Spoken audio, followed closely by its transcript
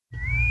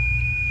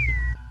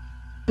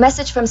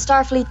Message from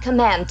Starfleet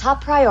Command,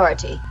 top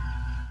priority.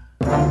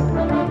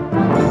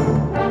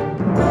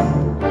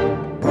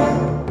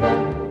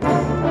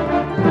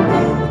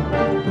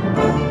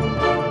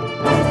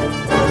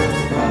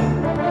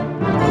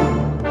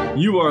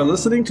 You are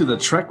listening to the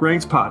Trek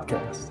Ranks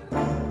Podcast,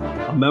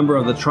 a member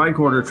of the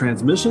Tricorder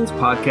Transmissions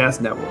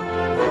Podcast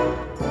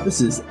Network.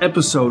 This is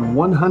episode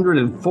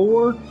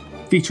 104,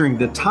 featuring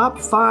the top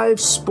 5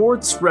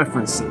 sports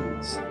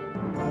references.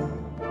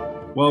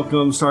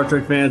 Welcome, Star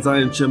Trek fans. I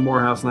am Jim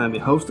Morehouse, and I am the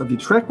host of the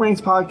Trek Ranks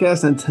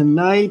Podcast. And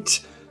tonight,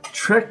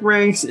 Trek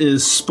Ranks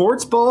is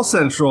Sports Ball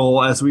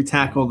Central as we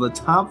tackle the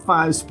top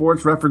 5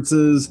 sports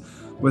references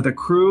with a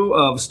crew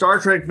of Star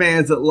Trek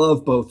fans that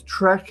love both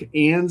Trek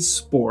and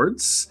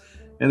sports.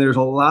 And there's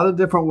a lot of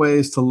different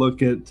ways to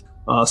look at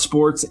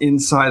sports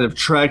inside of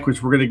Trek,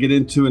 which we're going to get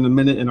into in a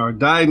minute in our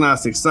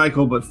diagnostic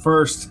cycle. But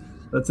first,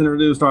 let's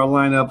introduce our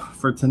lineup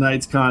for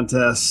tonight's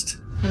contest.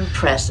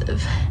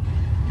 Impressive.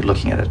 You're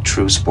looking at a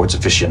true sports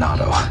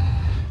aficionado.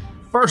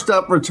 First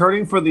up,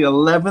 returning for the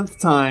 11th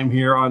time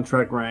here on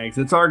Trek Ranks,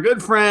 it's our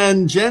good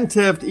friend, Jen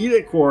Tift,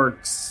 Edith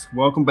Quarks.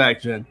 Welcome back,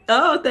 Jen.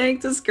 Oh,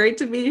 thanks. It's great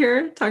to be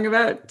here talking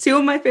about two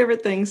of my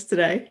favorite things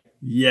today.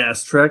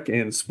 Yes, Trek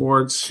and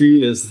sports.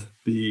 She is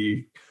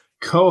the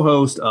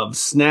co-host of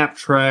Snap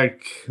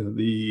Trek,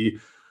 the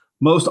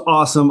most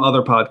awesome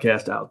other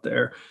podcast out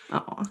there.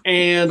 Aww.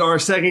 And our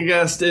second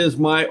guest is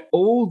my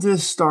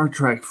oldest Star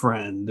Trek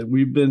friend.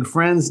 We've been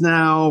friends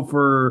now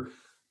for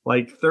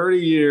like 30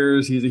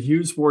 years. He's a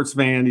huge sports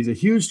fan. He's a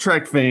huge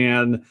Trek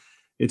fan.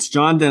 It's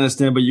John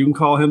Denniston, but you can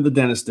call him the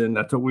Denniston.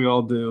 That's what we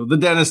all do. The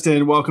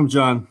Denniston. Welcome,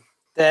 John.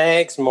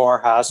 Thanks,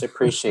 Morehouse. I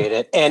appreciate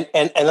it. And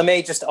let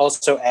me just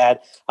also add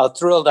how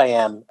thrilled I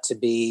am to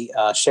be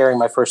sharing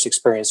my first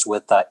experience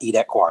with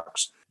Edith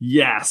Quarks.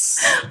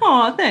 Yes.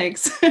 Oh,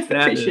 thanks.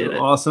 Appreciate it.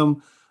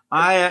 Awesome.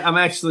 I'm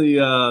actually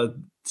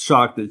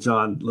shocked that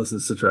John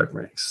listens to Trek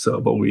Ranks.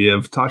 But we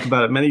have talked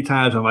about it many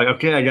times. I'm like,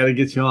 okay, I got to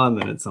get you on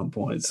then at some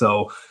point.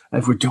 So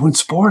if we're doing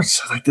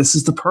sports, like this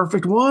is the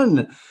perfect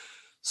one.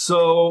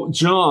 So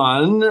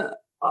John,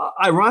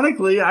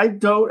 ironically, I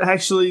don't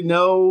actually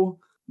know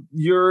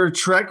your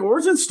Trek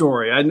origin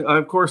story. I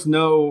of course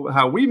know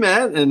how we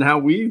met and how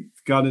we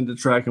got into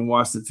Trek and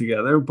watched it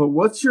together. But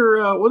what is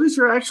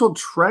your actual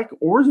Trek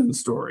origin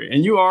story?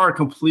 And you are a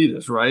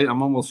completist, right?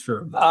 I'm almost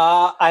sure of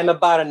that. I'm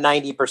about a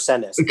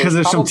 90%ist. Because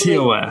there's some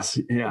TOS.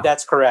 Yeah,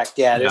 that's correct.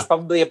 Yeah, there's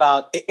probably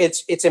about.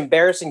 It's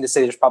embarrassing to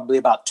say there's probably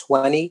about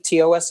 20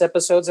 TOS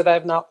episodes that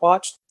I've not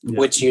watched. Yeah.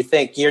 Which you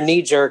think your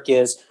knee jerk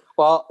is,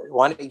 well,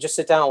 why don't you just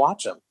sit down and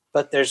watch them?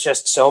 But there's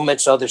just so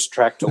much other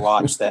Trek to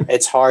watch that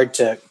it's hard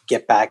to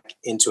get back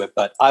into it.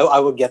 But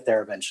I will get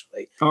there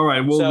eventually. All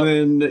right. Well,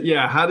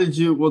 how did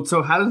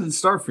it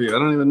start for you? I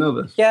don't even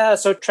know this. Yeah.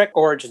 So Trek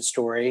origin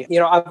story.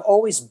 I've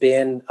always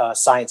been a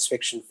science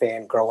fiction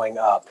fan growing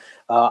up.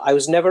 I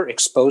was never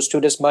exposed to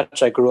it as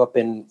much. I grew up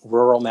in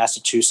rural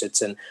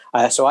Massachusetts, and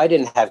so I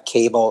didn't have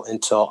cable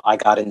until I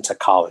got into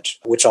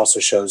college, which also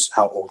shows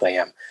how old I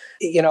am.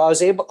 I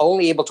was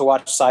only able to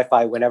watch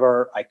sci-fi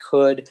whenever I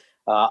could.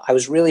 I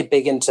was really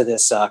big into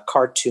this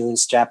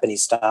cartoons,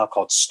 Japanese style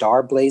called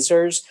Star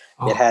Blazers.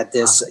 It had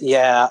this,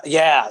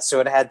 So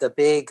it had the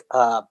big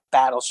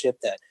battleship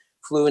that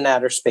flew in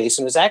outer space,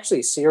 and it was actually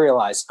a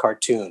serialized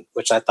cartoon,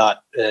 which I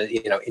thought,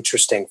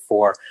 interesting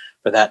for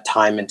that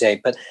time and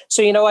day. But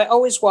so, I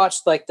always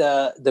watched like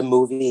the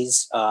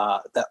movies,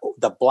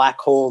 the Black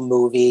Hole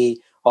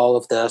movie, all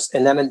of this,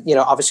 and then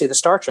obviously the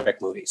Star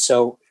Trek movies.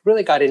 So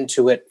really got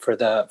into it for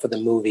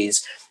the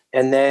movies.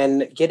 And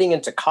then getting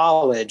into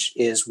college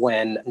is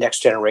when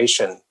Next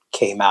Generation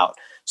came out.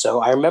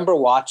 So I remember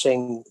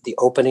watching the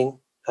opening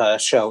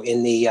show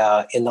in the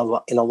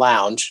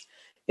lounge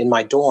in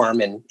my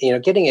dorm, and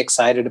getting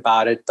excited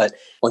about it. But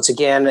once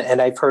again,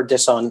 and I've heard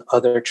this on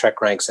other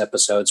Trek Ranks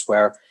episodes,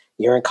 where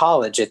you're in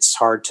college, it's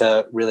hard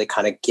to really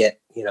kind of get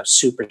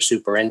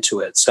super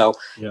into it. So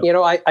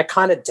I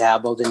kind of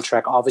dabbled in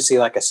Trek. Obviously,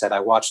 like I said,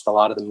 I watched a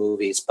lot of the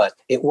movies, but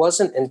it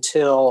wasn't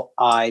until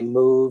I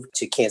moved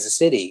to Kansas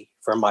City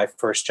for my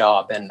first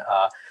job. And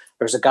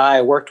there's a guy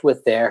I worked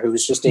with there who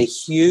was just a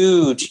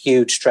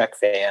huge Trek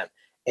fan.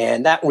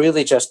 And that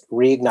really just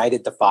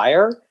reignited the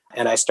fire.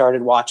 And I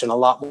started watching a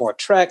lot more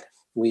Trek.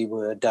 We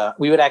would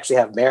actually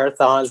have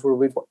marathons where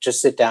we'd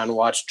just sit down and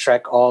watch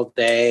Trek all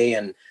day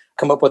and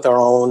come up with our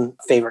own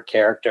favorite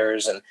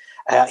characters. And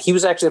he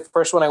was actually the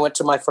first one I went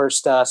to my first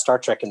Star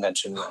Trek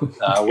convention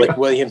with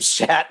William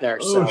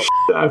Shatner. So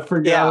I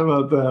forgot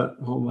about that.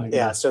 Oh my God.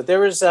 Yeah. So there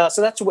was, so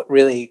that's what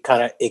really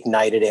kind of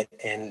ignited it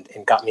and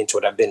got me into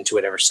it. I've been into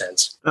it ever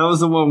since. That was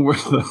the one where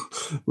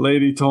the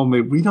lady told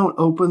me, we don't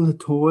open the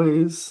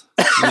toys.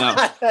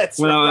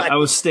 I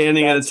was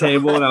standing at a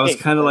table and I was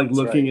kind of like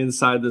looking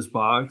inside this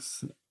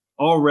box,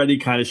 already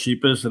kind of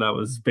sheepish, and I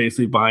was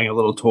basically buying a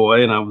little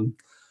toy, and I'm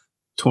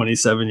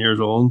 27 years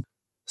old.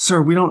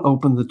 Sir, we don't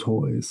open the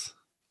toys.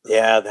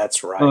 Yeah,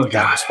 that's right. Oh, that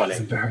God, was funny. it's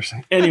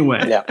embarrassing.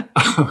 Anyway, yeah.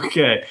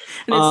 Okay.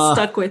 And it's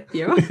stuck with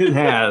you. It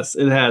has.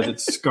 It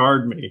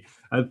scarred me.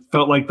 I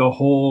felt like the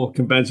whole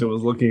convention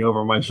was looking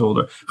over my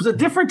shoulder. It was a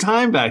different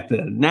time back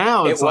then.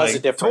 Now it's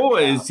like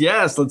toys.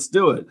 Yeah. Yes, let's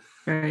do it.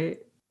 Right.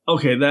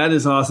 Okay, that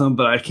is awesome,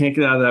 but I can't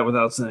get out of that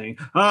without saying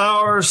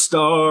Our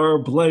Star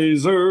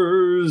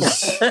Blazers.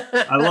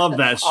 I love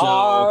that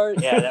show.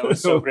 Yeah, that was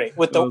so great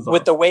with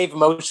the wave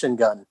motion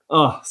gun.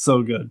 Oh,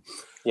 so good.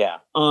 Yeah.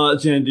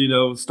 Jen, do you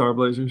know Star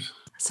Blazers?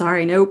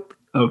 Sorry, nope.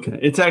 Okay,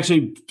 it's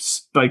actually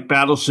like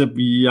Battleship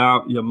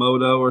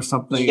Yamato or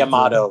something.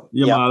 Yamato.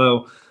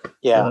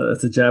 Yeah,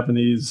 it's a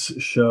Japanese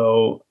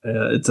show.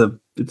 It's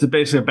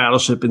basically a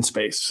battleship in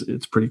space.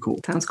 It's pretty cool.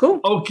 Sounds cool.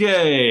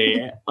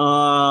 Okay,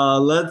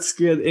 let's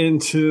get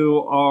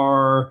into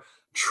our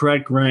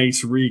Trek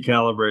Ranks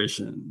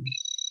recalibration.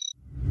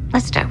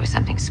 Let's start with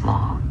something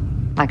small,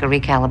 like a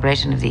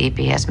recalibration of the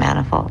EPS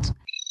manifolds.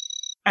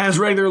 As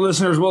regular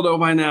listeners will know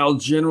by now,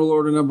 general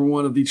order number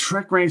one of the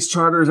Trek Ranks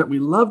charter is that we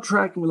love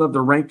Trek and we love to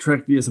rank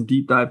Trek via some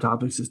deep dive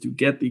topics just to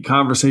get the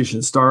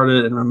conversation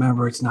started. And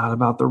remember, it's not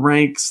about the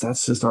ranks.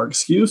 That's just our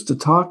excuse to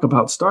talk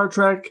about Star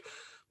Trek.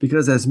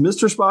 Because as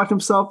Mr. Spock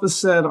himself has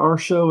said, our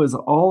show is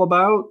all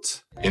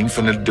about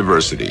infinite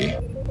diversity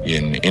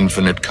in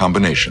infinite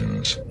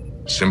combinations,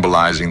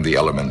 symbolizing the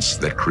elements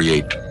that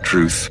create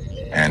truth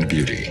and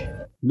beauty.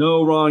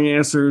 No wrong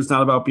answers,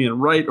 not about being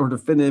right or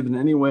definitive in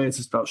any way. It's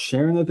just about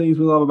sharing the things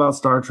we love about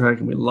Star Trek,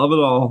 and we love it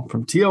all.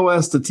 From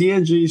TOS to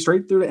TNG,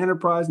 straight through to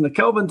Enterprise and the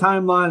Kelvin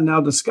timeline, and now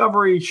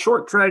Discovery,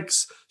 Short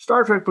Treks,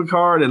 Star Trek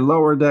Picard, and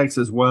Lower Decks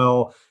as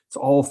well. It's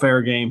all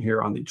fair game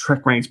here on the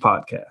Trek Ranks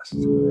podcast.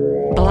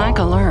 Black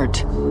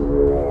alert.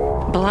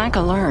 Black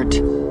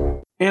alert.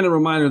 And a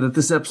reminder that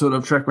this episode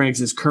of Trek Ranks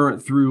is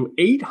current through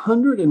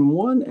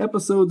 801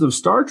 episodes of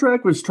Star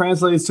Trek, which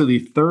translates to the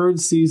third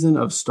season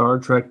of Star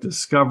Trek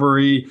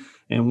Discovery.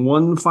 And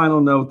one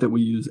final note that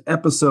we use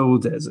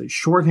episodes as a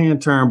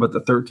shorthand term, but the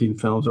 13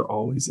 films are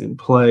always in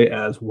play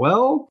as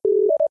well.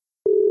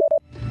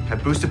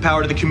 Have boosted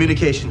power to the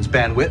communications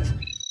bandwidth.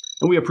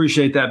 And we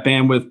appreciate that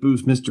bandwidth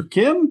boost, Mr.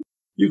 Kim.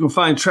 You can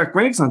find Trek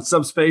Ranks on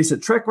Subspace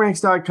at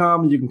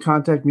TrekRanks.com. You can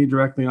contact me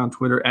directly on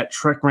Twitter at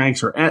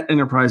TrekRanks or at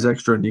Enterprise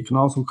Extra. And you can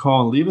also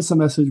call and leave us a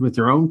message with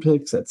your own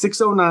picks at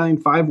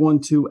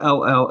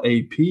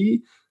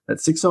 609-512-LLAP.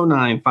 That's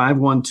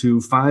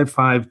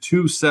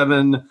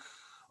 609-512-5527.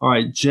 All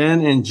right,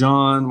 Jen and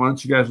John, why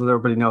don't you guys let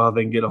everybody know how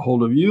they can get a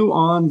hold of you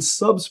on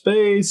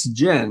Subspace?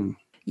 Jen.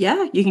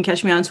 Yeah, you can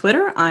catch me on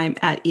Twitter. I'm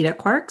at Edith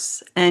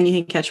Quarks. And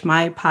you can catch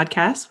my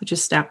podcast, which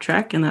is Snap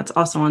Trek. And that's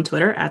also on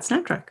Twitter at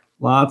Snap Trek.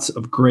 Lots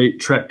of great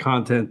Trek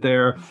content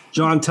there.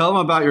 John, tell them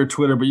about your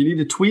Twitter, but you need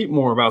to tweet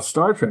more about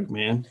Star Trek,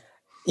 man.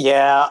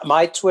 Yeah,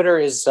 my Twitter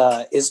is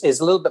a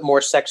little bit more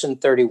Section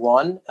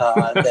 31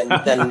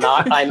 than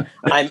not.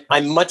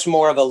 I'm much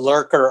more of a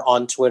lurker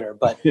on Twitter,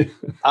 but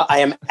I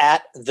am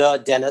at the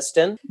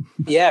Deniston.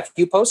 Yeah, if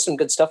you post some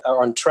good stuff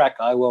on Trek,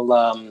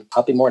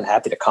 I'll be more than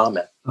happy to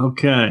comment.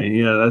 Okay,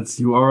 yeah,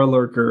 you are a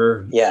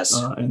lurker.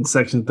 Yes, in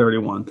Section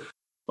 31.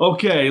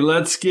 Okay,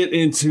 let's get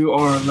into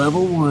our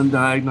level 1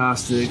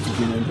 diagnostic to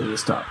get into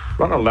this topic.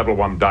 Run a level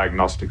 1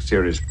 diagnostic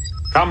series.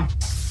 Come.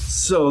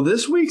 So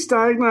this week's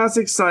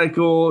diagnostic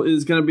cycle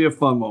is going to be a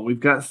fun one. We've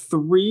got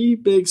 3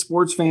 big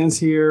sports fans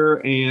here,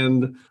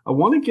 and I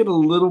want to get a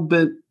little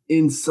bit of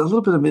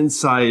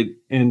insight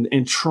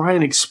and try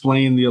and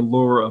explain the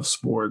allure of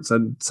sports.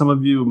 And some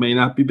of you may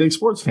not be big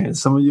sports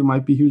fans. Some of you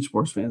might be huge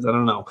sports fans. I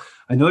don't know.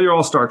 I know you're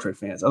all Star Trek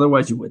fans.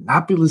 Otherwise, you would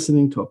not be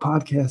listening to a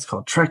podcast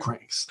called Trek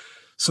Ranks.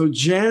 So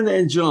Jen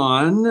and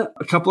John,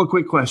 a couple of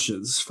quick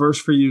questions.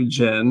 First for you,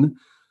 Jen.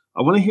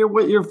 I want to hear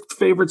what your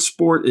favorite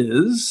sport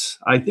is.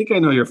 I think I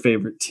know your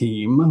favorite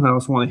team. I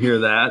also want to hear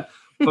that.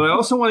 But I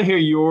also want to hear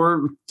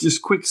your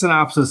just quick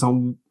synopsis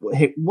on,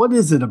 hey, what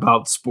is it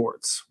about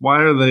sports?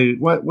 Why are they,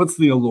 what's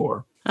the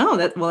allure? Oh,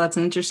 that's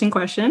an interesting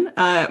question.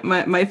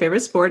 My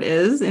favorite sport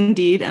is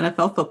indeed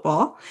NFL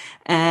football.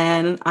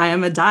 And I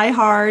am a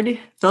diehard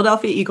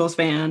Philadelphia Eagles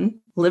fan.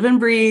 Live and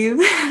breathe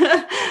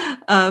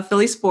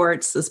Philly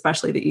sports,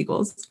 especially the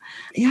Eagles.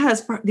 Yeah,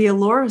 as for the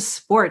allure of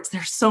sports,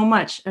 there's so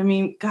much. I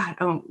mean, God,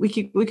 we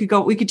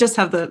could just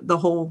have the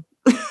whole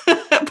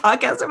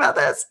podcast about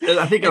this.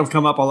 I think it'll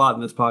come up a lot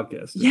in this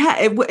podcast. Yeah,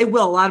 it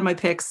will. A lot of my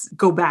picks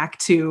go back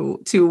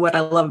to what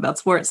I love about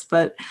sports.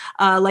 But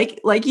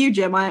like you,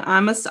 Jim,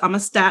 I'm a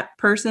stat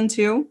person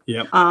too.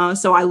 Yeah.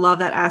 So I love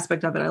that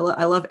aspect of it. I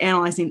love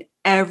analyzing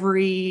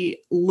every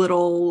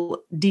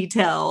little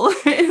detail,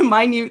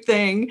 minute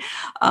thing,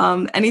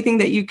 anything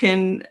that you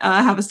can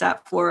have a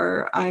stat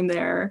for, I'm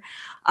there.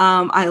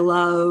 I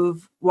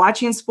love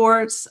watching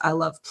sports. I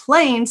love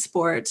playing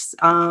sports.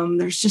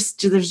 There's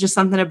just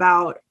something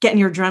about getting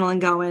your adrenaline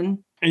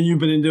going. And you've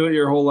been into it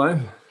your whole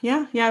life?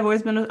 Yeah. I've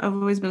always been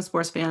a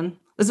sports fan.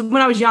 When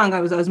I was young,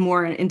 I was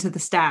more into the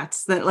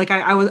stats. That like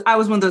I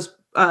was one of those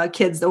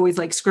kids always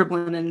like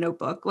scribbling in a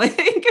notebook, like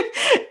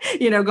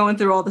going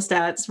through all the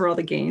stats for all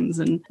the games,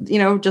 and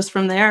just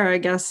from there, I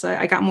guess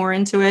I got more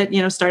into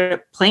it.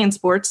 Started playing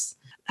sports.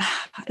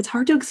 It's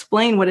hard to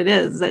explain what it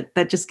is.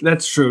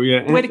 That's true.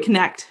 Yeah, way to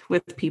connect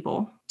with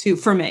people too.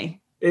 For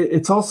me,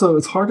 it's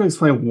hard to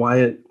explain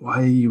why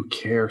you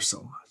care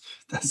so much.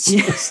 That's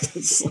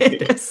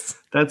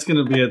going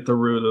to be at the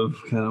root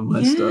of kind of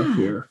my stuff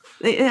here.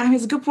 I mean,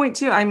 it's a good point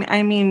too.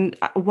 I mean,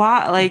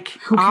 why? Like,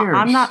 who cares?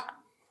 I'm not.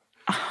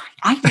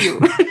 I do.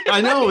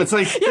 I know. It's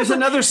like there's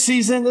another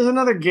season. There's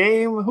another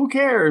game. Who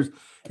cares?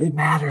 It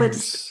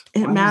matters.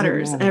 But it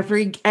matters.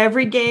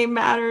 Every game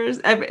matters.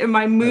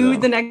 My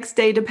mood the next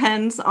day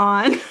depends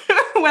on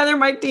whether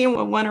my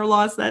team won or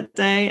lost that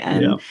day,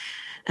 and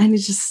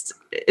it's just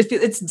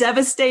it's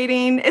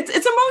devastating. It's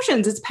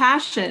emotions. It's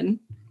passion.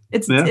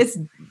 It's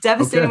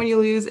devastating when you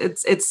lose.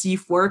 It's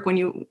euphoric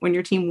when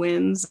your team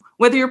wins,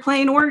 whether you're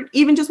playing or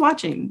even just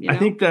watching. You know? I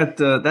think that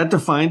that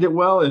defined it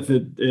well. If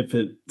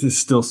it is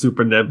still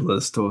super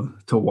nebulous to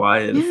why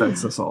it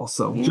affects us all.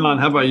 So, John,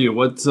 how about you?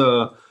 What's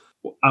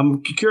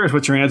I'm curious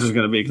what your answer is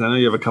going to be, because I know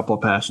you have a couple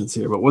of passions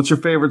here. But what's your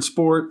favorite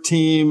sport,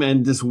 team,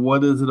 and just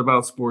what is it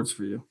about sports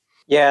for you?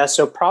 Yeah,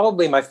 so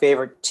probably my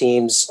favorite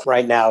teams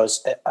right now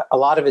is a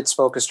lot of it's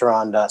focused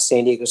around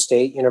San Diego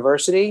State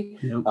University.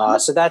 Yep.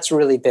 So that's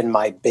really been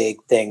my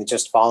big thing,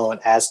 just following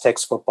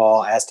Aztecs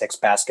football, Aztecs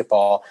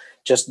basketball,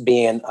 just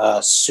being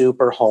a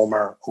super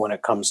homer when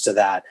it comes to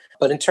that.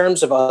 But in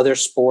terms of other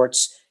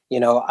sports,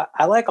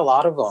 I like a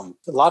lot of them.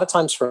 A lot of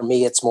times for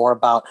me, it's more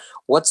about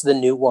what's the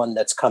new one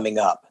that's coming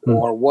up,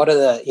 or what are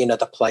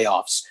the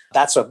playoffs.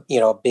 That's a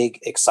big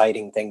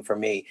exciting thing for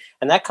me.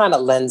 And that kind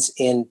of lends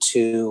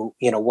into,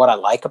 what I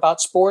like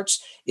about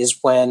sports is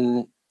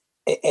when,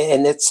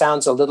 and it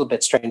sounds a little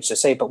bit strange to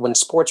say, but when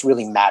sports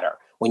really matter,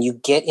 when you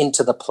get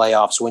into the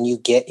playoffs, when you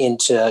get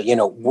into,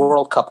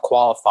 World Cup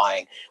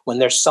qualifying, when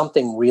there's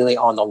something really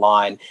on the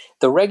line.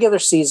 The regular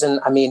season,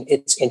 I mean,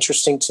 it's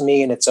interesting to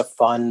me, and it's a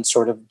fun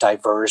sort of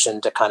diversion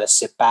to kind of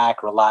sit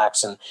back,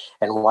 relax, and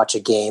watch a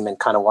game and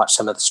kind of watch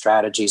some of the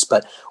strategies.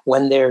 But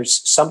when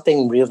there's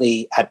something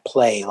really at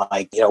play,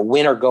 like,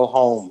 win or go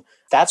home,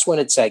 that's when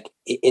it's like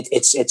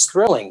it's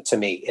thrilling to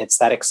me. It's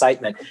that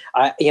excitement.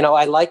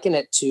 I liken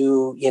it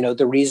to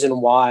the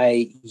reason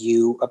why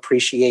you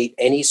appreciate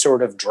any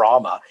sort of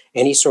drama,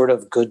 any sort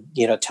of good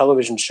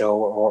television show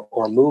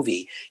or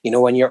movie.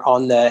 When you're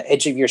on the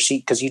edge of your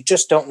seat because you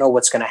just don't know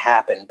what's going to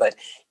happen, but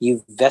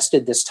you've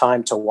vested this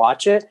time to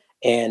watch it.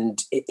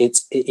 And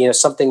it's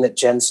something that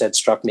Jen said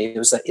struck me.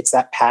 It's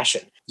that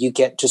passion. You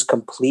get just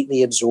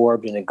completely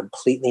absorbed and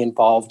completely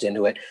involved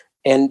into it.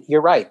 And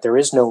you're right. There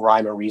is no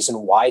rhyme or reason.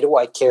 Why do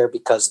I care?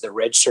 Because the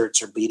red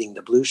shirts are beating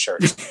the blue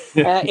shirts.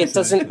 It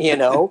doesn't,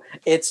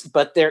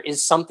 but there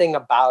is something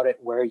about it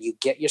where you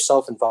get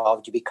yourself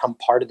involved. You become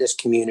part of this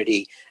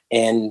community.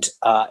 And,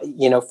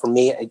 for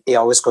me, it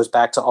always goes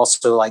back to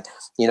also like,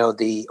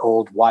 the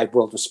old wide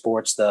world of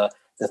sports, the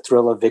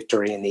thrill of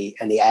victory and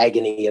the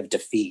agony of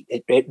defeat.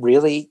 It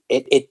really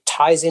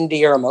ties into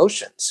your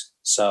emotions.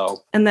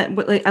 So, and that,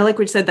 I like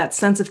what you said, that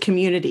sense of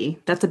community.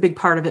 That's a big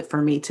part of it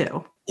for me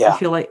too. Yeah. I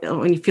feel like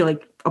when you feel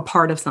like a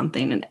part of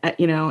something and,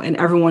 and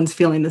everyone's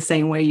feeling the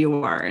same way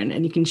you are,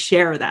 and you can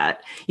share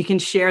that, you can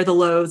share the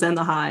lows and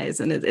the highs,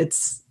 and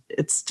it's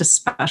just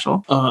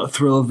special.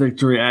 Thrill of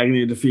victory,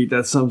 agony of defeat.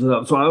 That sums it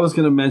up. So I was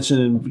going to mention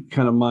in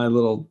kind of my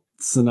little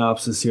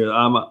synopsis here,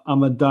 I'm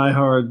a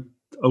diehard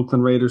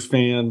Oakland Raiders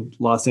fan,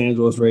 Los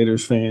Angeles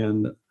Raiders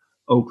fan,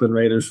 Oakland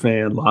Raiders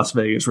fan, Las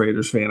Vegas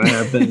Raiders fan. I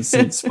have been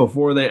since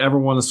before they ever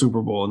won a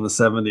Super Bowl in the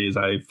 70s.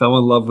 I fell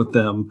in love with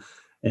them,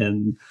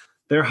 and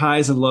their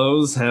highs and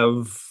lows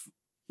have,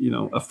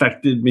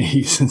 affected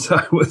me since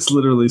I was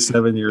literally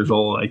 7 years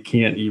old. I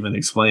can't even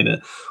explain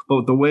it.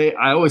 But the way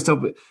I always tell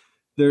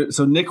people,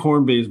 so Nick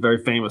Hornby is a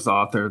very famous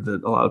author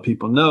that a lot of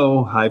people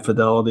know, High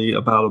Fidelity,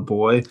 About a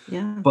Boy.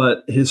 Yeah.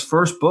 But his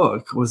first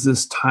book was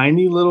this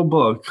tiny little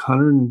book,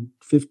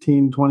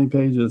 115, 20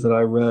 pages that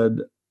I read.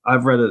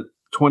 I've read it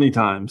 20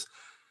 times,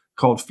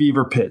 called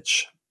Fever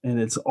Pitch. And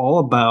it's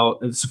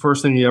the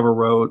first thing he ever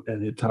wrote,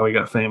 and it's how he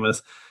got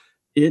famous.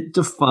 It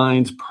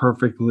defines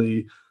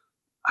perfectly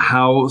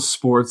how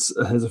sports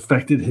has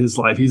affected his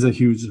life. He's a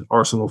huge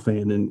Arsenal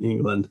fan in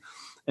England.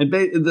 And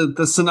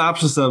the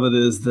synopsis of it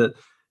is that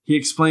he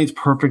explains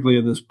perfectly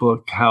in this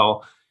book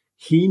how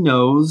he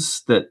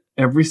knows that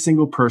every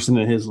single person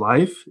in his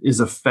life is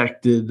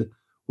affected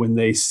when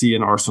they see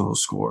an Arsenal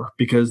score,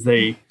 because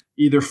they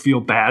either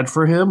feel bad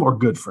for him or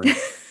good for him.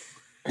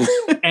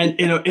 And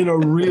in a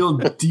real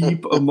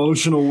deep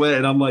emotional way.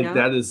 And I'm like,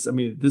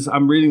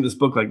 I'm reading this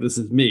book like this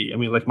is me. I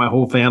mean, like my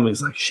whole family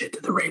is like, shit,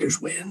 did the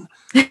Raiders win?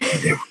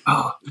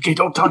 Okay,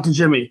 don't talk to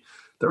Jimmy.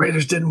 The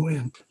Raiders didn't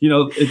win.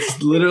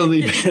 It's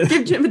literally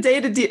give Jim a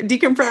day to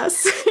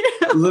decompress.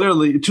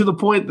 Literally to the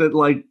point that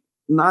like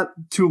not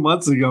 2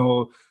 months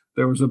ago,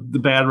 there was the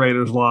bad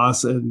Raiders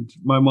loss, and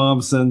my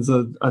mom sends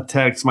a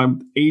text. My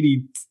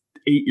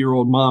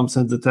 88-year-old mom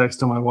sends a text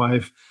to my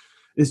wife.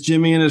 Is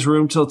Jimmy in his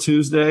room till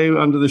Tuesday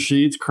under the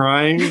sheets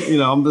crying?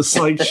 I'm just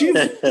like, she's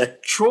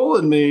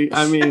trolling me.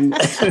 I mean,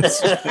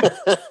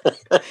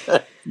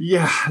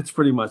 it's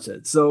pretty much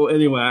it. So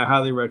anyway, I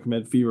highly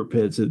recommend Fever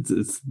Pitch.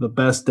 It's the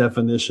best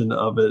definition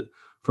of it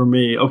for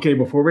me. Okay,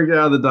 before we get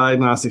out of the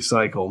diagnostic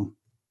cycle,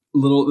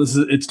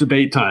 it's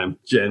debate time,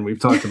 Jen. We've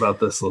talked about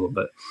this a little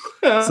bit.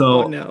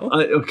 So no. a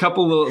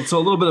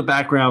little bit of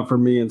background for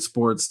me in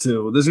sports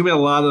too. There's gonna be a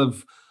lot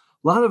of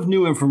lot of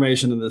new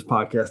information in this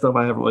podcast, stuff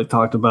I haven't really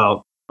talked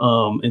about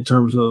in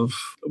terms of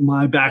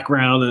my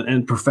background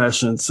and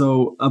profession.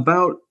 So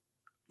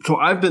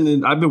I've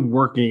been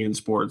working in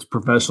sports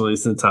professionally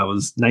since I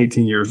was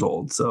 19 years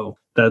old. So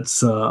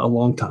that's a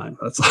long time.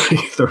 That's like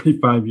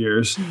 35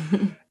 years.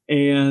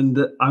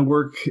 And I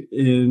work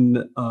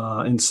in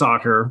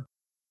soccer,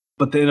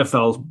 but the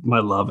NFL is my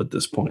love at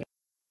this point.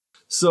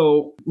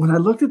 So when I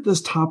looked at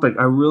this topic,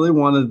 I really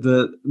wanted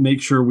to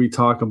make sure we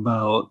talk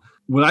about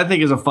what I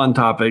think is a fun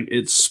topic.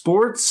 It's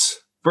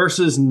sports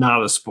versus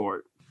not a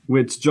sport,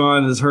 which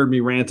John has heard me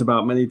rant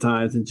about many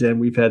times, and Jen,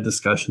 we've had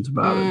discussions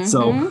about it.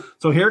 So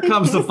here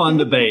comes the fun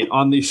debate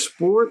on the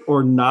sport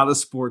or not a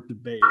sport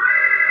debate.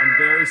 I'm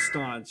very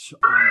staunch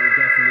on the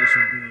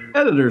definition being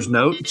editor's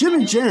note. Jim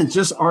and Jen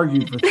just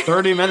argued for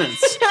 30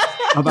 minutes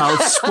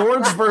about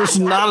sports versus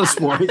not a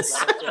sports.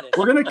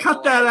 We're going to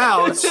cut that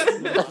out.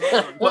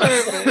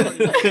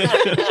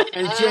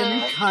 And Jen,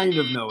 you kind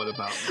of know it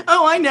about me.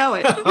 Oh, I know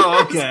it.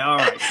 Oh, okay. All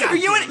right.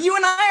 You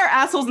and I are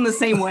assholes in the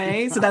same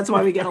way, so that's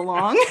why we get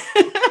along.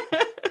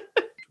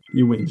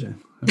 You win,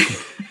 Jen. Okay.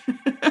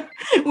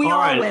 We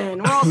all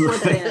win. We're all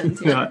split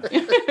fans. Yeah,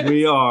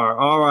 we are.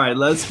 All right,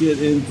 let's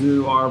get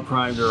into our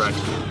prime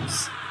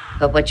directives.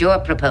 But what you're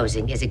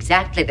proposing is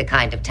exactly the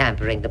kind of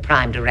tampering the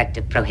prime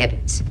directive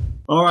prohibits.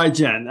 All right,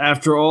 Jen,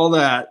 after all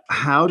that,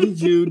 how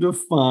did you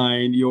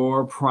define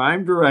your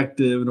prime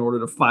directive in order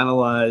to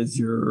finalize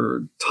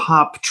your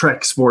top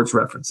Trek sports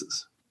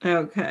references?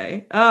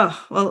 Okay.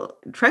 Oh, well,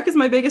 Trek is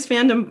my biggest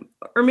fandom,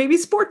 or maybe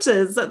sports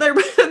is.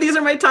 These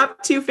are my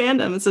top two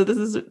fandoms. So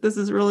this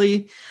is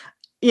really,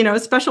 a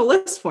special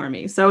list for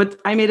me. So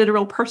I made it a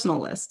real personal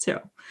list too.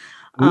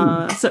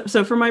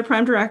 So for my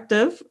prime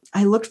directive,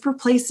 I looked for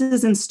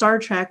places in Star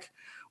Trek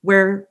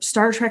where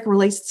Star Trek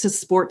relates to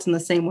sports in the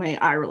same way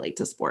I relate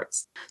to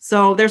sports.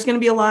 So there's going to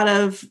be a lot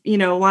of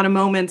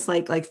moments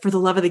like for the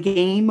love of the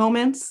game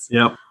moments.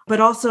 Yep. But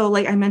also,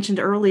 like I mentioned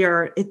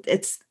earlier,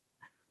 it's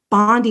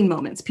bonding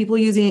moments. People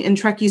in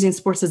Trek using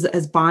sports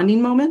as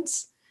bonding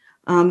moments.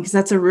 Because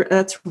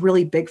that's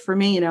really big for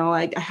me.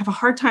 I have a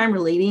hard time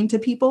relating to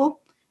people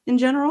in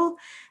general.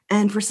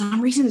 And for some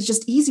reason, it's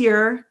just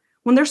easier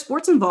when there's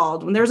sports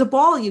involved, when there's a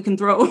ball you can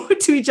throw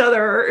to each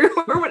other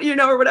or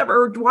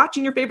whatever, or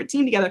watching your favorite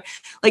team together.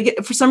 Like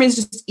for some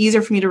reason, it's just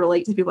easier for me to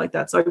relate to people like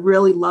that. So I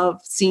really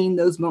love seeing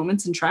those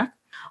moments in Trek.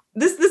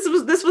 This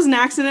was an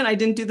accident. I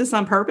didn't do this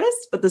on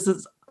purpose, but this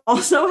is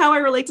also how I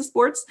relate to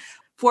sports.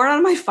 4 out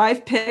of my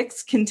 5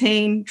 picks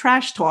contain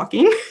trash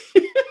talking.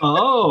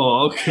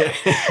 Oh, okay.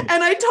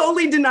 And I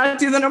totally did not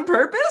do that on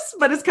purpose,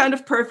 but it's kind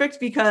of perfect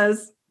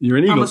because you're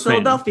an Eagles I'm a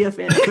Philadelphia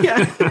fan.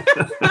 Yeah.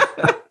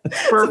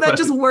 So that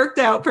just worked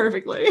out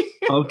perfectly.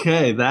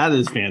 Okay, that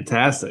is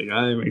fantastic.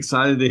 I'm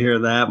excited to hear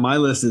that.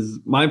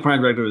 My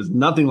prime directive is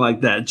nothing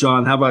like that.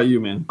 John, how about you,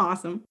 man?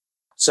 Awesome.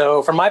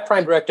 So for my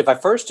prime directive,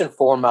 first and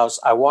foremost,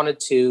 I wanted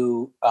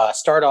to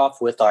start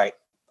off with I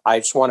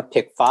just want to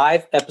pick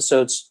 5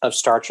 episodes of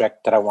Star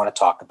Trek that I want to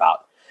talk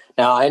about.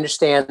 Now, I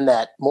understand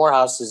that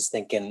Morehouse is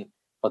thinking,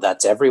 well,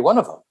 that's every one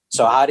of them.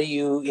 So how do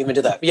you even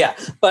do that? Yeah,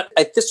 but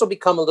this will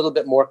become a little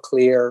bit more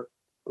clear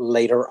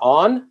later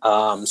on.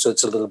 So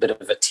it's a little bit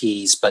of a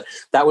tease, but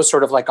that was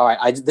sort of like, all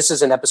right, this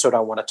is an episode I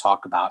want to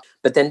talk about.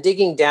 But then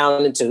digging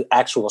down into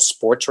actual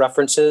sports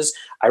references,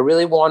 I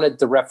really wanted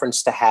the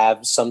reference to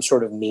have some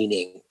sort of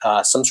meaning,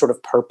 some sort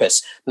of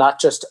purpose, not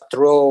just a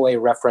throwaway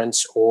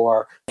reference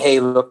or, hey,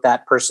 look,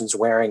 that person's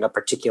wearing a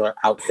particular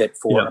outfit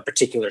for a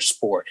particular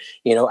sport.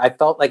 I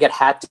felt like it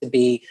had to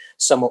be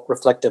somewhat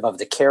reflective of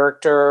the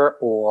character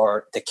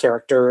or the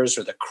characters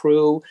or the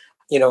crew.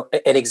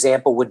 An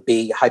example would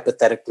be,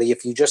 hypothetically,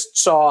 if you just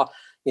saw,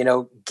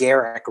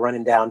 Garak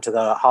running down to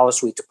the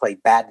holosuite to play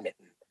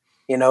badminton.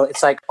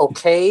 It's like,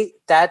 okay,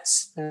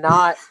 that's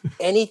not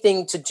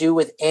anything to do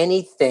with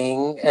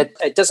anything.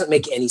 It doesn't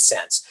make any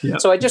sense. Yeah.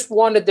 So I just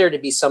wanted there to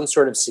be some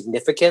sort of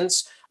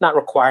significance, not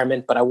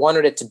requirement, but I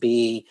wanted it to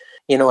be,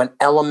 an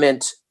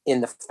element in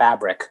the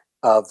fabric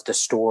of the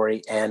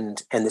story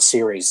and the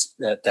series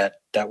that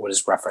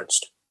was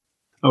referenced.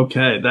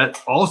 Okay,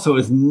 that also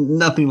is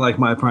nothing like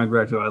my prime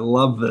directive. I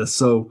love this.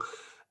 So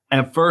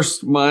at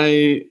first,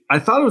 I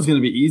thought it was going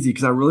to be easy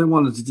because I really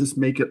wanted to just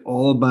make it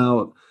all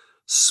about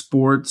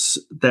sports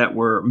that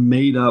were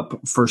made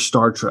up for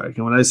Star Trek.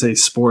 And when I say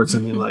sports, I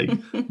mean like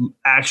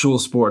actual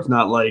sports,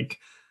 not like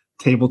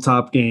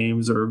tabletop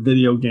games or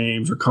video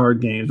games or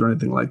card games or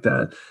anything like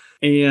that.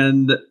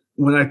 And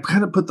when I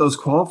kind of put those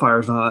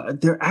qualifiers on,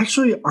 there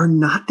actually are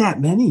not that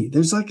many.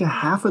 There's like a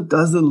half a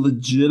dozen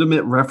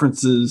legitimate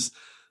references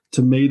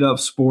to made up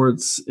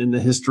sports in the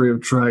history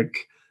of Trek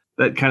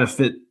that kind of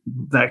fit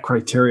that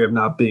criteria of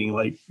not being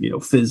like,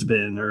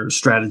 Fizbin or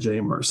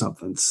Stratagem or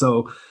something.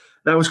 So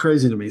that was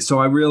crazy to me. So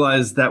I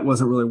realized that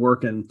wasn't really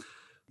working.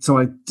 So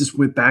I just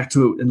went back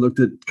to it and looked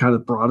at kind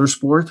of broader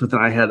sports, but then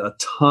I had a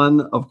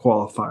ton of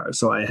qualifiers.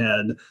 So I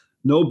had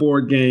no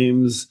board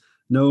games,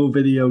 no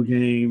video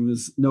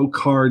games, no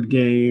card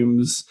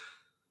games,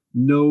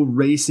 no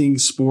racing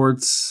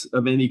sports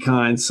of any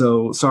kind.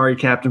 So sorry,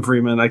 Captain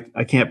Freeman,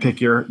 I can't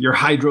pick your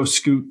hydro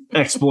scoot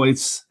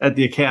exploits at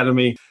the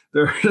Academy.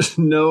 There's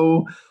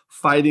no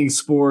fighting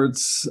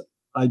sports.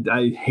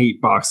 I hate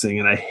boxing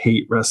and I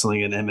hate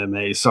wrestling and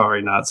MMA.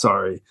 Sorry, not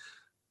sorry.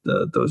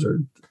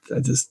 I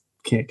just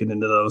can't get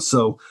into those.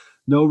 So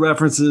no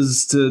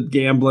references to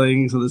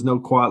gambling. So there's no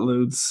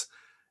quaaludes.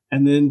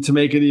 And then to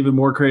make it even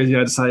more crazy,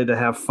 I decided to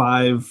have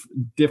 5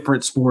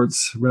 different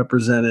sports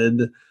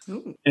represented.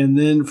 Ooh. And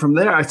then from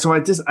there, I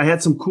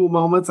had some cool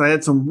moments. I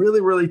had some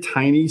really, really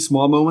tiny,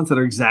 small moments that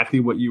are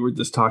exactly what you were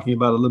just talking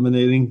about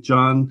eliminating,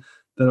 John,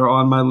 that are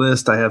on my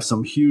list. I have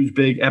some huge,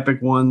 big,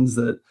 epic ones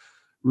that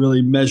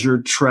really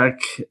measured Trek.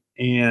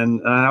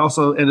 And I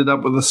also ended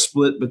up with a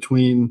split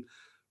between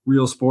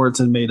real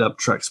sports and made up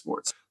Trek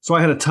sports. So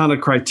I had a ton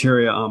of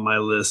criteria on my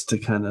list to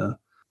kind of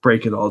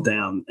break it all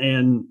down.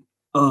 And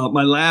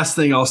my last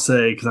thing I'll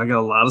say, because I got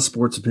a lot of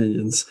sports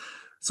opinions,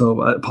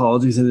 so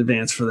apologies in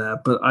advance for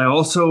that. But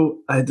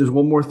there's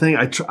one more thing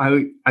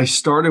I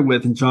started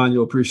with, and John,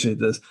 you'll appreciate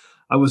this.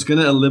 I was going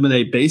to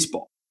eliminate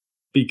baseball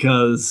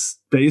because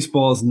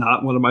baseball is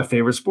not one of my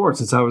favorite sports.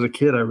 Since I was a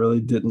kid, I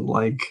really didn't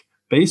like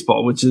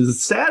baseball, which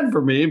is sad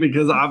for me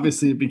because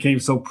obviously it became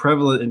so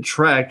prevalent in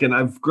Trek, and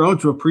I've grown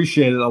to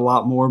appreciate it a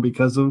lot more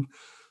because of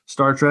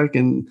Star Trek,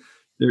 and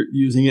they're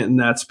using it in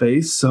that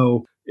space.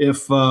 So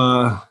if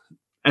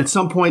at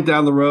some point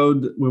down the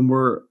road,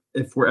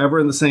 if we're ever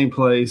in the same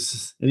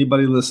place,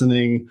 anybody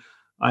listening,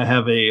 I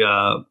have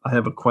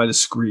a quite a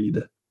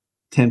screed,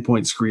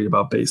 10-point screed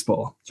about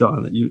baseball,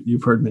 John, that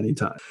you've heard many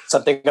times.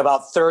 Something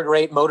about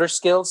third-rate motor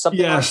skills,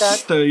 something like that?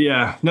 Third.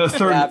 Yeah,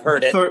 I've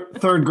heard it.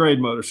 Third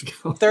grade motor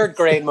skills. Third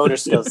grade motor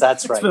skills,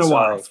 that's right.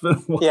 It's been a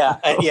while.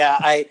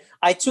 Yeah,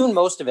 I tune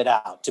most of it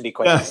out, to be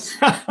quite honest.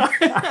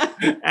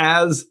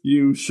 As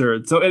you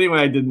should. So anyway,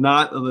 I did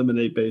not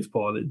eliminate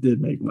baseball, and it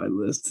did make my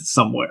list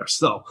somewhere.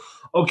 So,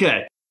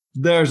 okay.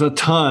 There's a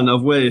ton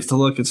of ways to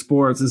look at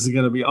sports. This is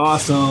going to be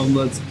awesome.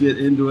 Let's get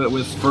into it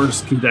with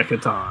First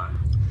Kudecaton.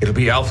 It'll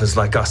be alphas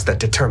like us that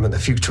determine the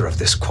future of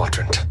this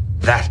quadrant.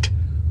 That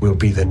will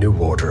be the new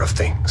order of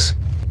things.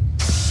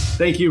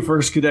 Thank you,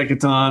 First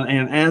Kudecaton.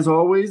 And as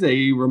always,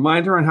 a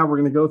reminder on how we're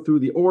going to go through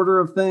the order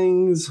of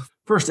things.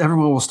 First,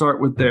 everyone will start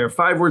with their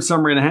 5-word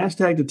summary and a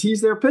hashtag to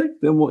tease their pick.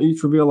 Then we'll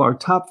each reveal our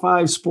top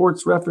 5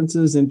 sports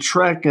references in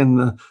Trek and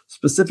the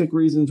specific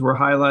reasons we're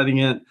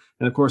highlighting it.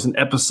 And of course, an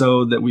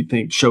episode that we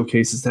think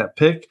showcases that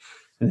pick.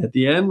 And at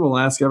the end, we'll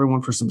ask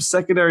everyone for some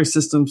secondary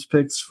systems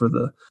picks for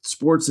the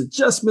sports that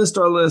just missed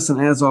our list. And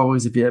as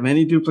always, if you have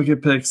any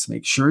duplicate picks,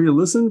 make sure you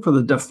listen for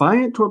the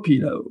Defiant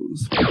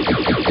Torpedoes.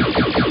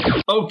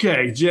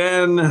 Okay,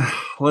 Jen,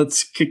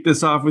 let's kick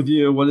this off with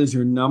you. What is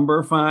your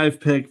number 5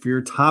 pick for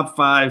your top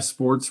 5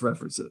 sports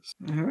references?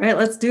 All right,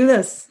 let's do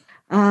this.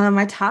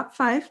 My top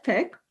 5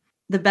 pick,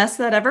 the best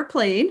that ever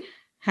played,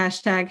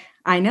 hashtag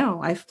I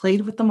know, I've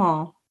played with them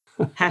all.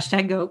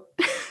 Hashtag GOAT.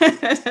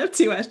 I have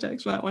 2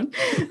 hashtags for that one.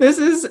 This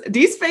is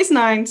Deep Space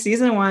Nine,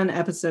 Season 1,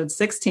 Episode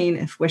 16,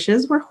 If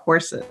Wishes Were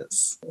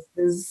Horses. This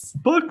is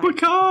Buck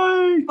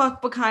Buckeye.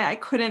 Buck Buckeye. I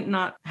couldn't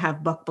not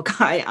have Buck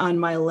Buckeye on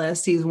my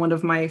list. He's one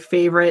of my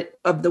favorite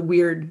of the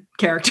weird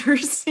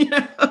characters,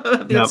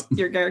 of the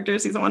obscure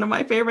characters. He's one of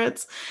my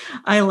favorites.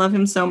 I love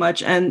him so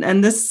much.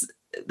 And this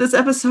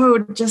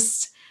episode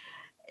just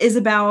is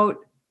about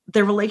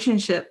the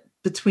relationship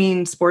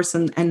between sports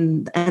and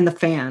the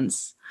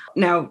fans.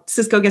 Now,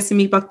 Sisko gets to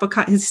meet Buck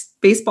Buckeye, his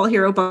baseball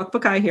hero, Buck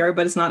Buckeye hero,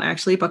 but it's not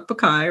actually Buck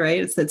Buckeye,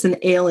 right? It's an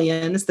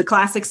alien. It's the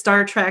classic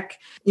Star Trek,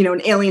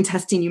 an alien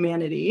testing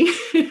humanity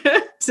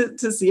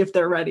to see if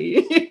they're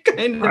ready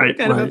kind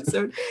of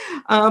episode.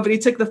 But he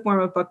took the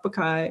form of Buck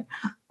Buckeye,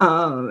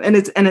 and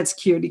it's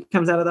cute. He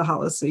comes out of the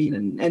holosuite,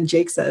 and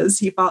Jake says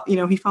he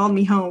followed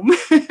me home.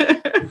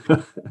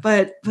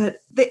 but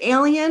the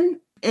alien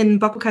in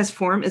Buck Buckeye's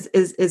form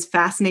is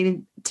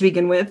fascinating to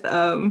begin with.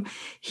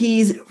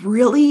 He's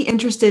really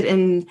interested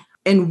in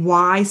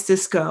why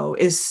Sisko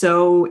is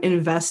so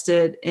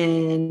invested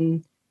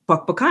in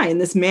Buck Buckeye and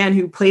this man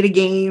who played a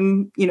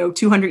game,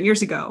 200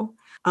 years ago.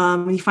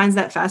 And he finds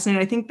that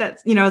fascinating. I think that,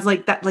 it's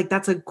like that,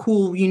 that's a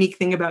cool, unique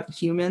thing about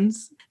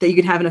humans, that you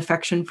could have an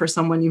affection for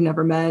someone you've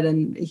never met.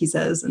 And he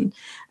says, and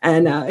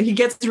he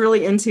gets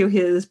really into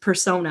his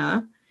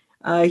persona.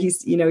 He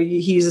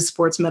uses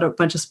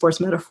bunch of sports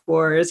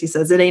metaphors. He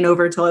says, it ain't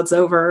over till it's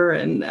over.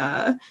 And,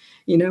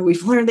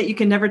 we've learned that you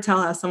can never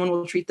tell how someone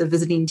will treat the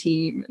visiting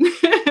team,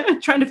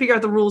 trying to figure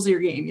out the rules of your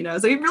game,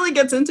 so he really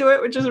gets into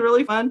it, which is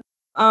really fun.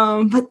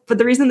 But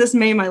the reason this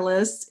made my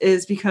list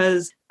is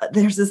because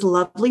there's this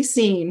lovely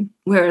scene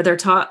where they're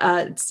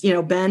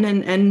Ben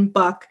and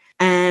Buck,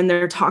 and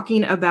they're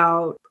talking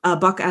about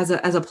Buck as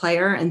a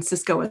player and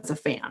Sisko as a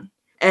fan.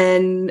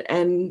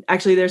 And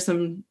actually there's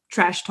some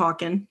trash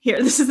talking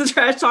here. This is the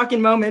trash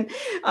talking moment.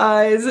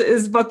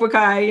 Is Buck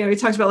Buckeye, he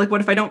talks about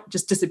what if I don't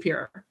just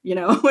disappear?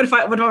 What if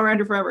I'm around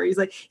here forever? He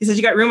says,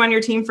 you got room on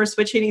your team for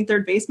switch hitting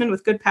third baseman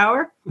with good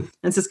power?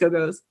 And Sisko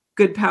goes,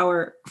 good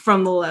power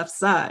from the left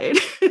side.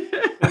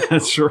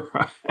 That's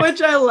right.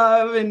 Which I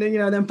love. And,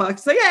 then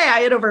Buck's like, yeah,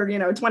 I hit over,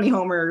 20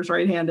 homers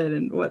right-handed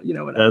and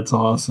whatever. That's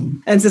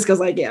awesome. And Cisco's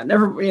like, yeah,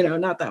 never,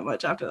 not that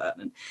much after that.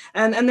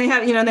 And they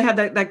have, they had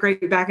that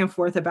great back and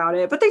forth about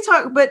it, but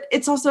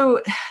it's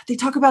also, they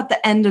talk about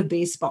the end of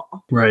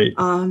baseball. Right.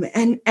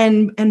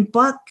 And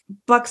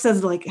Buck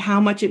says like how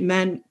much it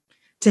meant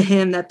to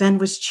him that Ben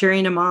was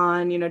cheering him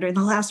on, during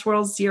the last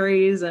World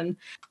Series. And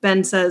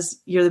Ben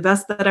says, "You're the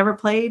best that ever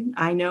played.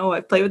 I know,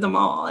 I've played with them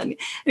all." And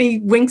he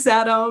winks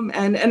at him.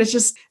 And it's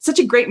just such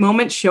a great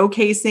moment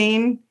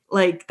showcasing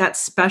like that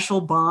special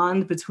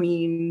bond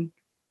between,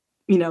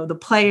 the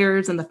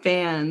players and the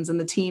fans and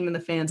the team and the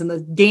fans and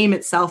the game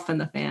itself and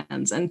the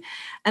fans. And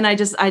I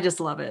just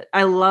love it.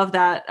 I love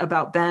that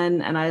about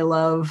Ben. And I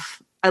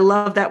love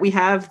that we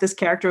have this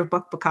character of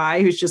Buck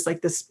Buckeye, who's just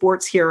like the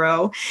sports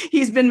hero.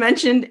 He's been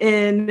mentioned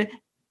in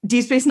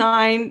Deep Space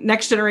Nine,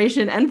 Next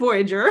Generation, and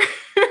Voyager.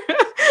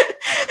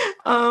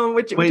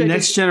 Wait,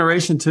 Next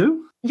Generation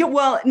too? Yeah,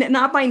 well,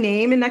 not by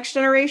name in Next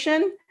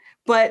Generation,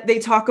 but they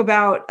talk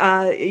about,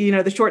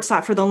 the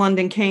shortstop for the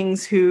London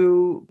Kings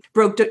who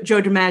broke Joe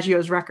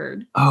DiMaggio's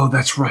record. Oh,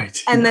 that's right.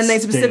 And then they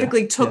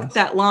specifically took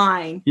that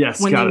line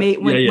when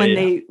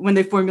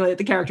they formulated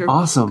the character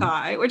awesome. Of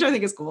Buckeye, which I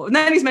think is cool. And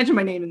then he's mentioned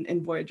my name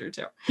in Voyager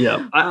too.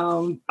 Yeah,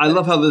 I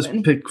love how this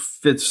pick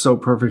fits so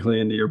perfectly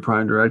into your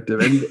Prime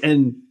Directive,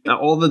 and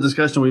all the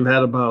discussion we've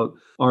had about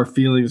our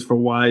feelings for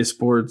why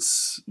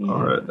sports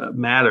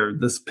matter.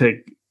 This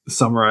pick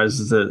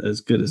summarizes it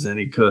as good as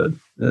any could.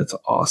 That's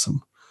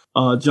awesome.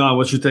 John,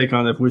 what's your take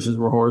on If Wishes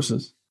Were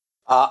Horses?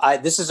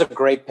 This is a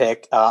great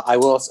pick. I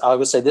will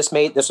say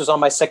this was on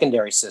my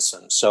secondary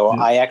system. So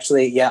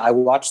I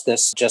watched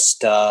this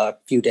just a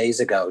few days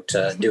ago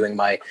doing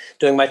my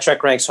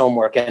Trek Ranks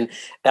homework. And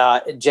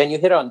Jen, you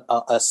hit on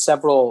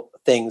several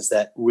things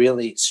that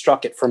really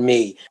struck it for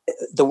me.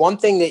 The one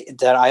thing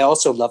that I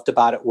also loved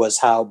about it was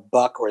how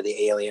Buck, or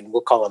the alien,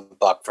 we'll call him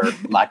Buck for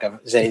lack of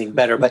anything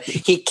better, but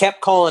he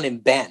kept calling him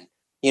Ben.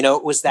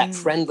 It was that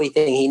friendly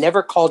thing. He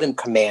never called him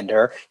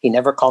Commander. He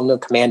never called him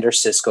Commander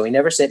Sisko. He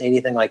never said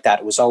anything like that.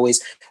 It was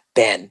always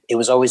Ben. It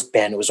was always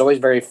Ben. It was always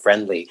very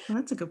friendly. Well,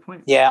 that's a good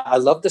point. Yeah, I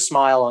love the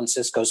smile on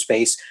Sisko's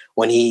face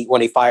when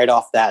he fired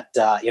off that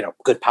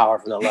good power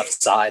from the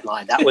left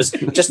sideline. That was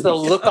just the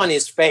look on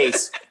his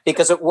face,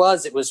 because it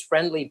was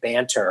friendly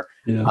banter.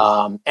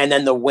 Yeah. And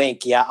then the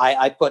wink. Yeah,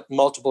 I put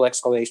multiple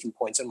exclamation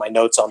points in my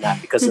notes on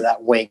that because of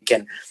that wink.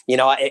 And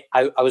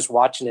I was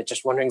watching it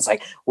just wondering, it's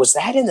like, was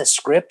that in the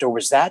script, or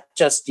was that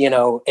just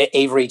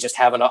Avery just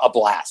having a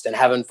blast and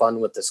having fun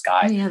with this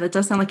guy? Oh, yeah, that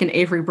does sound like an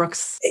Avery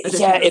Brooks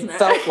edition, yeah, it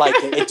felt like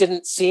it. It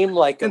didn't seem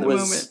like it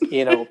was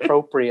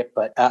appropriate,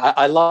 but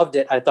I loved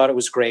it. I thought it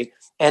was great.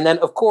 And then,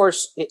 of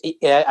course,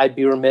 I'd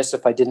be remiss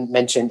if I didn't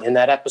mention in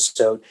that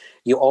episode,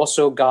 you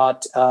also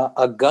got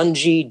a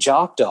Gunji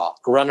Jackdaw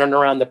running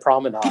around the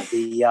promenade,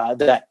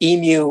 the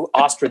emu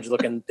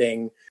ostrich-looking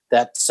thing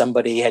that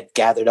somebody had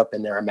gathered up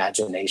in their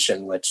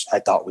imagination, which I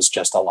thought was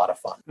just a lot of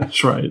fun.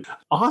 That's right.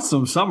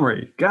 Awesome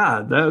summary.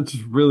 God, that's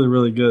really,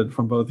 really good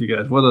from both of you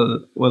guys. What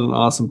an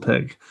awesome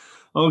pick.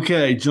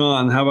 Okay,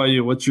 John, how about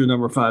you? What's your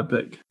number 5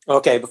 pick?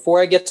 Okay, before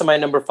I get to my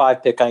number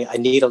 5 pick, I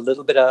need a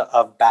little bit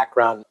of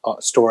background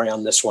story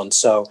on this one.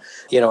 So,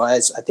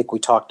 as I think we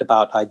talked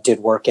about, I did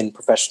work in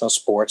professional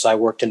sports. I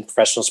worked in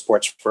professional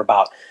sports for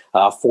about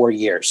 4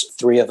 years,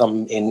 3 of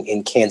them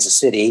in Kansas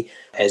City,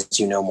 as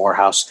you know,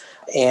 Morehouse.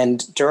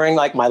 And during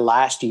my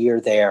last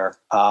year there,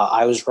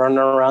 I was running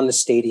around the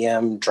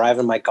stadium,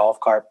 driving my golf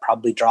cart,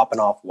 probably dropping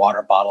off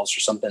water bottles or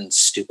something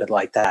stupid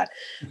like that.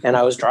 And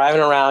I was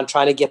driving around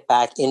trying to get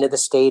back into the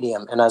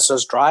stadium. And as I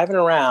was driving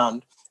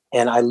around,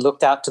 and I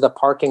looked out to the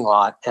parking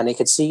lot, and I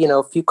could see,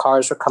 a few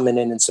cars were coming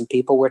in and some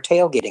people were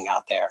tailgating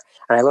out there.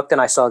 And I looked and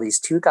I saw these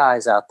 2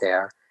 guys out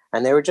there,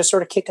 and they were just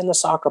sort of kicking the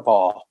soccer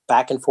ball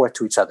back and forth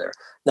to each other,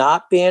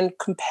 not being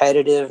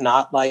competitive,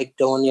 not like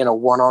doing,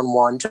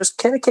 one-on-one, just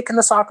kind of kicking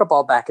the soccer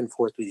ball back and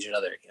forth with each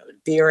other,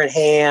 beer in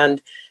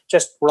hand,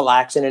 just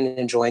relaxing and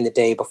enjoying the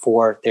day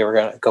before they were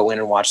going to go in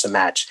and watch the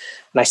match.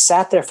 And I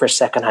sat there for a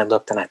second, I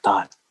looked and I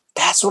thought,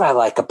 that's what I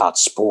like about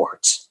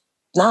sports.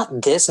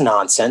 Not this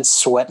nonsense,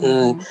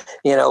 sweating,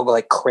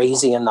 like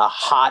crazy in the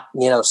hot,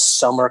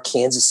 summer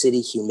Kansas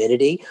City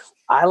humidity.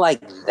 I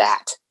like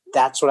that.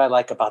 That's what I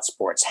like about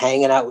sports,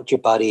 hanging out with your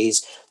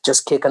buddies,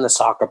 just kicking the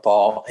soccer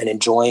ball and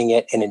enjoying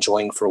it and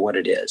enjoying for what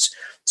it is.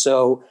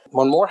 So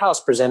when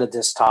Morehouse presented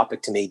this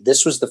topic to me,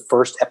 this was the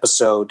first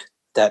episode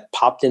that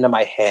popped into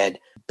my head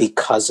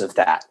because of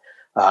that.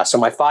 So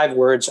my 5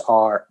 words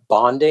are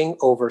bonding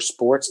over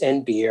sports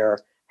and beer,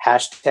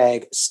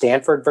 #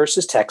 Stanford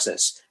versus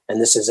Texas. And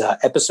this is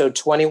episode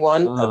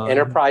 21 of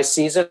Enterprise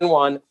Season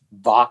 1,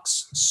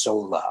 Vox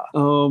Sola.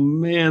 Oh,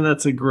 man,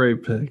 that's a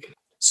great pick.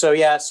 So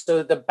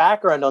the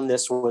background on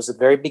this was at the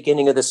very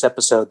beginning of this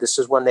episode. This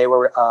is when they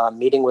were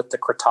meeting with the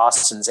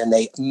Cretaceans, and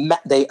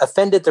they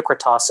offended the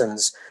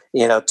Cretaceans,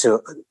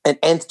 to an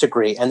nth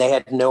degree, and they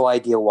had no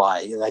idea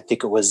why. I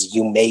think it was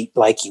you mate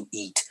like you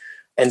eat.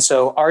 And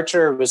so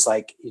Archer was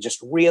just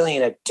really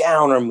in a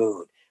downer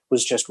mood,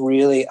 was just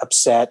really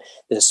upset.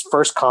 This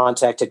first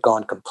contact had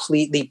gone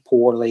completely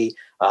poorly.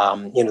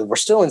 We're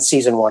still in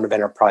season 1 of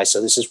Enterprise,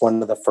 so this is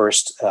one of the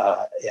first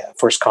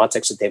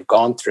contacts that they've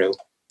gone through.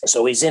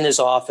 So he's in his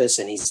office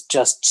and he's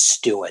just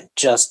stewing,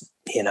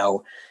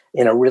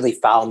 in a really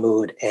foul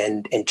mood.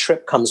 And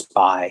Trip comes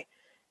by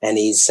and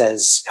he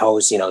says,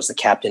 as the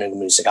captain of the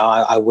music,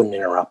 I wouldn't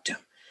interrupt him.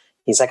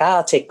 He's like,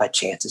 I'll take my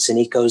chances. And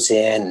he goes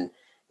in and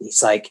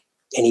he's like,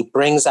 and he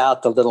brings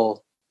out the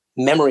little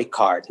memory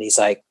card and he's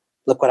like,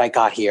 look what I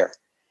got here.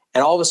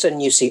 And all of a sudden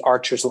you see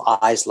Archer's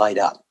eyes light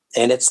up,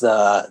 and it's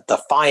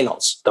the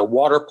finals, the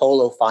water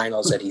polo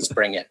finals that he's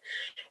bringing.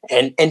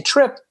 And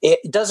Trip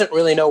doesn't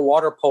really know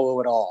water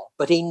polo at all,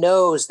 but he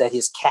knows that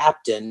his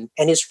captain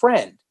and his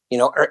friend,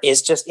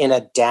 is just in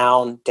a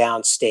down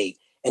state,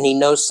 and he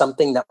knows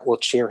something that will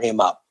cheer him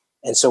up.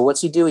 And so what's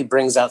he do? He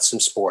brings out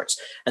some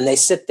sports, and they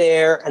sit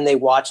there and they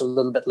watch a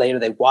little bit later.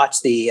 They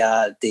watch the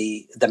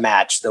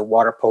match, the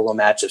water polo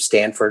match of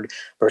Stanford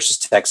versus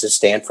Texas.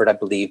 Stanford, I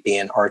believe,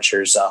 being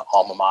Archer's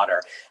alma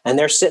mater. And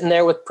they're sitting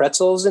there with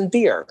pretzels and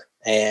beer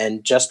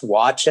and just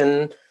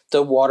watching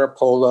the water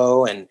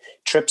polo, and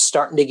Trip's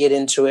starting to get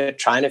into it,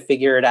 trying to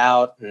figure it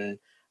out. And,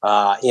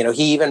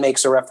 he even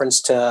makes a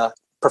reference to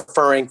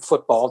preferring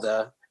football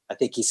to, I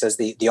think he says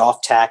the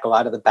off tackle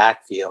out of the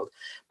backfield.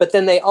 But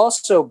then they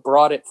also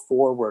brought it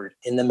forward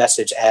in the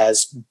message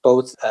as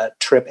both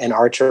Trip and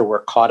Archer were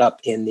caught up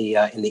in the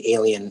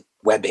alien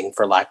webbing,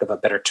 for lack of a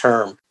better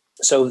term.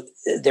 So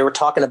they were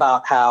talking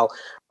about how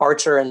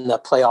Archer in the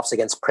playoffs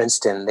against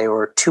Princeton, they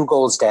were 2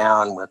 goals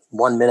down with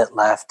 1 minute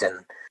left.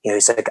 And,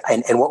 he's like,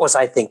 and what was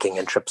I thinking?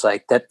 And Trip's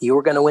like, that you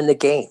were going to win the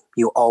game.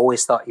 You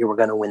always thought you were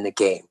going to win the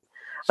game.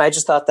 And I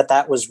just thought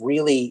that was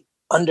really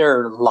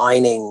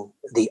underlining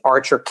the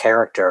Archer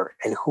character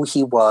and who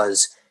he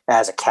was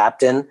as a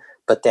captain.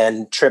 But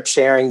then Trip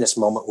sharing this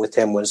moment with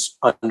him was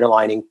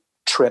underlining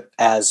Trip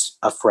as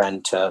a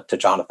friend to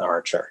Jonathan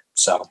Archer.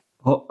 So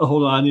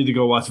hold on, I need to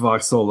go watch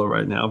Vox Solo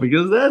right now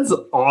because that's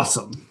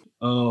awesome.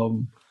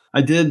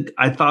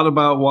 I thought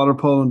about water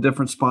polo in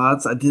different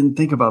spots. I didn't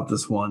think about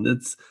this one.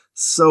 It's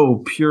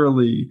so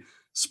purely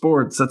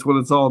sports. That's what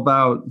it's all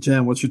about.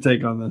 Jen, what's your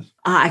take on this?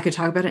 I could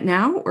talk about it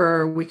now,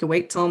 or we could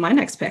wait till my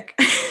next pick.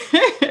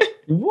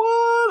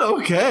 What?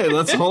 Okay,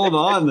 let's hold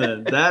on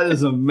then. That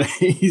is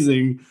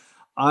amazing.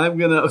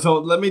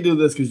 So let me do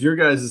this because your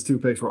guys' 2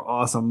 picks were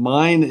awesome.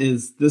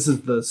 This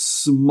is the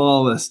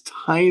smallest,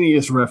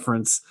 tiniest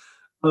reference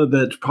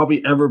that's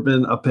probably ever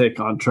been a pick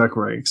on Trek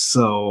Ranks.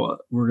 So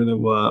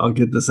I'll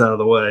get this out of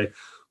the way.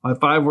 My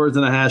 5 words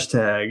in a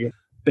hashtag: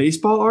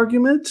 baseball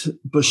argument.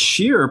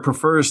 Bashir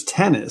prefers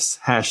tennis,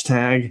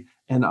 hashtag,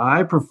 and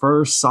I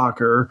prefer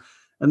soccer.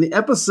 And the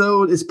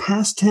episode is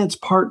Past Tense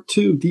Part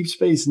 2, Deep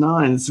Space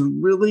Nine. It's a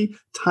really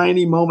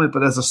tiny moment,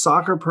 but as a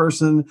soccer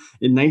person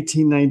in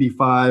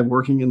 1995,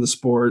 working in the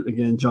sport,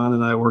 again, John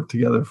and I worked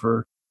together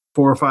for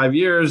 4 or 5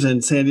 years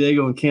in San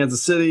Diego and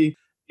Kansas City,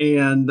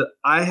 and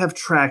I have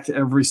tracked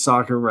every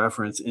soccer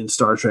reference in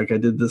Star Trek. I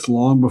did this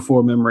long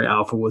before Memory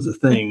Alpha was a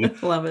thing.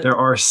 Love it. There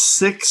are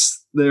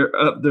 6.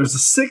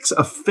 There's 6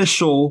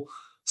 official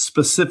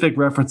specific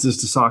references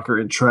to soccer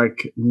in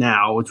Trek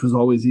now, which was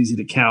always easy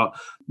to count.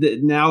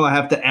 Now I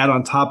have to add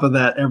on top of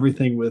that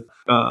everything with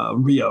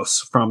Rios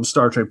from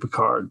Star Trek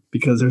Picard,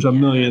 because there's a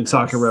million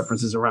soccer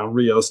references around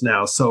Rios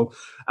now. So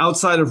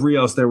outside of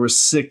Rios, there were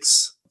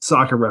 6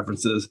 soccer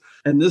references.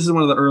 And this is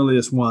one of the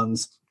earliest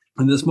ones.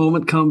 And this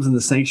moment comes in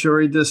the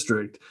Sanctuary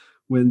District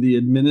when the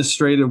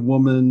administrative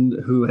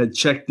woman who had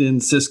checked in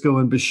Sisko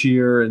and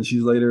Bashir, and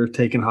she's later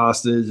taken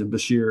hostage, and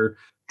Bashir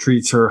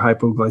treats her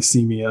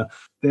hypoglycemia.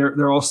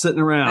 They're all sitting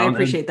around. I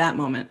appreciate that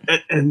moment.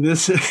 And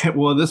this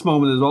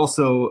moment is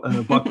also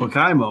a Buck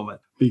Mackay moment,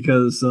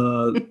 because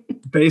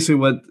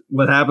basically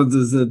what happens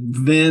is that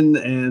Vin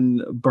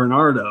and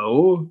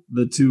Bernardo,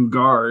 the 2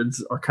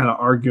 guards, are kind of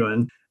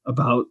arguing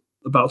about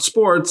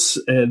sports,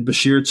 and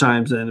Bashir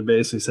chimes in and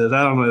basically says,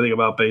 I don't know anything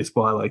about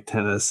baseball. I like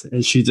tennis.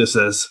 And she just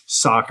says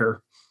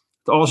soccer.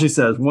 That's all she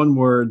says. 1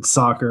 word,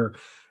 soccer.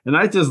 And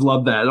I just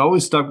love that. It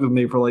always stuck with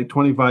me for like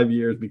 25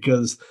 years,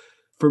 because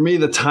for me,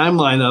 the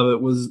timeline of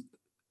it was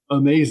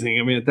amazing.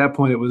 I mean, at that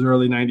point, it was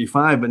early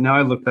 95, but now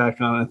I look back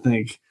on it and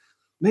think,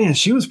 man,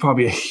 she was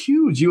probably a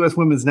huge U.S.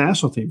 women's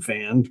national team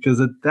fan, because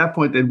at that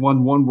point, they'd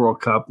won 1 World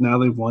Cup. Now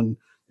they would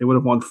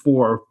have won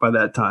 4 by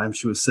that time.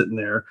 She was sitting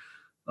there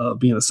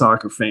being a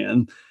soccer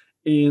fan.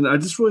 And I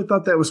just really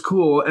thought that was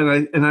cool.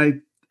 And I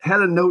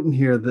had a note in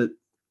here that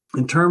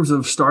in terms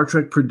of Star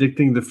Trek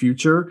predicting the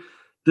future,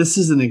 this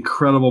is an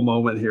incredible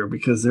moment here,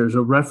 because there's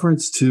a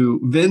reference to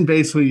Vin.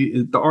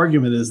 Basically, the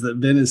argument is that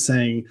Vin is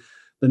saying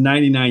the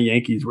 99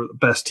 Yankees were the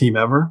best team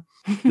ever.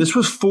 This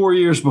was 4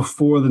 years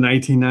before the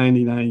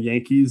 1999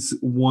 Yankees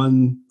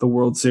won the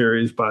World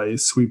Series by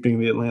sweeping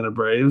the Atlanta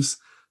Braves.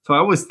 So I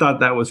always thought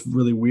that was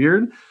really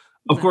weird.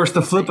 Of course,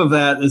 the flip of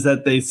that is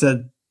that they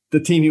said the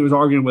team he was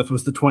arguing with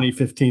was the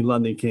 2015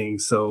 London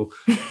Kings. So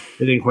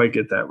they didn't quite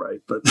get that right.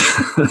 But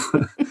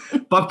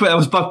That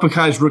was Buck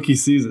Buckey's rookie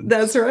season.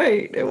 That's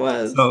right. It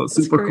was. So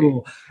super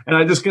cool. And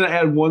I'm just going to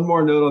add one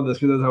more note on this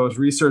because as I was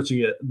researching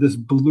it, this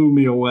blew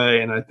me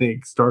away, and I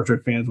think Star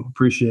Trek fans will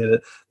appreciate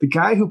it. The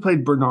guy who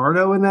played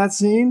Bernardo in that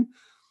scene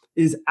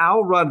is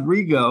Al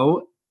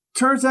Rodrigo.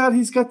 Turns out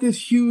he's got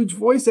this huge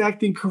voice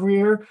acting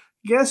career.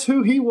 Guess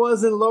who he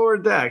was in Lower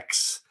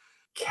Decks?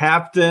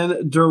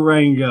 Captain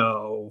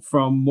Durango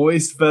from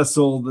Moist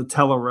Vessel, the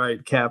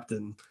Telluride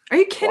captain. Are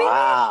you kidding me?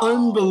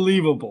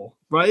 Unbelievable,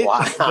 right?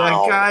 Wow.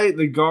 That guy,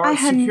 the guard,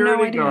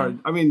 security no guard.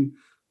 I mean,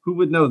 who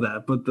would know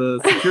that? But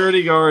the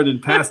security guard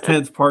in Past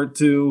Tense Part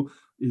 2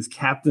 is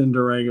Captain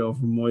Durango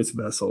from Moist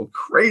Vessel.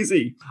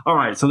 Crazy. All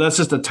right, so that's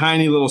just a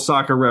tiny little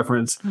soccer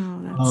reference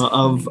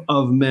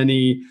of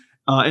many.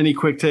 Any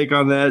quick take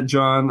on that,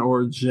 John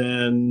or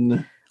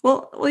Jen?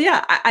 Well,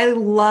 yeah, I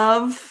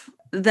love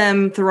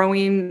them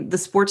throwing the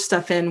sports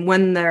stuff in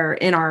when they're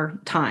in our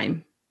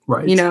time,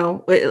 right? You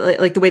know,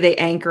 like the way they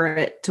anchor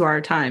it to our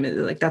time.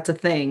 Like that's a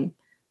thing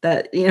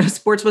that, you know,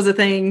 sports was a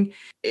thing,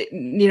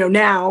 you know,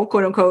 now,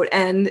 quote unquote,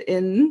 and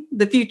in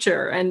the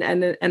future. And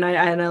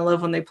I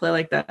love when they play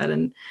like that.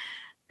 And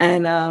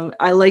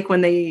I like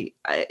when they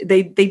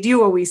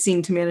do always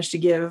seem to manage to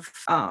give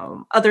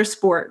other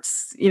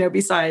sports, you know,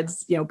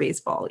 besides, you know,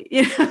 baseball,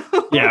 you know,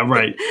 yeah,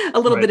 right, a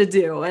little bit of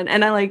do,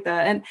 and I like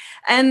that,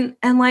 and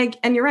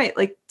you're right,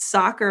 like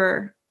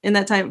soccer in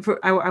that time.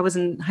 I was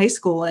in high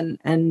school,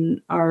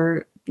 and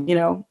our, you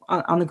know,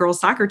 on the girls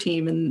soccer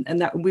team, and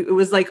that it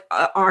was like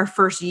our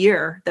first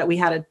year that we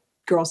had a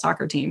girls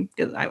soccer team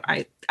because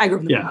I grew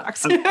up in the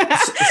Bronx.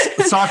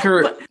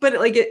 Soccer, but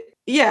like it.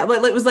 Yeah,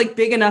 but it was like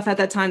big enough at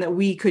that time that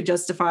we could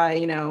justify,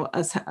 you know,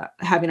 us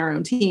having our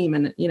own team,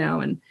 and you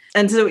know,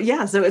 and so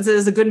yeah, so it's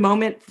a good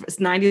moment.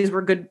 90s were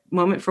a good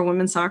moment for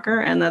women's soccer,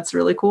 and that's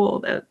really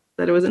cool that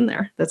it was in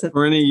there. That's it.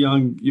 For any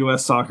young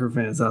U.S. soccer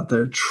fans out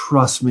there,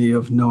 trust me, you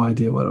have no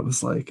idea what it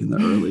was like in the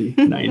early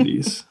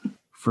 90s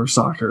for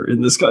soccer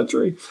in this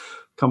country.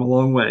 Come a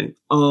long way.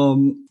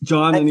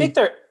 John, I think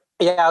there.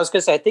 Yeah, I was going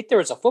to say, I think there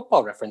was a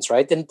football reference,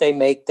 right? Didn't they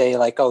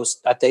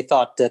they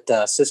thought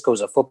that Cisco's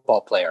a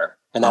football player.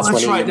 And that's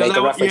when he made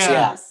the reference.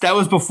 Yeah, that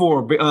was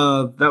before.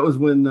 That was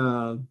when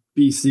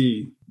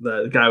BC,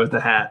 the guy with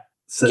the hat,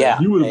 said,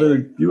 "You would have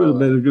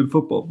been a good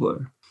football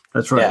player."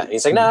 That's right. Yeah,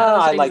 he's like, no,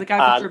 I like.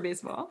 I prefer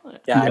baseball.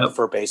 Yeah, I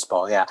prefer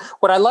baseball. Yeah,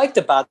 what I liked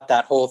about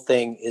that whole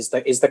thing is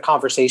the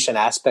conversation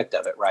aspect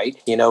of it, right?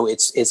 You know,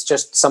 it's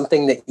just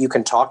something that you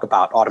can talk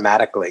about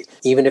automatically,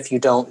 even if you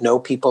don't know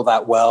people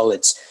that well.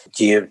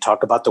 Do you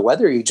talk about the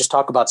weather? Or you just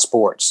talk about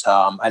sports,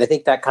 and I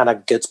think that kind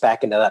of gets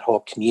back into that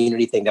whole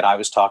community thing that I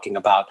was talking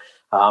about.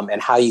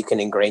 And how you can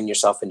ingrain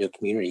yourself into a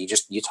community.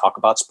 You talk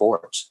about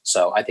sports.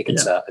 So I think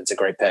it's a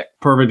great pick.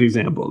 Perfect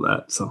example of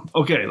that. So,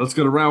 okay, let's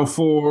go to round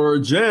 4.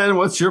 Jen,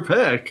 what's your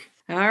pick?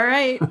 All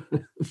right.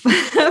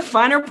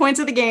 Finer points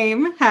of the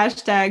game,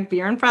 #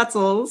 beer and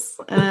pretzels.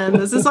 And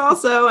this is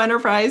also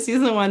Enterprise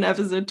Season 1,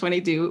 Episode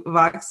 22,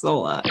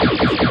 Voxola.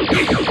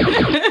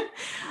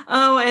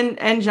 Oh,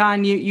 and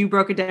John, you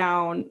broke it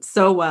down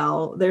so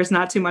well. There's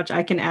not too much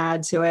I can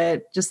add to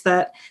it. Just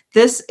that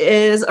this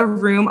is a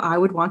room I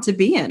would want to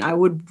be in. I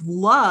would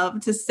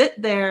love to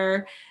sit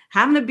there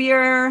having a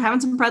beer, having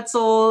some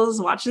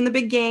pretzels, watching the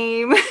big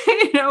game,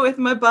 you know, with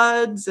my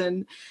buds,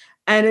 and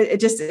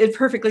it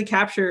perfectly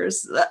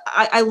captures.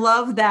 I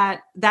love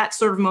that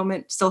sort of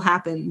moment still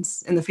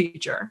happens in the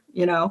future,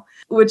 you know,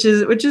 which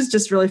is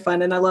just really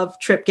fun. And I love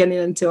Trip getting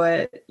into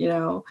it, you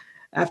know,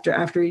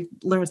 after he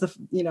learns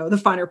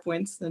the finer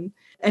points, and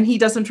he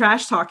does some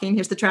trash talking.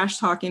 Here's the trash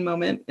talking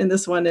moment. And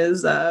this one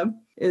is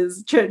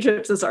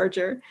Trip says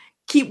Archer,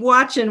 "Keep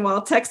watching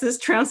while Texas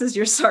trounces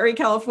your sorry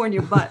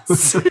California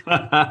butts,"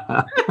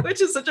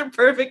 which is such a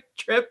perfect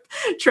Trip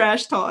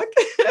trash talk.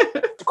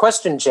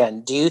 Question,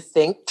 Jen, do you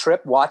think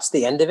Trip watched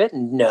the end of it?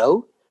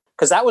 No,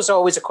 because that was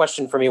always a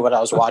question for me when I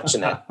was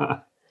watching it.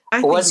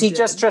 Was he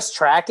just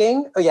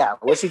tracking? Oh, yeah.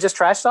 Was he just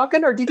trash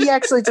talking, or did he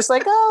actually just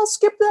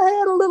skip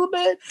ahead a little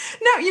bit?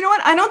 No, you know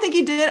what? I don't think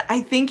he did.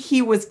 I think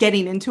he was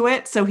getting into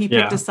it. So he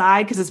picked a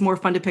side because it's more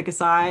fun to pick a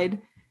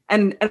side.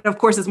 And of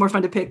course, it's more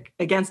fun to pick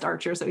against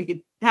Archer so he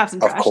could have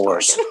some trash talk. Of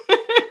course.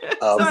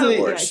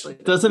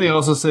 Doesn't he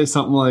also say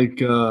something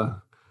like, I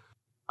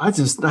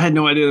had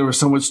no idea there was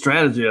so much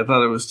strategy. I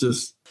thought it was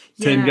just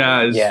 10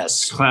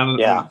 guys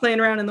playing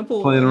around in the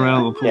pool. And I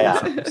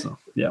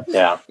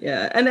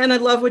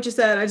love what you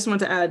said. I just want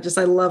to add,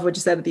 I love what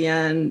you said at the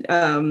end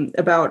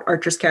about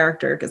Archer's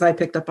character, because I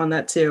picked up on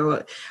that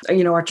too.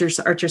 You know, Archer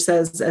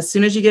says, as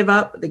soon as you give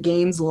up, the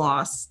game's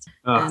lost.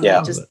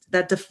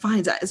 That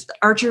defines that.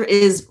 Archer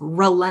is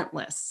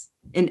relentless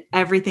in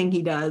everything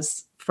he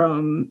does,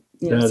 from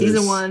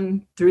season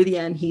 1 through the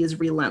end, he is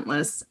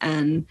relentless,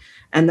 and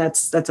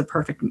that's a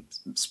perfect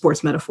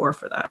sports metaphor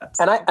for that.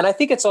 And I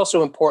think it's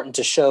also important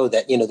to show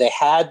that, they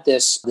had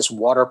this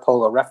water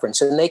polo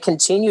reference, and they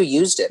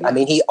used it. I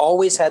mean, he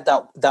always had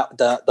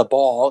the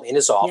ball in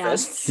his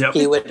office. Yes.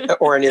 He would,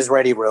 or in his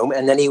ready room,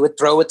 and then he would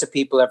throw it to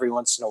people every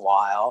once in a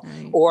while.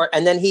 Right.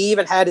 And then he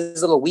even had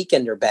his little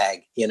weekender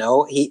bag.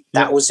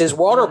 That was his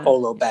water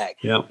polo bag.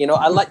 Yeah.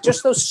 I like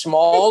just those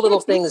small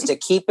little things to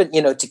keep it,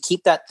 to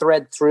keep that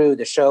thread through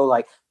the show.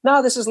 Like,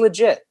 no, this is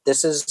legit.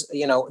 This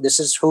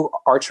is who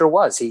Archer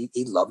was. He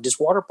loved his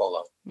water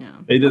polo. Yeah,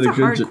 it's a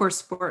hardcore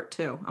sport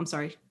too. I'm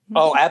sorry.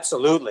 Oh,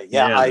 absolutely.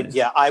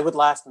 Yeah, I would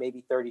last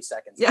maybe 30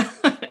 seconds. Yeah,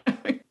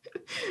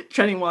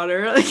 treading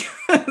water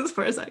as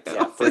far as that goes.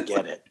 Yeah,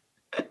 forget it.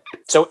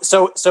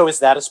 So is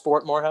that a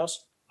sport,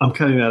 Morehouse? I'm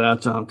cutting that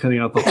out, John. I'm cutting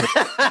out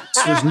the.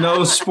 There's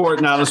no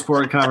sport, not a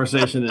sport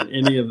conversation in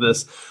any of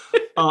this.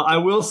 I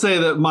will say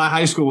that my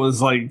high school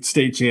was like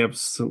state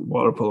champs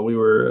water polo. We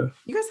were.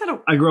 You guys had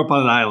I grew up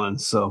on an island,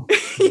 so.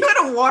 You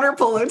had a water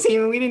polo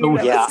team. We didn't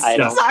even have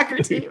a soccer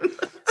team.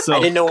 So I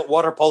didn't know what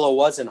water polo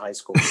was in high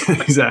school.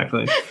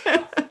 Exactly.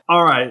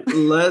 All right,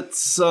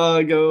 let's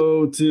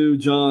go to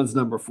John's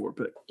number 4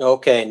 pick.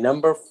 Okay,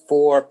 number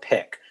 4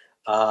 pick.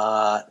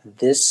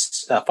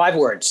 This 5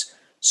 words.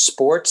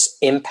 Sports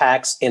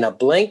impacts in a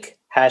blink.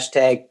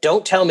 #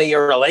 don't tell me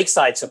you're a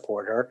Lakeside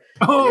supporter.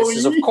 Oh, and this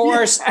is, of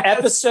course,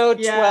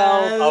 episode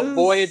 12 of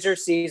Voyager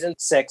season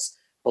 6,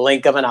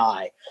 Blink of an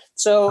Eye.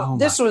 So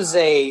this was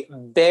a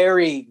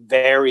very,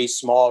 very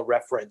small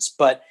reference,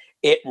 but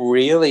it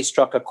really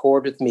struck a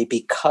chord with me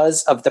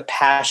because of the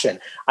passion.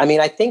 I mean,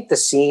 I think the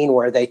scene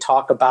where they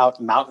talk about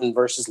Mountain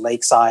versus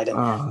Lakeside,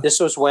 and this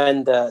was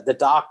when the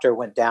doctor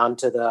went down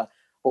to the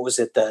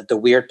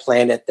weird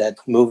planet that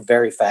moved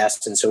very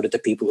fast, and so did the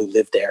people who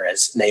lived there,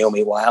 as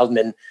Naomi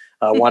Wildman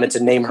wanted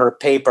to name her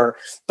paper.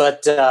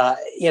 But,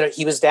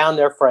 he was down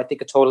there for, I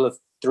think, a total of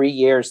 3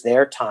 years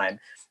their time.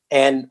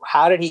 And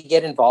how did he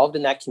get involved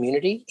in that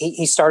community?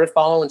 He started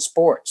following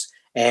sports,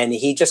 and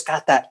he just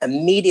got that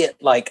immediate,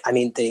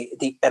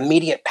 the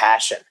immediate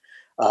passion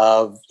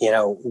of,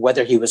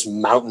 whether he was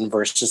Mountain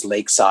versus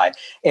Lakeside.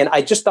 And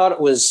I just thought it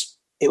was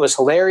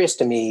hilarious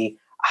to me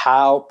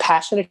how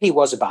passionate he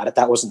was about it.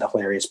 That wasn't the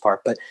hilarious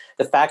part, but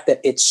the fact that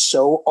it's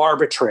so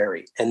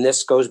arbitrary. And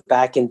this goes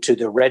back into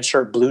the red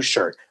shirt, blue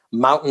shirt,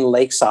 Mountain,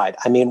 Lakeside.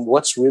 I mean,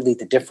 what's really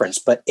the difference?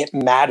 But it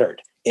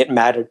mattered. It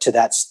mattered to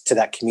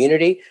that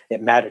community.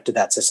 It mattered to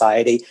that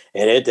society,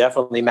 and it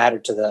definitely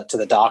mattered to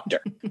the doctor.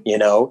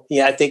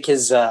 I think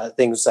his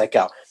thing was like,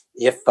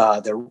 if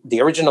the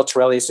original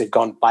Torelius had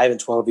gone 5 and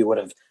 12, he would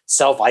have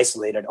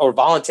self-isolated, or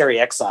voluntary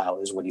exile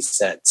is what he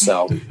said.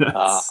 So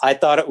I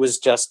thought it was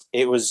just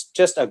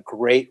a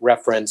great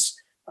reference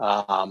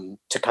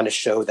to kind of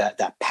show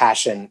that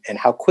passion and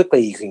how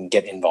quickly you can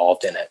get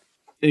involved in it.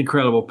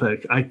 Incredible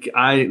pick.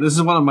 This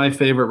is one of my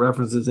favorite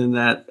references in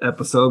that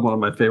episode. One of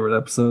my favorite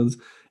episodes.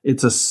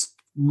 It's a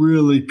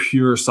really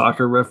pure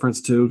soccer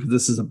reference too, because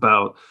this is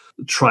about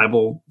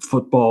tribal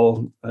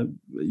football,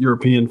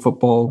 European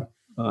football,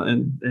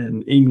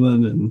 in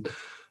England, and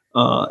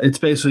it's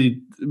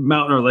basically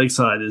Mountain or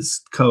Lakeside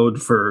is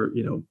code for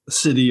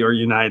city or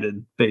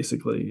United,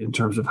 basically, in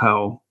terms of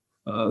how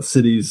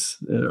cities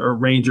or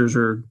Rangers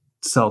or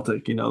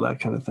Celtic, that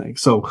kind of thing.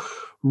 So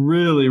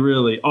really,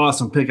 really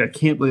awesome pick. I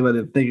can't believe I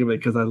didn't think of it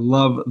because I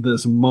love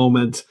this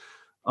moment.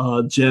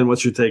 Jen,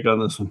 what's your take on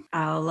this one?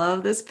 I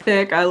love this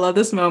pick. I love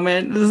this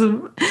moment.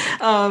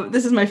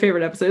 This is my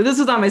favorite episode. This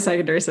was on my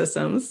secondary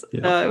systems.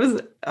 Yeah. It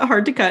was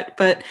hard to cut,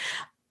 but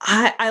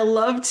I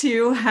love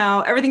too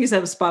how everything you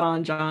said was spot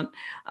on, John.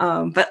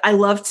 But I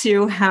love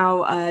too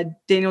how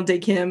Daniel Day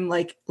Kim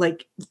like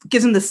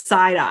gives him the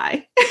side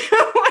eye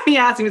when he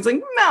asks him. It's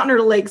like Mountain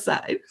or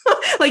Lakeside,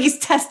 like he's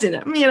testing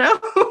him.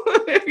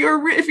 If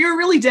you're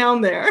really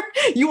down there,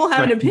 you will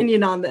have an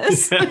opinion on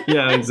this.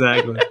 Yeah,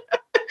 exactly.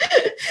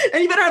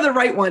 And you better have the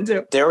right one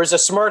too. There was a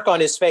smirk on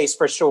his face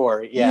for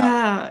sure.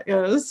 Yeah. It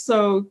was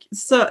so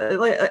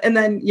and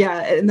then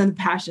the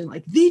passion,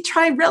 like the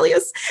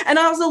Trirelius. And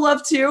I also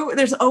love too,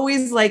 there's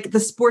always like the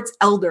sports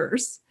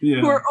elders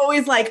who are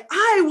always like,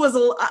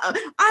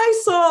 I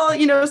saw,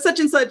 such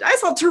and such. I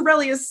saw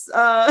Trirelius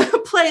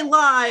play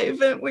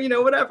live and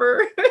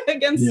whatever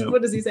against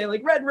what does he say?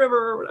 Like Red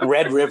River or whatever.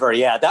 Red River,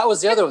 yeah. That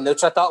was the other one,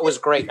 which I thought was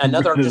great.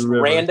 Another just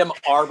random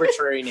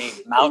arbitrary name.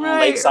 Mountain,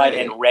 Lakeside,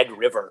 and Red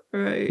River.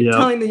 Right. Yep.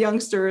 Telling the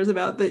youngsters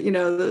about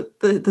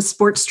the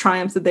sports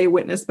triumphs that they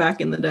witnessed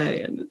back in the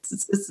day, and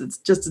it's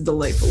just a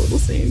delightful little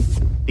scene.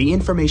 The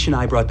information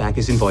I brought back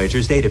is in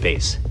Voyager's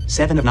database.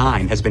 7 of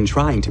 9 has been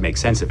trying to make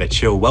sense of it.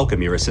 She'll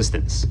welcome your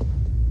assistance.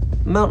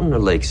 Mountain or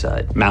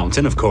Lakeside?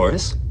 Mountain, of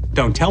course.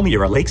 Don't tell me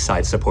you're a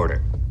Lakeside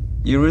supporter.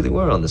 You really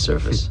were on the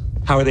surface.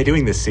 How are they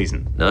doing this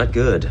season? Not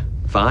good.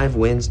 5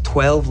 wins,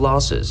 12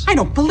 losses. I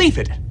don't believe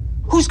it.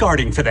 Who's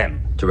guarding for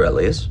them?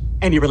 Torelius.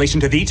 Any relation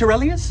to the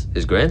Torelius?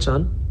 His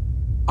grandson.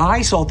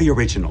 I saw the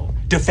original,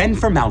 defend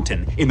for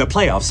Mountain, in the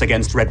playoffs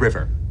against Red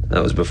River.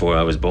 That was before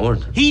I was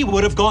born. He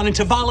would have gone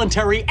into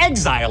voluntary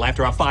exile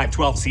after a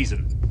 5-12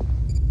 season.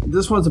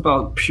 This one's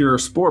about pure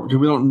sport because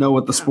we don't know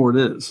what the sport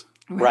is.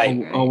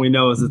 Right. All we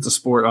know is it's a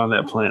sport on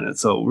that planet.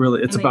 So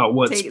really, it's about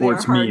what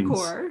sports means.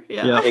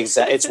 Yeah.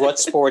 Exactly. It's what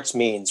sports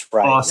means.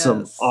 Right.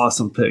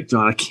 Awesome pick,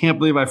 John. I can't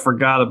believe I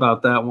forgot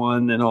about that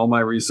one in all my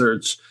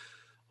research.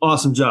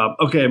 Awesome job.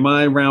 Okay,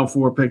 my round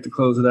 4 pick to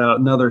close it out.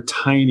 Another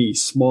tiny,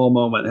 small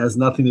moment. It has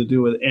nothing to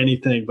do with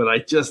anything, but I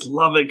just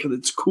love it because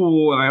it's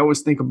cool and I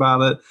always think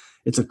about it.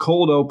 It's a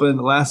cold open.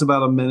 It lasts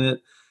about a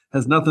minute.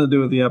 Has nothing to do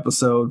with the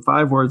episode.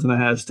 5 words and a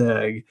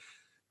hashtag.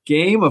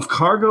 Game of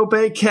Cargo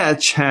Bay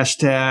catch.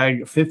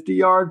 Hashtag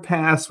 50-yard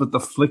pass with the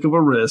flick of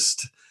a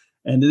wrist.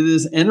 And it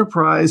is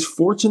Enterprise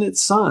Fortunate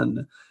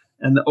Son.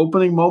 And the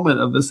opening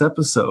moment of this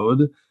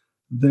episode,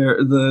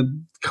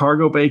 the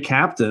Cargo Bay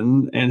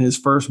captain and his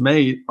first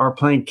mate are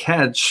playing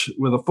catch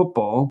with a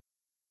football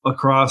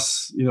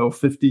across,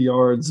 50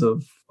 yards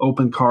of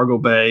open cargo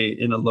bay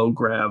in a low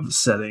grav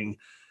setting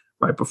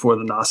right before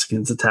the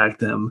Nausicaans attack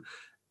them.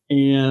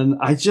 And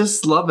I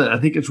just love it. I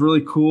think it's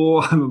really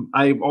cool.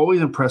 I'm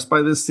always impressed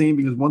by this scene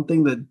because one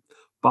thing that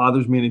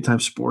bothers me anytime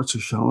sports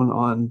are shown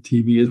on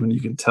TV is when you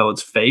can tell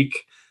it's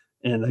fake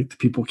and like the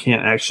people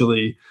can't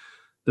actually,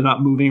 they're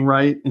not moving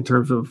right in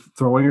terms of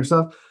throwing or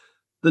stuff.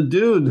 The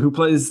dude who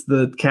plays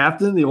the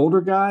captain, the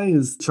older guy,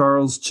 is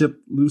Charles Chip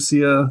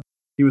Lucia.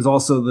 He was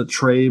also the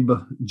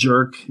Trabe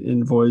jerk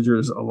in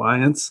Voyager's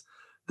Alliance.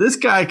 This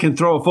guy can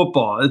throw a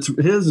football. It's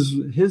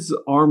his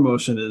arm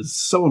motion is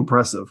so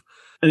impressive.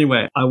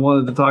 Anyway, I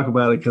wanted to talk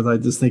about it because I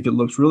just think it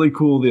looks really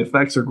cool. The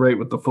effects are great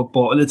with the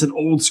football, and it's an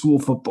old school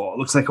football. It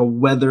looks like a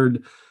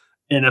weathered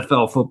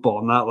NFL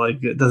football, not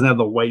like it doesn't have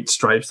the white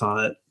stripes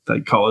on it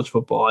like college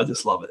football. I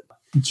just love it.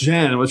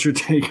 Jen, what's your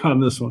take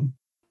on this one?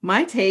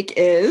 My take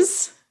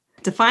is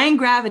defying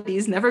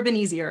gravity's never been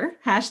easier.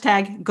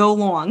 Hashtag go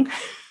long.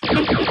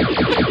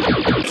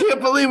 I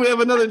can't believe we have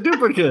another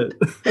duplicate.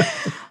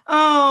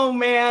 Oh,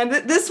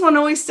 man. This one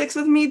always sticks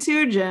with me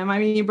too, Jim. I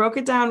mean, you broke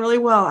it down really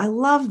well. I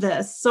love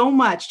this so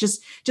much.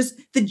 Just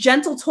the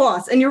gentle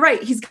toss. And you're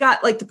right. He's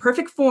got like the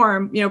perfect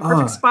form,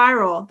 perfect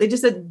spiral. They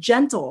just said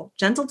gentle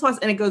toss.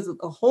 And it goes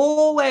the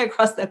whole way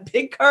across that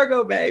big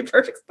cargo bay.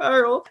 Perfect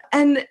spiral.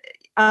 And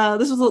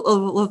this was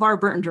LeVar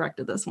Burton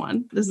directed this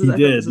one. He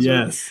did,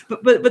 yes.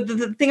 Really, but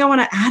the thing I want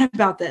to add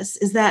about this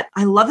is that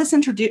I love this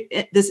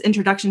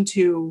introduction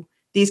to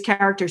these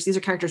characters. These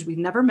are characters we've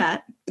never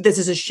met. This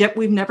is a ship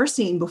we've never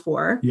seen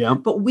before. Yeah.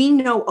 But we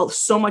know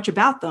so much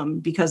about them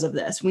because of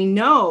this. We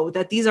know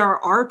that these are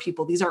our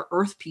people. These are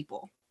Earth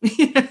people,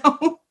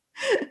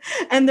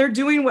 and they're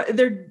doing what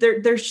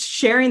they're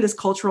sharing this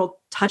cultural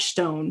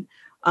touchstone,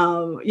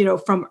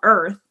 from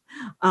Earth.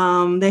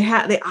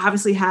 They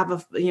obviously have a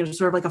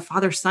sort of like a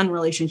father-son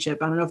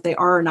relationship. I don't know if they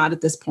are or not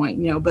at this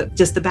point, but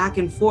just the back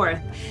and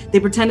forth. They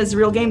pretend it's a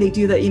real game. They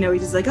do that,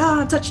 he's just like,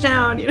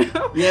 touchdown,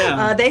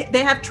 Yeah.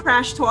 They have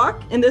trash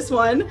talk in this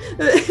one.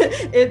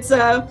 It's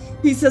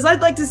he says,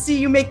 I'd like to see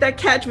you make that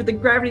catch with the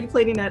gravity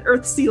plating at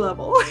Earth sea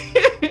level.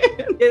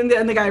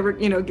 and the guy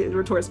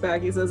retorts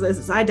back. He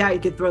says, I doubt you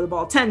could throw the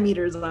ball 10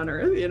 meters on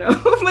Earth,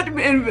 but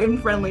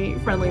in friendly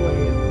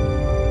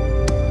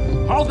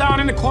ways. Hold down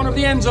in the corner of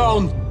the end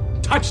zone.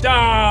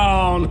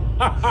 Touchdown!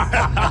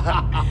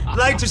 I'd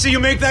like to see you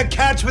make that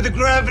catch with the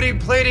gravity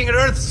plating at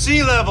Earth's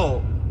sea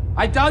level.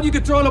 I doubt you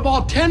could throw the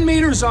ball 10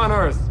 meters on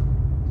Earth.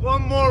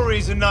 One more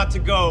reason not to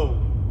go.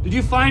 Did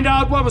you find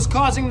out what was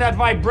causing that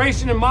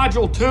vibration in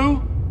Module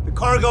 2? The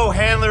cargo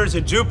handlers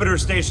at Jupiter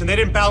Station, they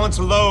didn't balance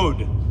a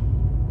load.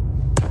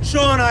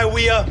 Shaw and I,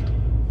 we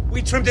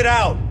trimmed it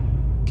out.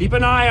 Keep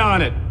an eye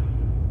on it.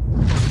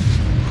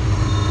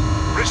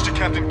 Bridge to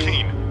Captain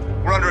Keen.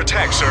 We're under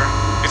attack, sir.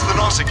 It's the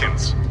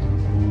Nausicaans.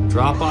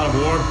 Drop out of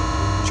warp,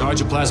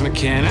 charge a plasma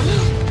cannon.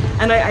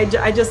 And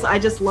I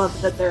just love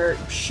that they're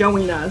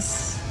showing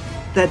us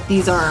that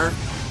these are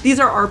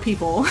our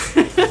people.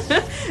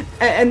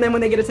 And then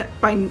when they get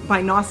attacked by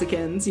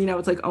Nausicaans,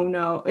 it's like, oh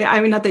no.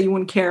 I mean, not that you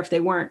wouldn't care if they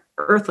weren't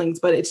Earthlings,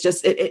 but it's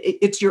just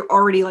it's you're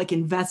already like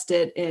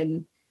invested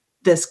in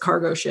this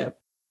cargo ship.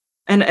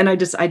 And I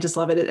just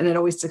love it. And it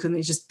always sticks with me.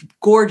 It's just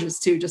gorgeous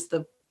too. Just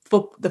the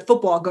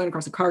football going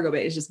across the cargo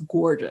bay is just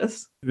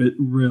gorgeous. It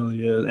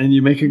really is. And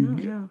you make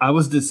I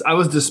was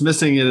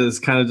dismissing it as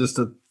kind of just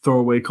a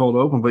throwaway cold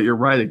open, but you're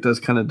right. It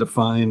does kind of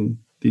define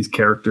these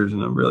characters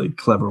in a really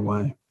clever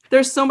way.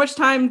 There's so much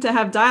time to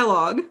have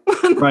dialogue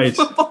when the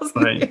football's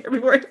in the air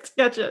before you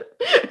catch it.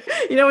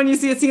 When you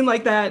see a scene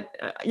like that,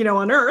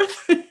 on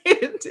Earth,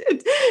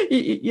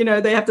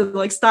 they have to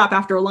like stop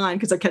after a line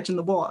because they're catching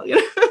the ball.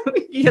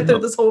 You get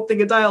this whole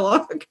thing of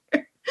dialogue.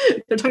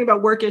 They're talking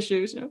about work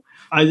issues.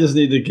 I just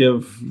need to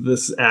give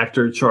this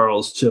actor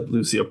Charles Chip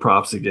Lucia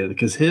props again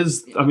because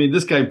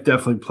this guy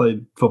definitely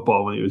played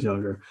football when he was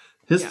younger.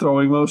 His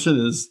throwing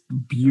motion is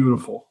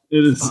beautiful.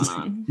 It is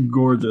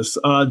gorgeous.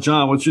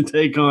 John, what's your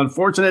take on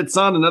Fortunate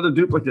Son, another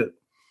duplicate?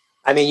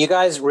 I mean, you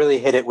guys really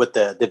hit it with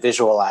the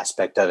visual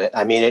aspect of it.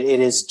 I mean, it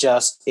is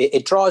just,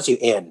 it draws you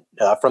in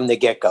from the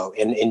get-go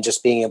in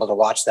just being able to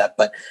watch that.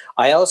 But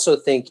I also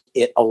think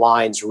it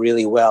aligns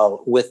really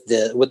well with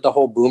the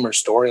whole Boomer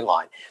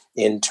storyline.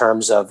 in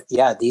terms of,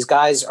 these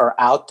guys are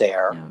out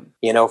there,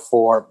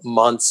 for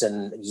months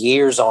and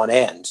years on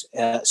end.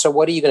 So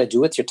what are you going to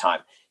do with your time?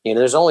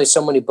 There's only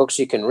so many books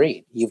you can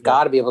read. You've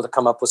got to be able to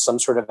come up with some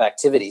sort of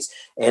activities,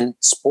 and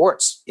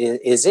sports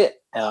is it.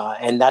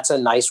 And that's a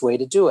nice way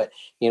to do it.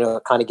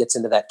 It kind of gets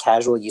into that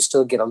casual. You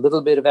still get a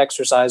little bit of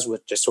exercise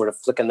with just sort of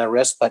flicking the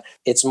wrist, but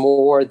it's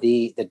more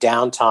the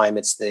downtime.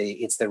 It's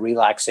the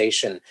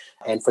relaxation.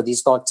 And for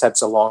these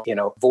types of long,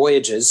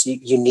 voyages,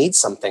 you need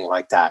something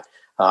like that.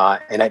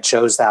 And it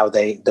shows how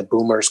the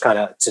boomers kind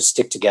of to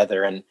stick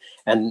together, and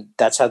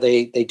that's how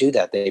they do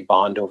that. They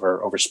bond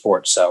over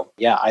sports. So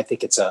yeah, I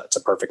think it's a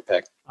perfect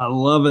pick. I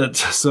love it.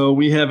 So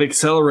we have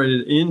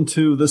accelerated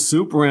into the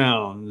soup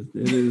round.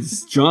 It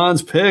is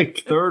John's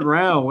pick, third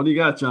round. What do you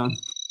got, John?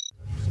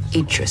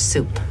 Eat your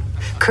soup,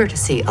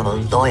 courtesy of a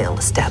loyal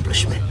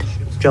establishment.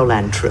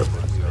 Joanne True.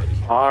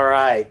 All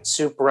right,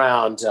 soup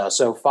round.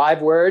 So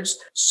 5 words: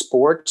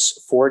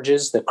 sports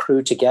forges the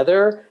crew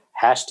together.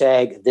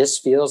 Hashtag this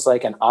feels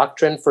like an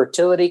Octron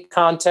fertility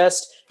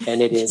contest.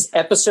 And it is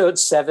episode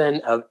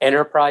 7 of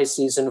Enterprise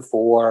season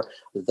 4,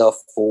 The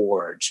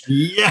Forge.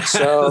 Yes.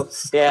 So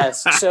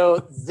yes.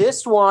 So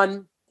this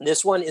one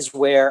is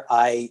where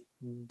I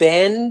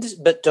bend,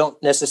 but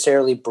don't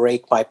necessarily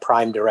break my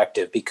prime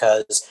directive,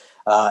 because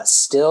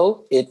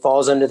still it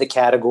falls under the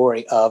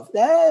category of,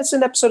 it's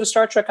an episode of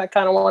Star Trek I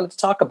kind of wanted to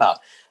talk about.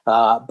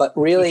 But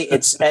really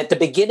it's at the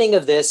beginning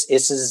of this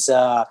is,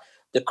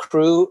 the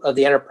crew of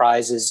the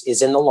Enterprise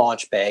is in the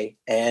launch bay,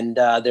 and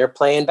they're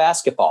playing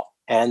basketball,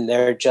 and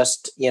they're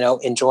just,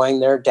 enjoying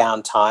their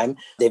downtime.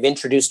 They've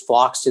introduced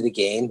Phlox to the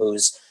game,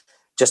 who's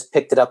just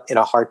picked it up in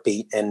a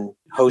heartbeat, and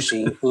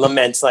Hoshi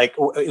laments like,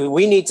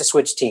 we need to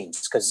switch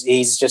teams because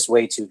he's just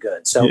way too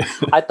good. So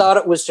I thought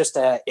it was just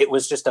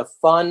a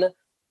fun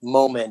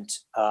moment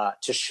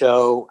to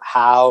show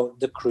how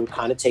the crew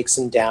kind of takes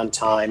some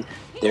downtime.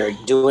 They're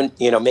doing,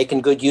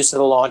 making good use of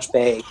the launch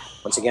bay.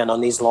 Once again, on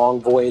these long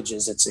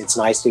voyages, it's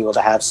nice to be able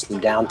to have some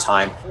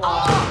downtime.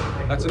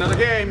 That's another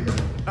game.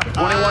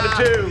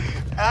 21-2.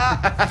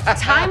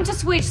 Time to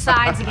switch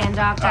sides again,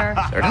 Doctor.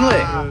 Certainly.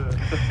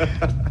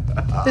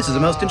 This is the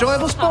most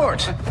enjoyable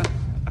sport.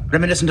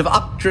 Reminiscent of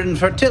Octron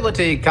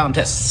fertility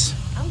contests.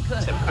 I'm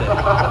good.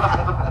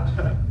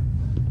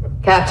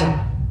 Captain,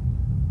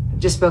 I've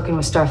just spoken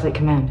with Starfleet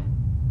Command.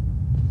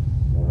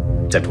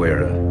 Except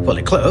we're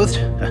fully clothed,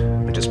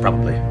 which is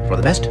probably for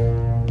the best.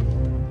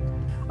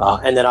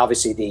 And then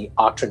obviously the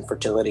Octron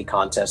fertility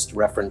contest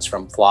reference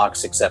from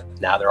Phlox, except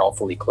now they're all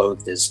fully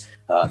clothed, is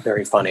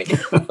very funny.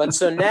 But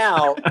so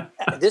now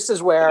this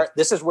is where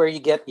you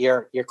get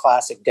your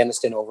classic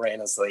Denniston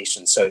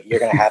overanalyzation. So you're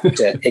going to have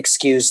to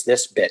excuse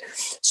this bit.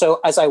 So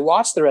as I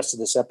watched the rest of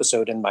this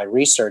episode in my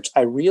research,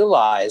 I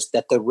realized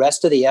that the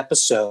rest of the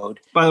episode.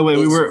 By the way,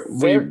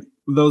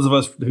 those of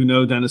us who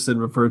know Denniston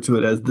refer to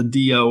it as the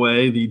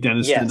DOA, the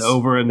Denniston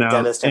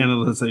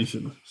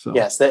overanalyzation. So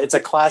yes, it's a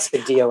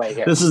classic DOA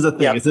here. This is the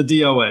thing; it's a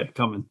DOA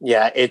coming.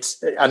 Yeah,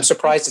 I'm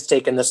surprised it's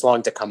taken this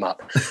long to come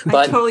up. But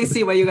I totally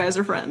see why you guys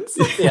are friends.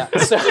 Yeah,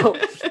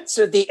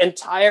 so the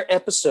entire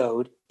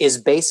episode is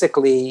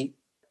basically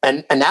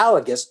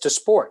analogous to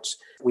sports.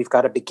 We've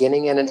got a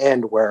beginning and an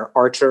end where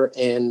Archer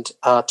and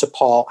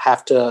T'Pol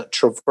have to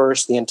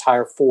traverse the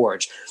entire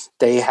forge.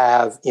 They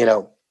have,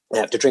 they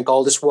have to drink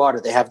all this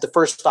water. They have the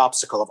first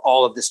obstacle of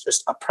all of this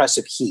just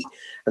oppressive heat,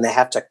 and they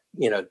have to,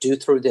 do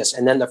through this.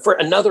 And then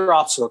another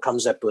obstacle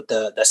comes up with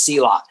the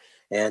Sealot,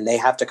 and they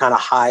have to kind of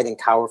hide and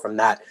cower from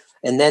that.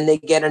 And then they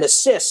get an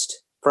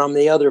assist from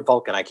the other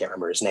Vulcan. I can't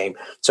remember his name.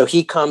 So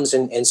he comes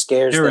and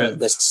scares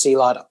the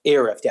Sealot.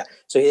 Irif, yeah.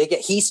 So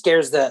he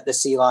scares the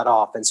Sealot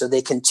off, and so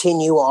they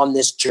continue on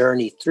this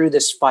journey through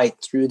this fight,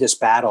 through this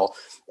battle.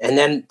 And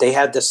then they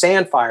have the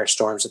sand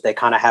firestorms that they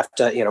kind of have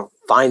to,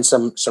 find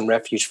some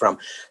refuge from.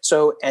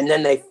 So, and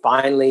then they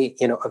finally,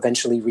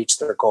 eventually reach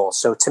their goal.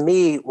 So to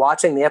me,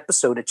 watching the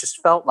episode, it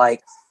just felt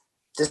like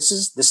this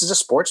is a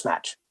sports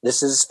match.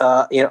 This is,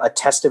 a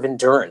test of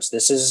endurance.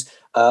 This is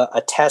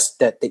a test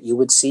that you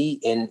would see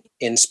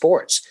in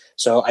sports.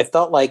 So I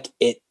felt like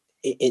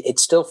it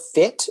still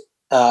fit.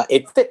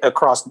 It fit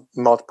across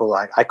multiple.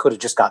 I could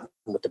have just gotten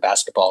with the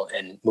basketball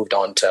and moved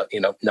on to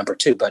number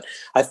 2, but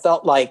I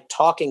felt like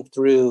talking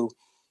through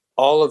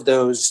all of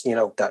those,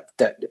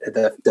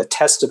 the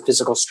test of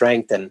physical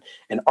strength and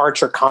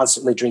Archer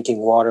constantly drinking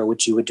water,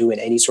 which you would do in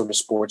any sort of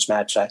sports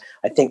match, I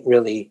think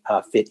really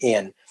fit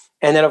in.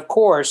 And then of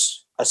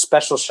course a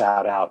special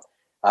shout out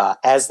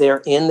as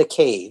they're in the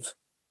cave,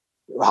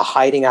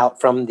 hiding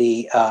out from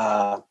the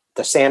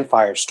sand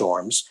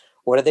firestorms.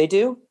 What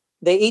do?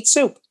 They eat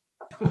soup.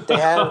 They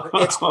have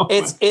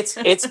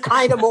it's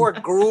kind of more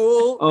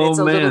gruel. It's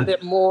a little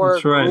bit more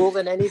gruel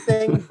than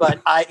anything.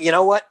 But you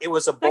know what? It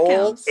was a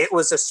bowl. It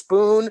was a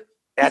spoon.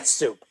 That's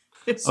soup.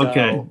 So,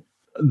 okay,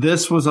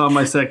 this was on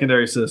my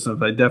secondary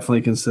systems. I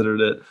definitely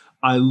considered it.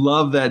 I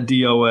love that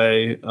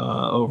DOA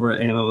over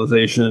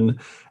analyzation.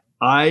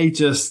 I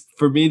just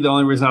for me, the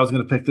only reason I was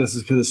going to pick this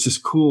is because it's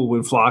just cool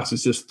when Phlox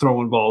is just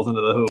throwing balls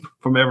into the hoop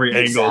from every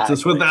angle,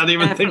 just without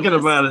even thinking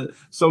about it.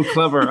 So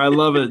clever. I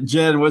love it.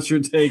 Jen, what's your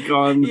take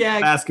on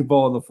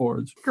basketball in the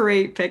Forge?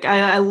 Great pick.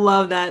 I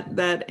love that.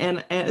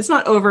 And it's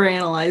not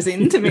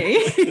overanalyzing to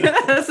me.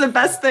 That's the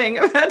best thing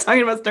about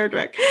talking about Star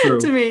Trek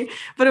to me.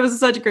 But it was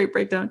such a great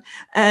breakdown.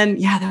 And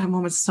yeah, that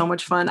moment's so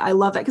much fun. I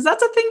love that because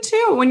that's a thing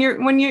too. When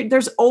you're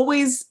there's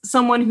always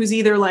someone who's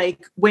either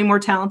like way more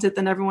talented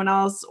than everyone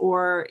else,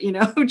 or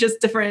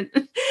just different,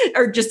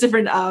 or just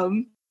different.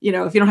 If you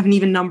don't have an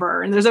even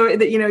number, and there's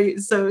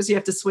always, so you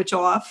have to switch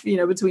off,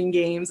 between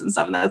games and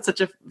stuff. And that's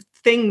such a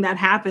thing that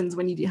happens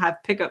when you have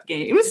pickup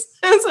games.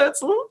 And so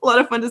it's a lot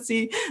of fun to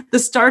see. The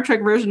Star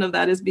Trek version of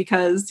that is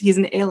because he's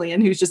an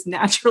alien who's just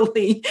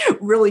naturally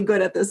really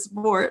good at this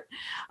sport.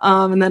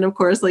 And then, of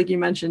course, like you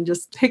mentioned,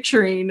 just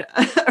picturing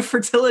a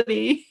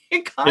fertility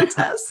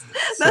contest.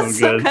 That's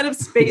some kind of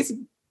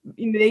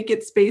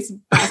naked space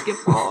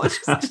basketball.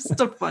 It's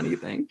just a funny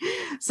thing.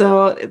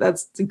 So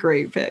that's a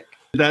great pick.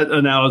 That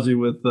analogy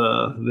with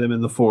them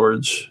in the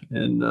Forge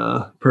and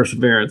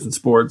perseverance in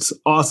sports.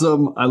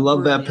 Awesome. I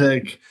love that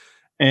pick.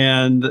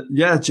 And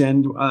yeah,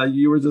 Jen,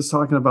 you were just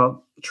talking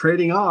about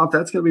trading off.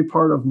 That's going to be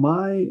part of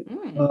my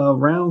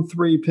round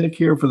 3 pick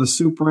here for the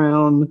soup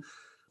round.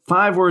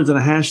 5 words and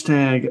a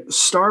hashtag.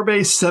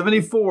 Starbase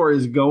 74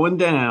 is going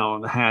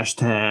down.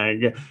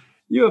 Hashtag.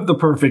 You have the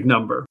perfect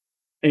number.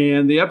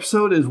 And the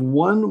episode is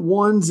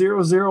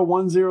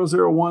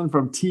 11001001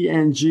 from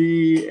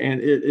TNG, and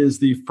it is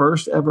the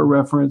first ever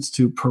reference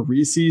to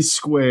Parrises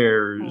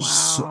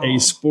Squares, a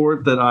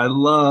sport that I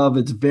love.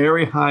 It's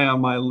very high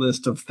on my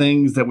list of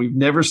things that we've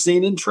never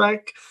seen in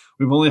Trek.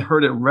 We've only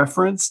heard it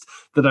referenced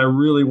that I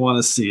really want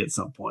to see at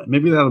some point.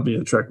 Maybe that'll be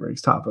a Trek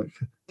Ranks topic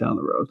down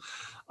the road.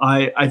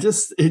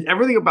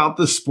 Everything about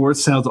this sport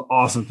sounds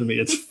awesome to me.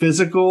 It's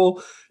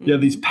physical. You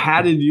have these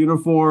padded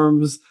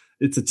uniforms.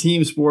 It's a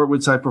team sport,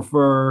 which I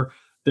prefer.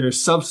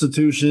 There's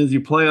substitutions.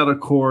 You play on a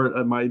court.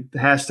 My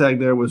hashtag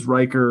there was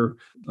Riker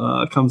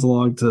comes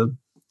along to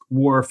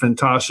Worf and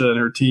Tasha and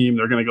her team.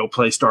 They're going to go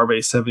play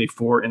Starbase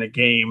 74 in a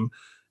game.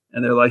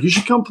 And they're like, you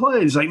should come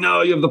play. He's like,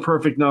 no, you have the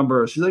perfect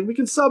number. She's like, we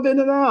can sub in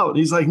and out. And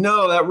he's like,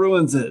 no, that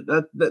ruins it.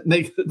 That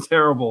makes it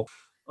terrible.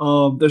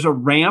 There's a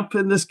ramp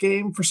in this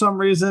game for some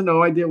reason.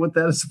 No idea what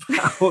that is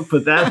about,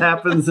 but that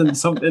happens in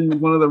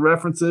one of the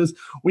references.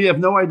 We have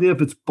no idea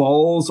if it's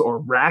balls or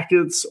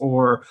rackets,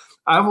 or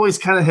I've always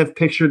kind of have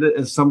pictured it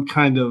as some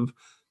kind of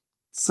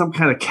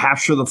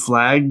capture the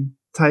flag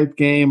type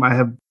game. I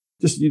have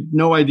just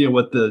no idea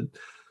what the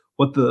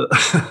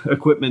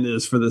equipment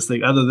is for this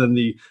thing, other than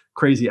the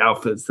crazy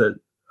outfits that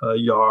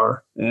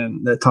Yar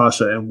and that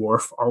Tasha and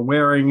Worf are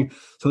wearing.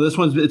 So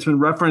it's been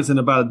referenced in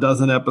about a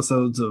dozen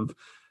episodes of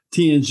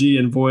TNG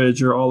and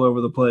Voyager all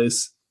over the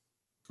place.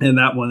 And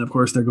that one, of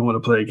course, they're going to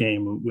play a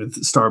game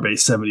with Starbase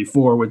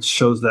 74, which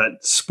shows that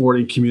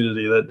sporting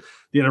community that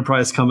the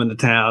Enterprise come into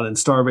town, and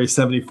Starbase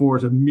 74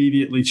 is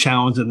immediately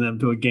challenging them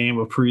to a game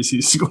of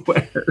Parrises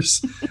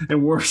Squares.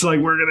 And Worf's like,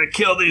 we're going to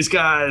kill these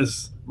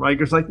guys.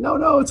 Riker's like,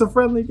 no, it's a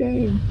friendly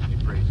game.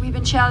 We've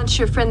been challenged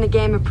to a friendly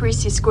game of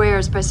Parrises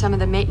Squares by some of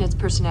the maintenance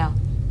personnel.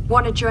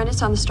 Want to join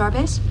us on the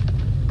Starbase?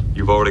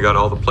 You've already got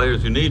all the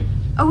players you need.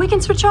 Oh, we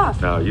can switch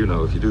off. Now,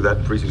 if you do that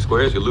in Parrises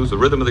Squares, you lose the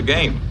rhythm of the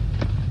game.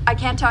 I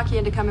can't talk you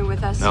into coming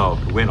with us. No,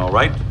 to win, all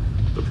right?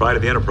 The pride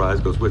of the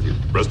Enterprise goes with you.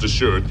 Rest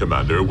assured,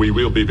 Commander, we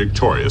will be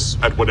victorious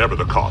at whatever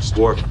the cost.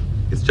 Worf,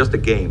 it's just a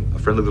game, a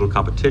friendly little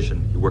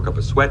competition. You work up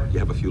a sweat, you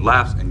have a few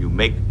laughs, and you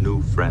make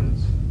new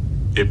friends.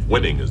 If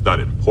winning is that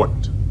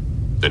important,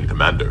 then,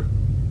 Commander,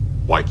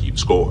 why keep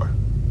score?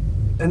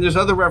 And there's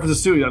other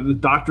references too. The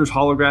Doctor's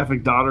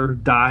holographic daughter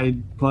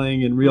died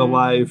playing in real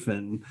life,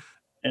 and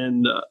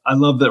I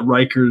love that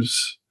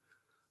Riker's.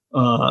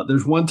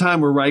 There's one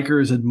time where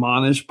Riker is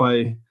admonished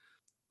by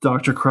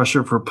Dr.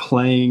 Crusher for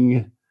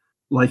playing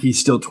like he's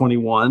still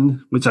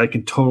 21, which I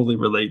can totally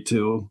relate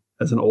to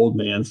as an old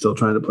man still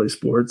trying to play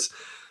sports.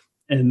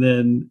 And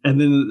then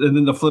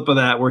the flip of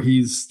that, where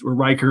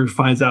Riker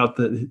finds out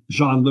that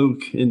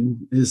Jean-Luc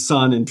and his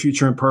son in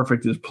Future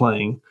Imperfect is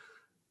playing,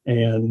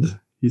 and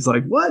he's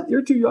like, "What?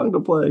 You're too young to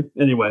play."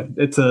 Anyway,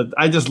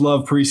 I just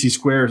love Parrises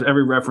Squares.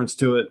 Every reference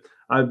to it.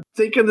 I'm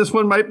thinking this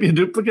one might be a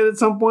duplicate at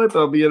some point, but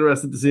I'll be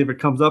interested to see if it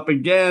comes up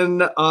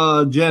again.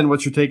 Jen,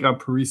 what's your take on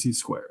Parrises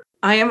Squares?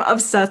 I am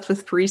obsessed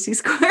with Parrises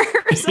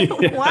Squares. I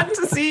want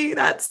to see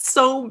that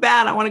so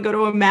bad. I want to go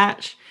to a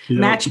match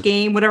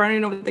game, whatever. I don't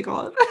even know what they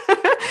call it.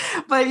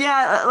 But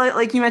yeah,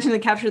 like you mentioned, the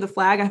capture the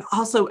flag.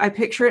 I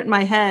picture it in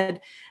my head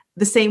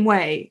the same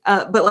way,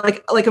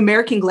 but like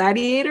American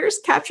Gladiators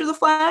capture the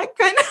flag,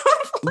 kind of.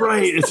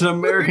 Right, it's an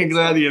American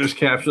Gladiators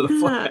capture the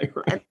flag.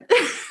 Right.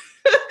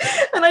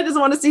 And I just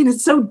want to see it.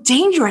 It's so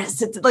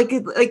dangerous. It's like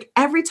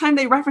every time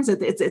they reference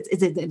it, it's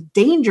in a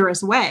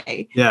dangerous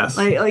way. Yes.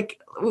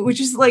 Which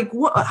is like,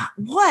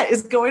 what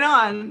is going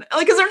on?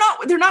 Like, because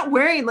they're not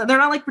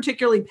like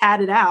particularly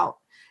padded out,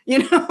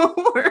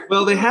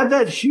 Well, they had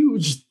that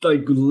huge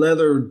like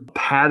leather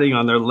padding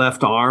on their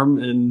left arm,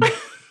 and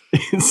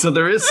so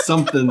there is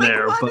something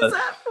there. What but is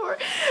that for?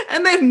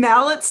 And they have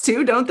mallets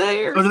too, don't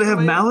they? Or do they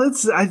have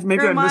mallets?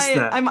 Maybe I missed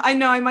that. I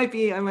know I might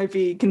be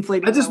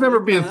conflating. I just remember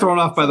being thrown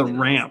off by the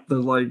ramp. They're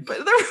like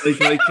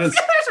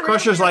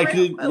Crusher's like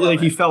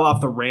he fell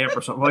off the ramp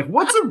or something. Like,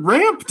 what's a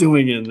ramp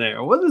doing in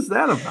there? What is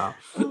that about?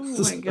 Oh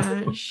my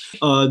gosh.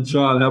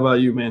 John, how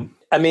about you, man?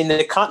 I mean,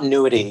 the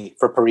continuity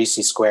for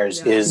Parisi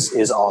Squares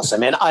is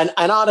awesome. And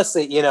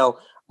honestly,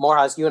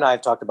 Morehouse, you and I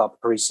have talked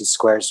about Parisi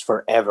Squares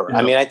forever. Yeah.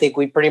 I mean, I think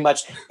we pretty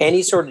much,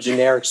 any sort of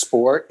generic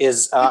sport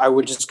is,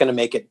 we're just going to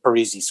make it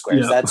Parisi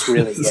Squares. Yeah. That's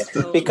really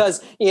it.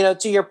 Because,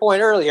 to your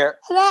point earlier,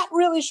 not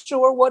really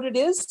sure what it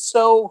is.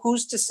 So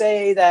who's to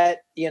say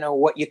that,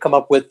 what you come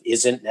up with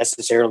isn't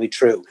necessarily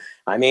true?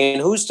 I mean,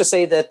 who's to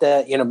say that,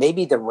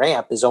 maybe the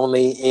ramp is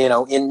only,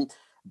 in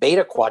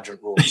beta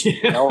quadrant rules.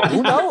 Who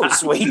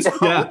knows?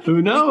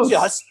 Who knows? We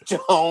just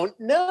don't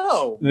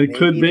know. It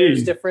could be.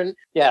 There's different.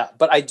 Yeah,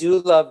 but I do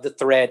love the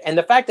thread and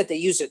the fact that they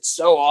use it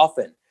so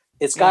often.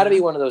 It's got to be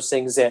one of those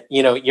things that,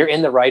 you're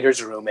in the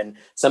writer's room and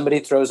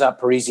somebody throws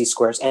out Parisi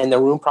Squares and the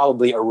room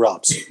probably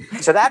erupts.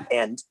 To that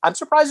end, I'm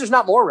surprised there's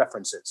not more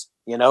references.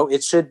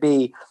 It should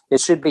be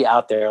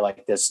out there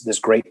like this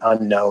great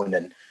unknown,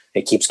 and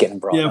it keeps getting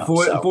brought up.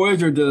 Yeah,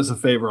 Voyager did us a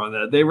favor on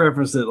that. They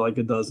referenced it like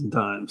a dozen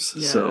times.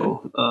 Yeah.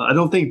 So I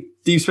don't think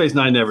Deep Space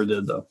Nine never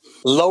did, though.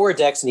 Lower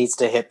Decks needs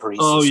to hit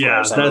Parisi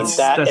Squares. That's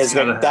got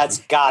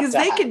to because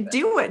they could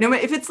do it. No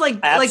matter if it's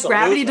like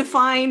gravity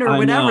defying or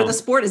whatever the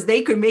sport is,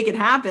 they could make it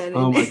happen.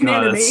 Oh my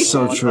God, animation. that's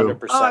so true.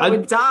 100%. I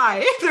would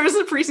die if there was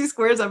a Parisi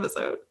Squares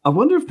episode. I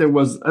wonder if there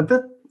was.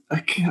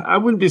 I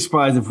wouldn't be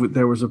surprised if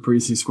there was a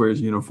Parisi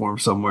Squares uniform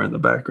somewhere in the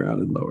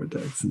background in Lower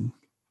Decks, and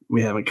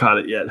we haven't caught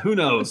it yet. Who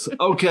knows?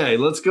 Okay,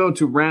 let's go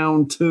to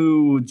round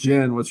 2.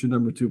 Jen, what's your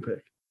number 2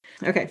 pick?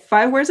 Okay,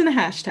 5 words and a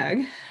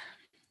hashtag.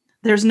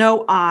 There's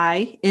no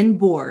I in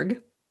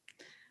Borg.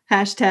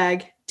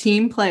 Hashtag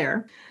team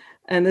player.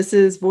 And this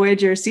is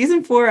Voyager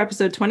Season 4,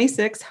 Episode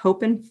 26,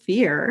 Hope and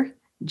Fear.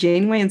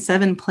 Janeway and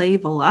Seven play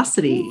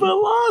Velocity.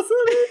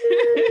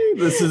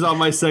 This is on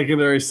my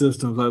secondary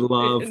systems. I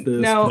love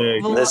this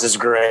pick. This is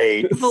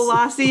great.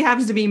 Velocity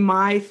happens to be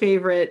my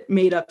favorite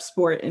made-up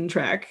sport in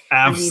Trek.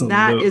 Absolutely.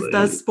 I mean, that is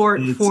the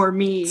sport for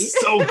me.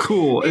 So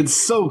cool. It's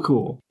so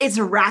cool. It's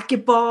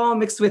racquetball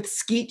mixed with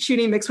skeet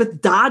shooting mixed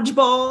with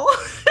dodgeball.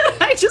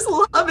 I just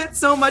love it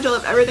so much. I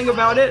love everything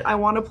about it. I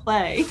want to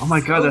play. Oh my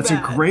God, that's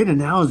a great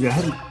analogy. I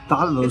hadn't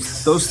thought of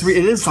those three.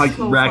 It is like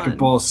so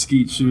racquetball,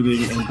 skeet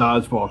shooting, and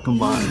dodgeball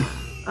combined.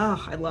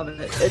 Oh, I love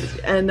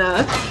it. And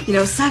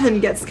Seven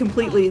gets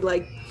completely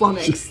like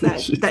flummoxed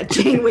that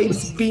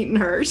Janeway's beaten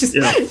her. She's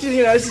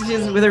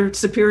she's with her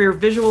superior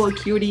visual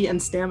acuity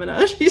and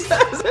stamina, she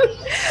says.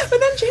 But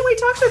then Janeway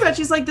talks to her about it.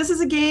 She's like, this is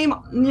a game,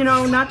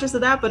 not just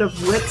of that, but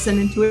of wits and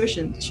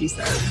intuition, she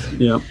says.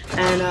 Yeah.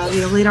 And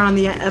later on in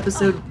the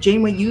episode,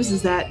 Janeway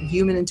uses that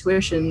human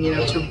intuition,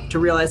 to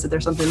realize that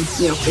there's something,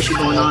 fishy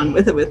going on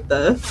with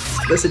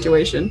the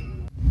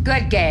situation.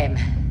 Good game.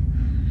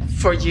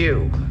 For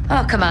you.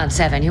 Oh, come on,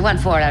 Seven. You won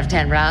 4 out of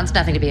 10 rounds.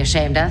 Nothing to be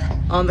ashamed of.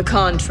 On the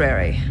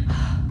contrary.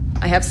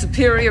 I have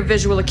superior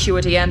visual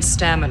acuity and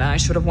stamina. I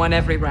should have won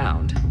every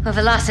round. Well,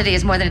 Velocity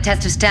is more than a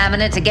test of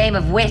stamina. It's a game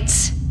of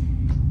wits.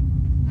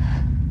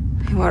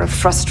 You are a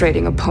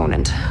frustrating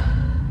opponent.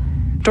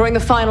 During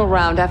the final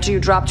round, after you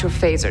dropped your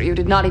phaser, you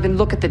did not even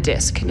look at the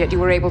disc, and yet you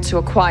were able to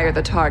acquire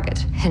the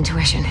target.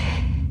 Intuition.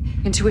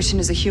 Intuition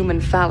is a human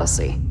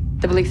fallacy.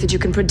 The belief that you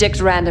can predict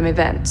random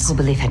events. Oh,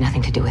 belief had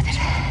nothing to do with it.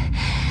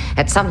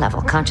 At some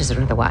level, conscious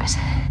or otherwise,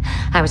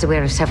 I was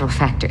aware of several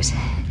factors.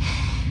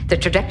 The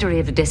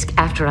trajectory of the disc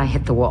after I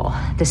hit the wall,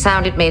 the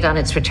sound it made on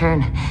its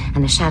return,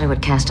 and the shadow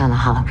it cast on the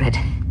hologrid.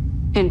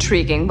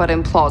 Intriguing, but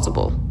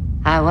implausible.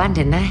 I won,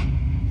 didn't I?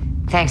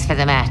 Thanks for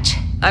the match.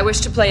 I wish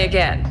to play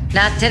again.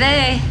 Not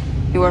today.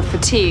 You are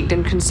fatigued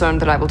and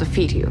concerned that I will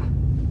defeat you.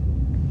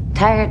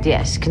 Tired,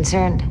 yes.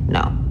 Concerned,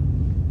 no.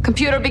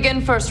 Computer, begin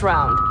first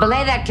round.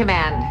 Belay that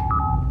command.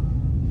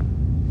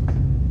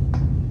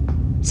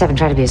 Seven,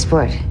 try to be a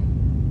sport.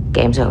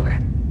 Game's over.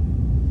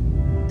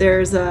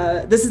 There's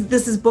this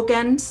is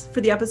bookends for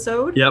the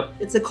episode. Yep.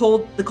 It's the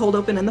cold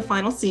open and the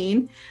final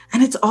scene,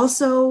 and it's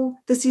also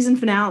the season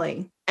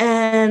finale.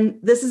 And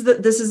this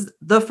is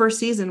the first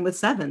season with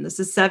Seven.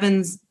 This is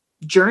Seven's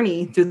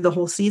journey through the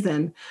whole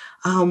season,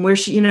 where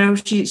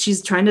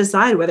she's trying to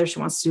decide whether she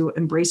wants to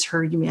embrace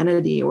her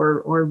humanity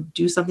or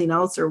do something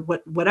else or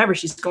whatever.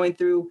 She's going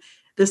through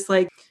this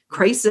like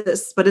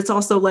crisis, but it's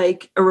also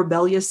like a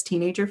rebellious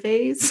teenager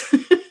phase.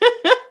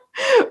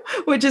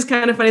 Which is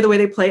kind of funny the way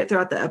they play it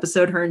throughout the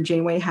episode. Her and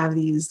Janeway have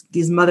these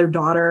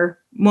mother-daughter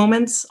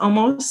moments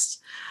almost.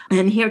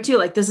 And here too,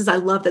 like I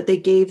love that they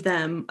gave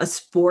them a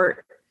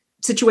sport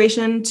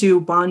situation to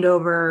bond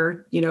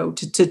over,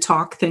 to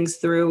talk things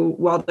through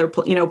while they're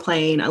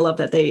playing. I love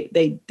that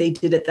they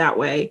did it that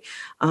way,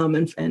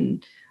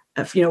 and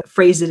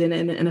phrase it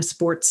in a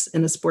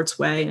sports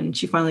way. And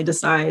she finally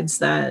decides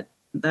that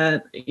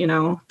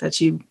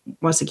she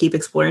wants to keep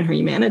exploring her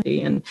humanity,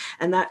 and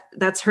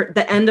that's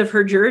the end of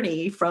her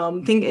journey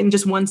from in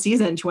just one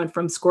season. She went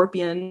from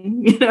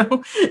Scorpion,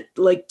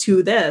 like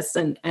to this,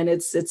 and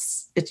it's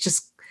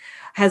just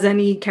has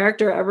any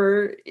character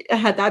ever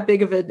had that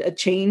big of a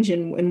change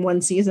in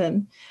one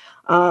season.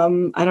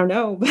 I don't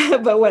know,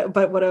 but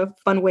what a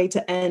fun way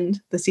to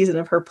end the season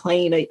of her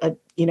playing a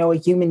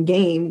human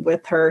game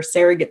with her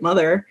surrogate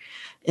mother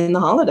in the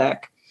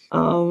holodeck.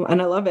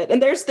 And I love it.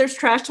 And there's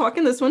trash talk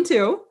in this one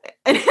too.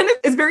 And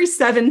it's very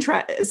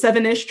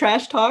seven-ish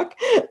trash talk.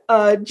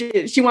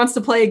 She wants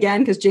to play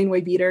again because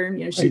Janeway beat her.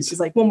 She's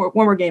like, one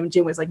more game. And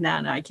Janeway's like,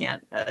 nah, I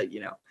can't,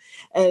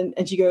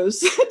 And she goes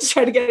to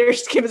try to get her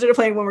to convince her to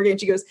play one more game.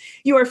 She goes,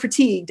 you are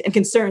fatigued and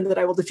concerned that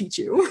I will defeat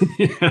you.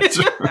 Yeah, that's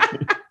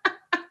right.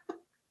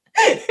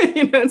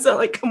 So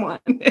like, come on.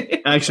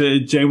 Actually,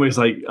 Janeway's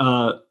like,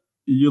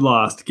 you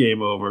lost,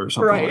 game over, or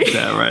something like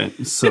that,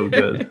 right? So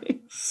good.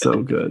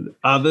 So good.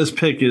 This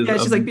pick is... Yeah,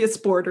 she's like, be a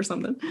sport or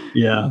something.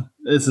 Yeah,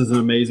 this is an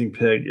amazing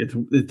pick. It's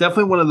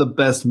definitely one of the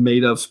best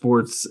made-up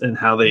sports and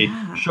how they...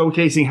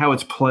 showcasing how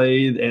it's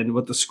played and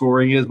what the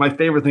scoring is. My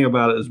favorite thing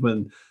about it is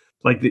when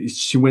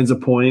she wins a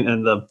point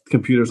and the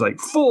computer's like,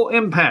 full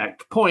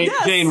impact, point,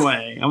 yes!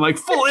 Janeway. I'm like,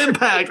 full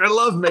impact. I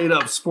love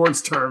made-up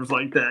sports terms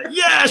like that.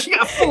 Yeah, she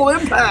got full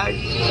impact.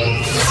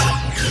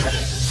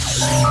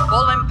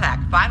 Full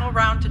impact. Final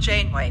round to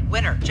Janeway.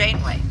 Winner,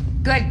 Janeway.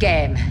 Good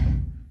game.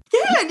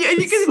 Yeah, and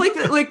you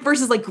can like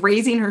versus like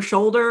grazing her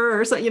shoulder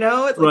or something,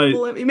 it's like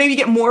right. Maybe you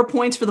get more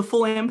points for the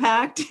full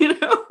impact,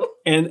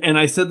 And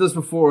I said this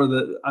before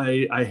that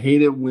I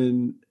hate it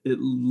when it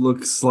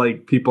looks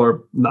like people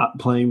are not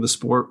playing the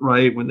sport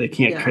right, when they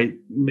can't quite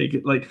make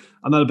it. Like,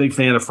 I'm not a big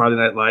fan of Friday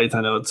Night Lights.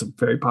 I know it's a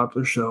very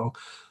popular show,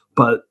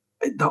 but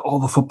all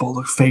the football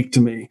looks fake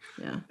to me.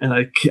 Yeah. And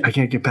I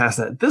can't get past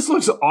that. This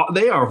looks,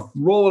 they are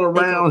rolling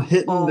around,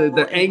 hitting,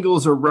 the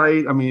angles are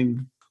right. I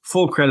mean,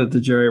 full credit to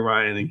Jerry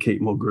Ryan and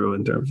Kate Mulgrew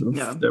in terms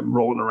of them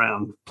rolling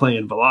around,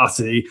 playing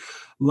velocity.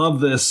 Love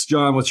this.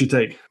 John, what's your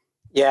take?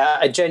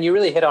 Yeah, Jen, you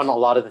really hit on a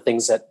lot of the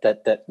things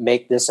that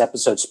make this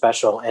episode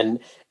special. And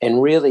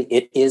really,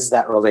 it is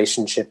that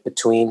relationship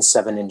between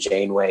Seven and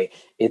Janeway.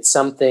 It's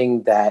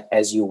something that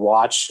as you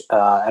watch,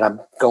 and I'm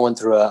going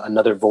through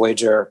another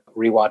Voyager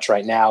rewatch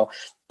right now,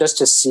 just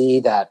to see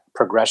that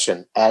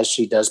progression as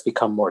she does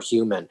become more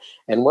human.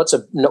 And what's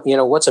a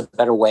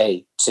better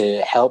way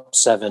to help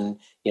Seven,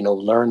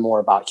 learn more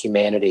about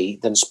humanity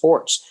than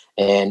sports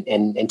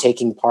and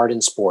taking part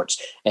in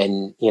sports.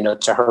 And,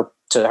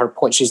 to her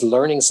point, she's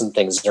learning some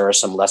things. There are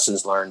some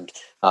lessons learned.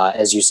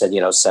 As you said,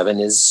 Seven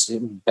is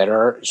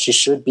better. She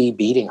should be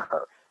beating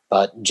her.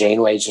 But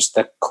Janeway is just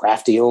the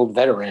crafty old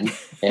veteran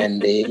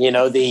and the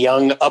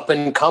young up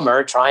and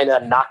comer trying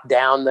to knock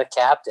down the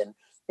captain.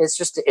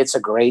 It's a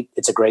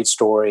great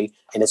story,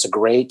 and it's a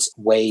great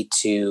way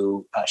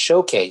to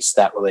showcase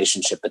that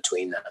relationship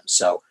between them.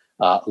 So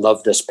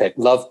love this pick.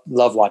 Love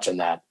watching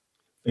that.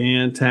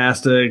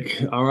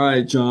 Fantastic. All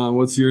right, John,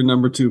 what's your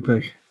number 2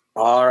 pick?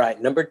 All right,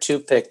 number 2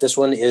 pick. This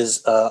one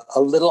is a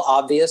little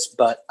obvious,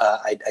 but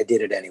I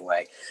did it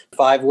anyway.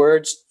 5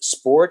 words,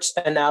 sports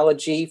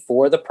analogy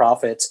for the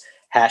Prophets.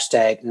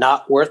 #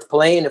 not worth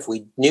playing if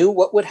we knew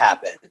what would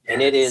happen. Yes.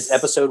 And it is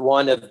episode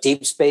 1 of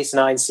Deep Space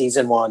Nine,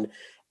 season 1,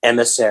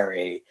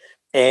 Emissary.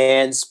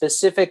 And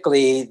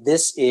specifically,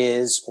 this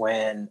is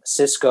when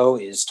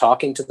Sisko is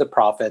talking to the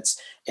Prophets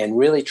and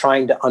really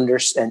trying to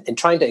understand and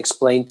trying to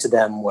explain to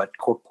them what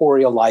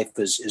corporeal life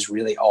is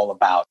really all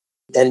about.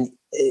 Then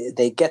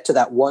they get to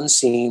that one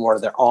scene where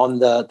they're on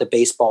the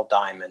baseball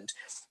diamond.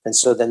 And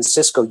so then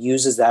Sisko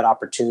uses that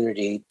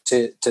opportunity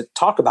to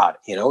talk about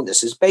it.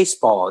 This is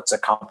baseball. It's a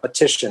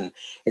competition.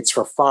 It's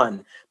for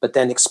fun. But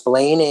then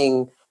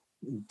explaining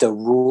the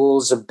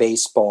rules of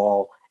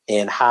baseball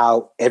and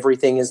how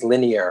everything is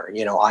linear.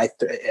 I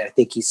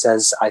think he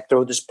says, I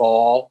throw this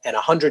ball and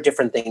 100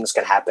 different things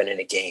can happen in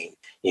a game.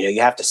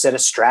 You have to set a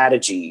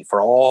strategy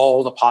for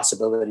all the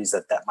possibilities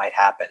that might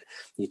happen.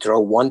 You throw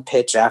one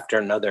pitch after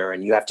another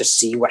and you have to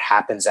see what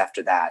happens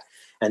after that.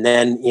 And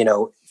then,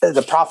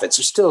 the Prophets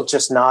are still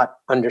just not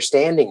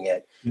understanding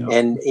it. Yeah.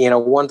 And,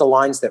 one of the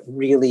lines that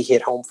really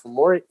hit home for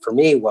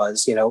me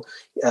was,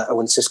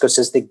 when Sisko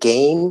says the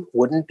game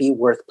wouldn't be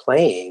worth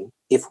playing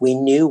if we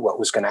knew what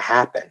was going to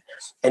happen.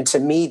 And to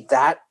me,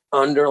 that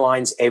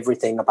underlines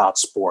everything about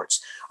sports.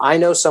 I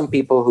know some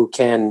people who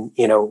can,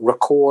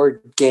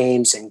 record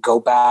games and go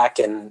back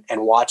and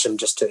watch them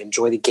just to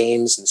enjoy the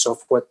games and so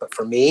forth. But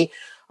for me,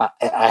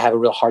 I have a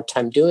real hard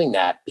time doing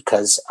that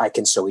because I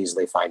can so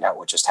easily find out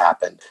what just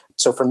happened.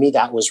 So for me,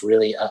 that was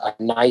really a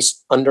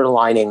nice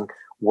underlining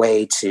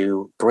way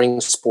to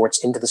bring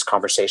sports into this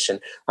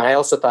conversation. And I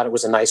also thought it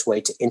was a nice way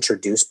to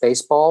introduce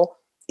baseball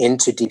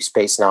into Deep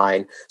Space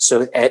Nine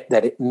so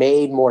that it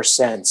made more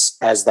sense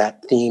as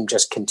that theme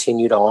just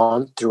continued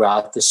on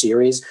throughout the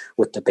series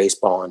with the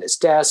baseball on his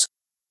desk,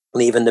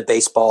 and even the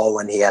baseball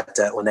when they had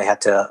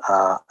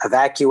to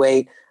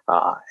evacuate.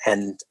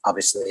 And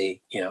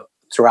obviously,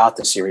 throughout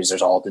the series,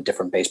 there's all the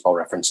different baseball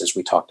references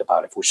we talked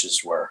about if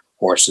wishes were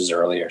horses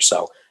earlier.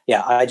 So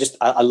yeah,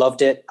 I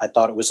loved it. I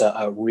thought it was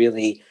a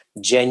really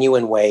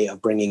genuine way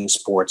of bringing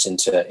sports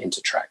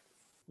into Trek.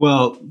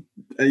 Well,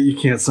 you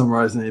can't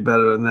summarize any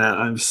better than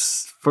that.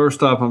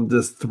 First off, I'm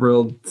just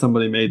thrilled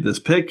somebody made this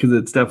pick because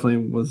it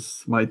definitely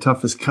was my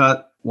toughest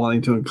cut,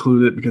 wanting to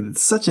include it because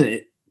it's such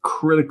a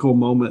critical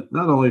moment,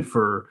 not only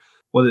for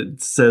what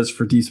it says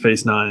for Deep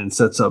Space Nine and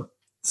sets up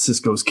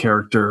Sisko's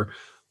character,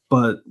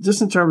 but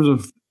just in terms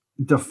of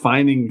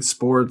defining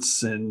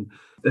sports and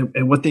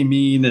what they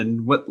mean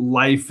and what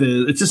life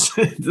is. It's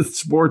just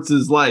sports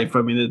is life.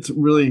 I mean, it's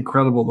really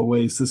incredible the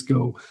way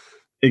Sisko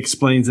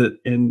explains it.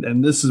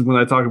 And this is when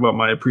I talk about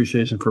my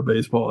appreciation for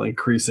baseball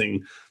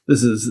increasing.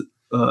 This is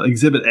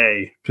Exhibit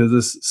A, because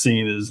this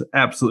scene is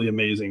absolutely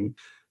amazing.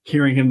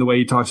 Hearing him the way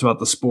he talks about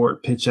the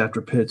sport, pitch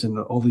after pitch, and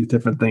all these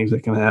different things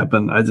that can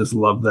happen. I just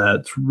love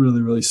that. It's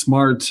really, really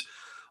smart.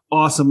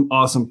 Awesome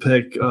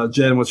pick.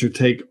 Jen, what's your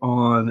take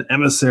on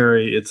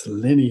Emissary? It's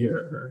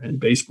linear in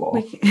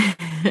baseball.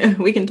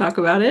 We can talk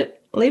about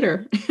it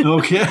later.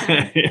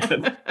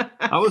 Okay.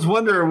 I was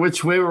wondering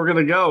which way we're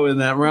going to go in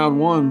that round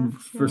one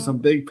for some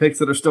big picks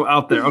that are still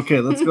out there. Okay,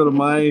 let's go to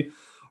my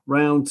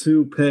round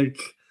two pick.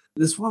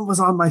 This one was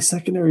on my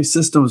secondary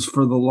systems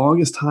for the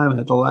longest time. And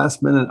at the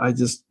last minute, I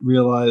just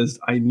realized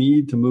I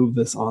need to move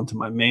this onto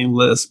my main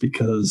list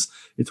because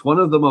it's one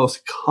of the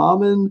most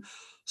common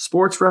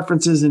sports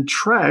references in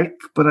Trek,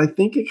 but I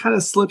think it kind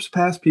of slips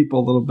past people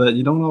a little bit.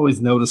 You don't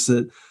always notice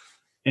it.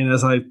 And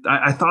as I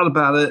thought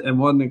about it and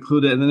wanted to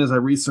include it, and then as I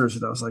researched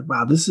it, I was like,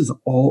 wow, this is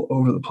all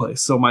over the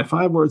place. So my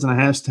 5 words and a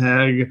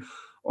hashtag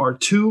are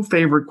 2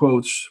 favorite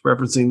quotes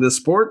referencing this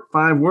sport.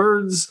 5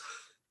 words,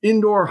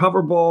 indoor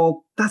hoverball.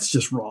 That's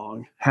just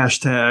wrong.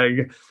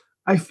 Hashtag,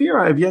 I fear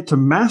I have yet to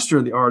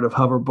master the art of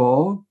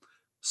hoverball,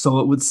 so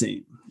it would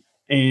seem.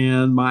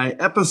 And my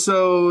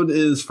episode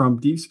is from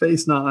Deep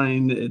Space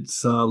Nine.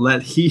 It's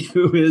Let He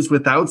Who Is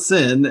Without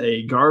Sin,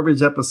 a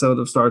garbage episode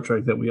of Star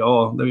Trek that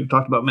we've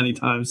talked about many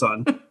times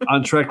on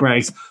Trek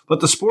Ranks. But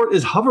the sport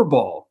is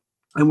hoverball.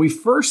 And we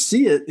first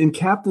see it in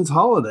Captain's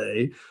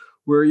Holiday,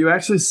 where you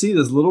actually see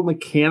this little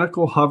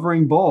mechanical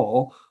hovering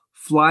ball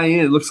fly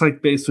in. It looks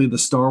like basically the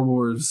Star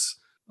Wars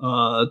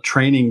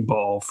training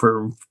ball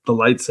for the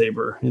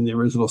lightsaber in the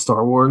original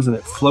Star Wars, and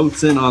it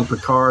floats in on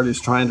Picard, who's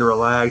trying to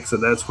relax,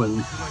 and that's when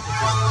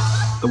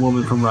the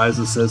woman from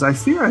Ryza says, I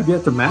fear I've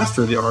yet to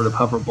master the art of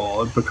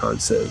hoverball, and Picard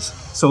says,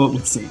 so it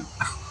would seem.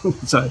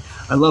 So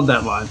I love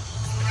that line.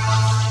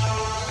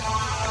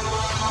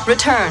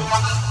 Return.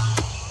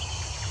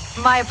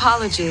 My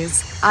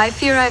apologies. I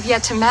fear I've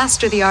yet to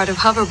master the art of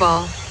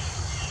hoverball.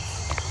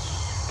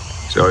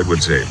 So it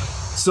would seem.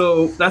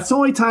 So that's the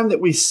only time that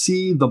we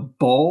see the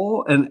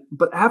ball.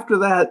 But after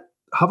that,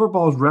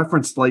 hoverball is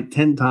referenced like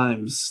 10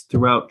 times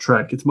throughout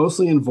Trek. It's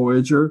mostly in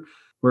Voyager,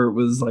 where it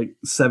was like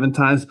 7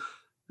 times.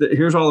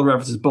 Here's all the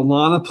references.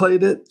 B'Elanna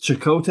played it.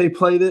 Chakotay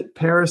played it.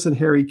 Paris and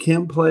Harry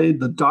Kim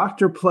played. The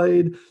Doctor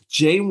played.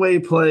 Janeway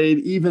played.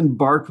 Even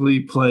Barclay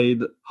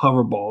played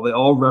hoverball. They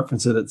all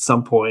reference it at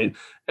some point.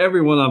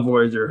 Everyone on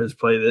Voyager has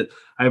played it.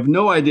 I have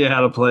no idea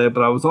how to play it,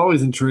 but I was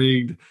always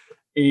intrigued.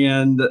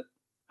 And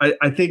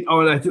I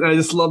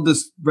just love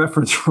this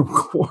reference from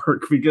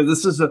Quark because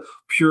this is a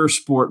pure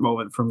sport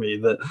moment for me.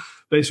 That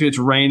basically it's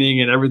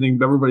raining and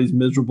everybody's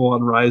miserable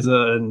on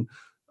Ryza, and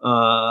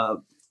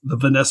the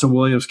Vanessa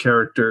Williams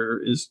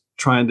character is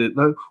trying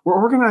to. We're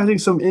organizing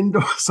some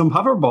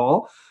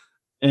hoverball,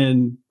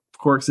 and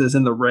Quark says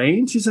in the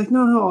rain. She's like,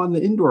 no, on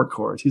the indoor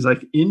court. He's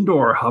like,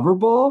 indoor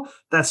hoverball?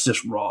 That's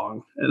just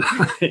wrong.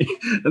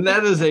 And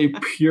that is a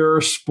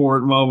pure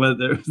sport moment.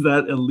 There's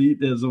that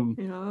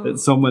elitism that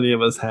so many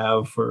of us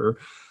have for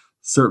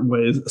certain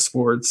ways of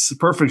sports.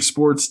 Perfect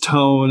sports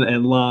tone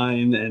and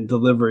line and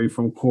delivery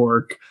from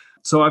Quark.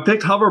 So I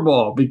picked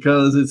hoverball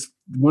because it's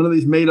one of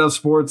these made-up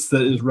sports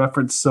that is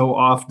referenced so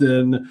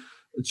often.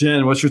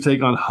 Jen, what's your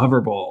take on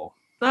hoverball?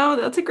 Oh,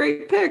 that's a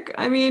great pick.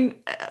 I mean,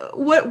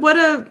 what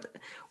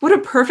a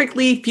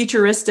perfectly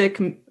futuristic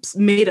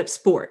made-up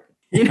sport.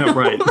 You know? Yeah,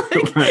 right.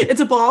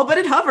 It's a ball, but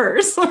it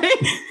hovers.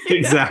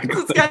 Exactly.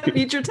 It's got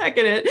future tech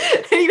in it.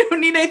 And you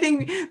don't need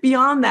anything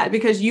beyond that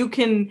because you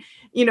can,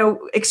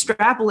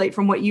 extrapolate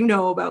from what you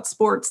know about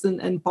sports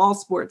and ball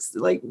sports,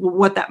 like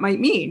what that might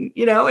mean,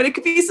 and it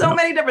could be so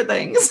many different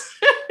things,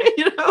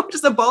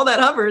 just a ball that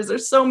hovers.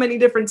 There's so many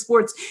different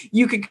sports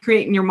you could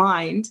create in your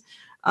mind.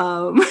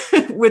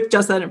 With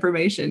just that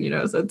information,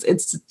 so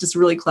it's just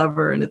really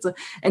clever, and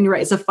you're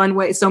right, it's a fun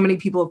way. So many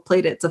people have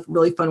played it. It's a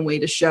really fun way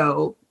to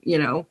show,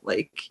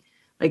 like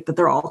that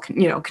they're all,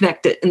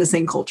 connected in the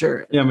same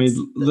culture. Yeah, I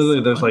mean,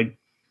 literally, there's like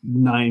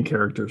 9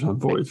 characters on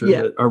Voyager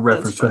that are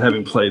referenced for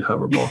having played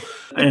hoverball,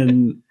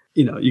 and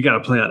you got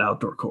to play on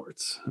outdoor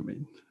courts. I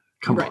mean,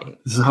 come on,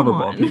 this is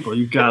hoverball, people.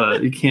 You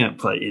can't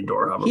play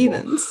indoor hoverball.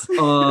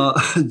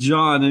 Heathens.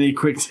 John, any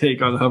quick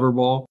take on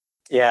hoverball?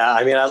 Yeah,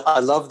 I mean, I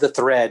love the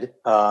thread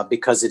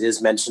because it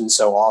is mentioned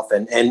so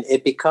often, and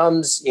it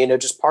becomes,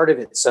 just part of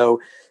it,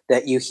 so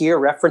that you hear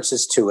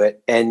references to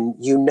it and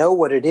you know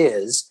what it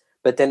is,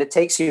 but then it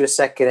takes you a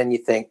second and you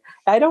think,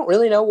 I don't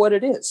really know what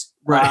it is.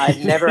 Right.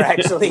 I've never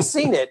actually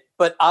seen it,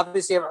 but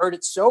obviously I've heard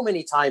it so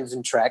many times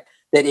in Trek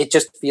that it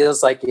just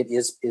feels like it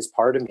is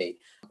part of me.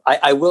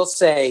 I will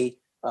say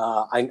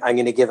I'm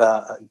going to give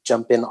a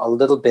jump in a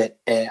little bit.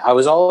 I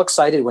was all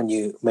excited when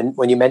you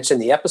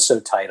mentioned the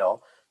episode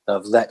title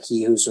of "Let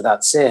He Who's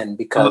Without Sin,"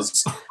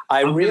 because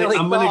I'm going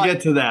to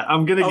get to that.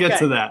 I'm going to get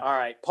to that. All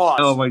right, pause.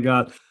 Oh my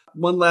God.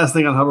 One last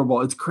thing on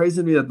hoverball. It's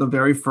crazy to me that the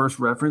very first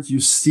reference,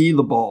 you see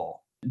the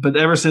ball, but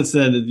ever since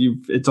then,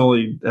 it's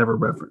only ever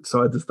referenced.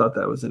 So I just thought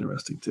that was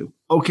interesting too.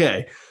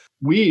 Okay.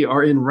 We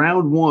are in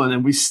round 1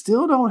 and we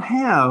still don't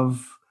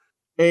have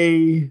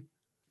a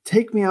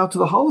Take Me Out to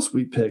the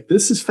Holosuite pick.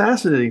 This is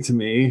fascinating to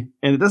me.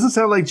 And it doesn't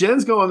sound like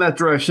Jen's going that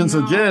direction. No.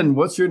 So Jen,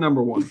 what's your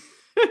number 1?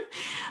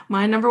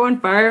 My number 1,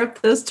 fire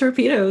up those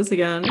torpedoes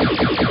again.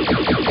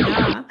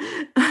 Yeah.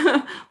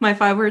 My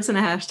 5 words in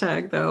a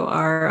hashtag though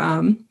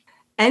are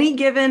any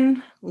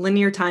given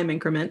linear time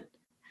increment,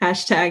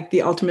 hashtag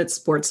the ultimate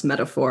sports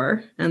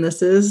metaphor. And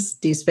this is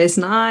Deep Space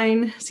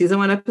Nine, season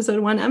 1, episode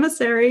 1,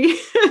 Emissary.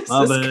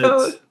 Love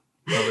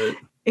it.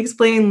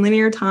 Explain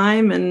linear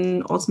time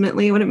and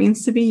ultimately what it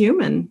means to be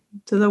human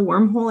to the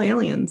wormhole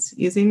aliens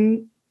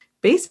using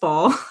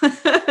baseball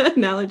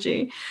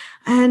analogy.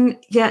 And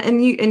yeah,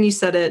 and you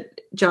said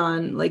it,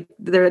 John, like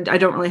I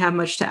don't really have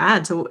much to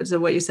add to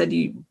what you said.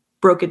 You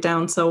broke it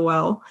down so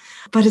well,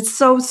 but it's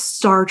so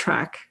Star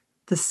Trek.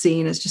 The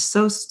scene is just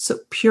so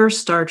pure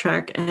Star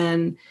Trek.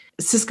 And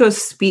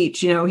Sisko's speech,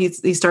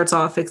 he starts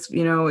off,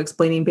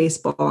 explaining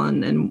baseball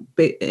and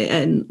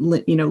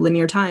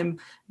linear time.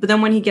 But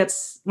then when he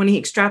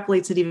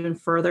extrapolates it even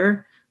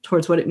further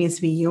towards what it means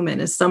to be human,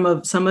 is some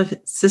of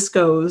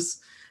Sisko's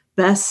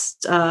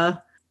best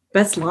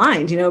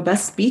lines,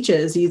 best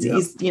speeches.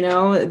 He's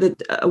the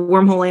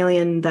wormhole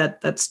alien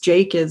that's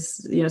Jake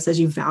is, says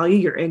you value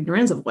your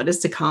ignorance of what is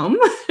to come,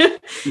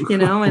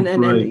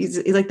 and he's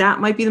like,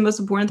 that might be the most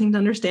important thing to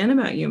understand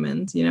about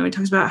humans. He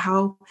talks about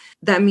how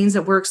that means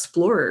that we're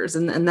explorers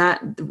and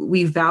that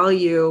we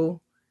value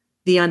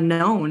the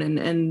unknown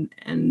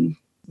and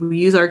we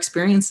use our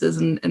experiences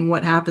and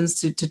what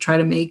happens to try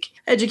to make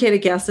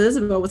educated guesses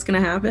about what's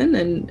going to happen.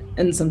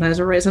 And sometimes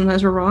we're right,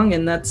 sometimes we're wrong.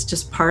 And that's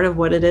just part of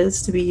what it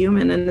is to be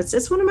human. And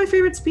it's one of my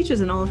favorite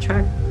speeches in all of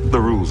Trek. The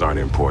rules aren't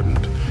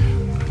important.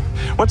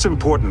 What's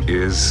important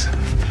is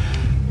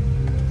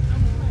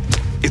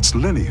it's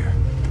linear.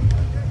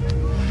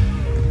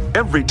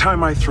 Every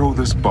time I throw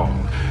this ball,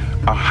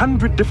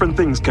 100 different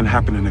things can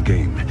happen in a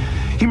game.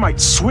 He might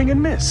swing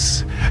and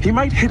miss. He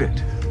might hit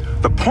it.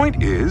 The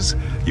point is,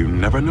 you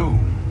never know.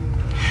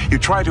 You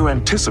try to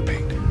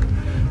anticipate.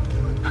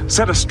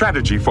 Set a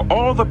strategy for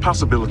all the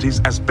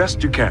possibilities as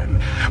best you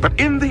can. But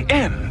in the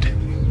end,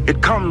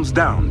 it comes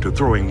down to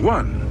throwing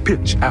one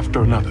pitch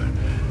after another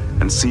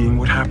and seeing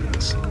what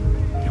happens.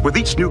 With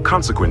each new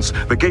consequence,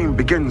 the game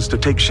begins to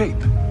take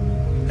shape.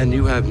 And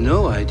you have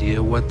no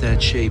idea what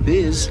that shape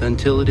is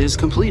until it is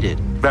completed.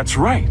 That's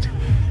right.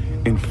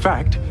 In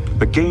fact,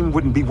 the game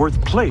wouldn't be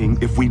worth playing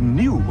if we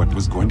knew what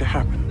was going to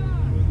happen.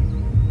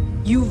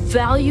 You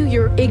value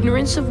your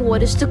ignorance of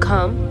what is to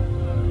come?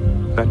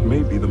 That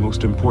may be the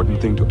most important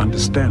thing to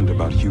understand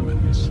about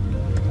humans.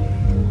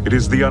 It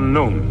is the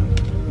unknown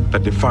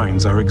that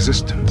defines our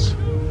existence.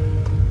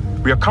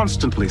 We are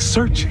constantly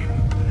searching,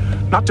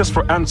 not just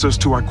for answers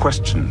to our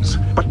questions,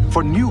 but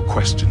for new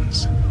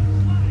questions.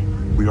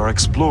 We are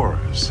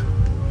explorers.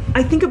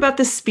 I think about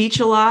this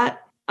speech a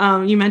lot.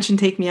 You mentioned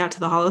Take Me Out to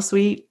the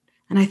Holosuite.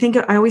 And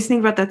I always think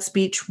about that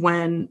speech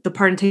when the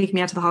part in Take Me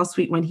Out to the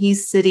Holosuite, when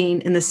he's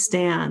sitting in the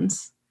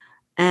stands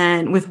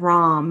and with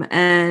Rom,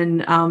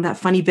 and that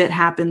funny bit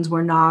happens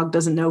where Nog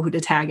doesn't know who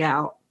to tag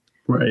out.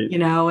 Right.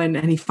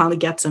 And he finally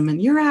gets him and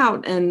you're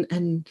out.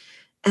 And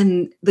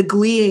the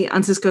glee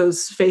on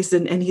Sisko's face,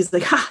 and he's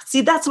like,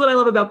 see, that's what I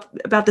love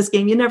about this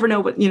game. You never know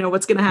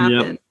what's going to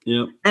happen.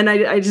 Yep. And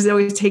I just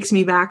always takes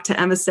me back to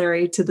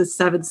Emissary, to the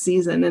 7th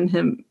season, and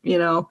him,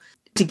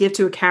 to give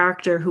to a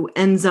character who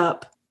ends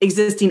up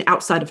existing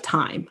outside of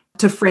time,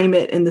 to frame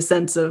it in the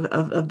sense of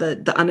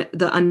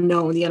the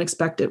unknown, the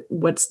unexpected,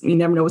 you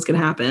never know what's going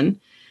to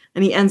happen.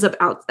 And he ends up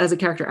out as a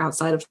character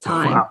outside of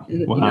time,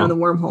 in the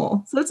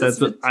wormhole. So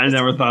it's I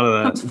never thought of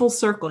that. Comes full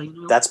circle.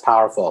 That's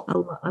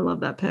powerful. I love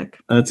that pick.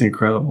 That's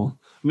incredible.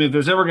 I mean, if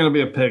there's ever going to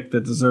be a pick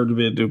that deserved to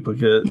be a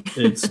duplicate,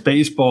 it's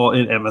Baseball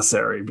in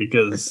Emissary,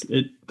 because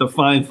it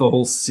defines the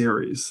whole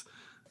series.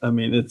 I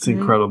mean, it's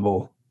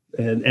incredible.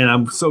 And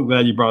I'm so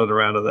glad you brought it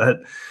around to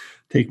that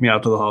Take Me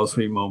Out to the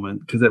Holosuite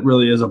moment, because it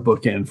really is a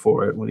bookend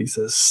for it when he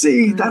says,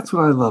 see, that's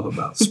what I love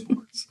about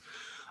sports.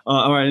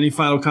 All right. Any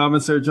final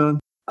comments there,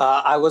 John?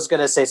 I was going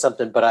to say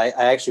something, but I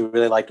actually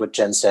really liked what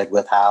Jen said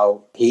with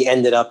how he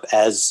ended up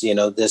as,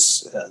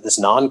 this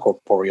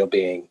non-corporeal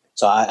being.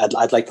 So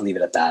I'd like to leave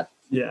it at that.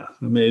 Yeah.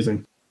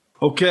 Amazing.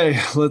 Okay.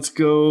 Let's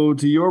go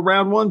to your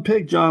round 1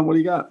 pick, John. What do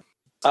you got?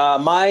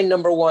 My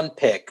number 1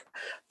 pick,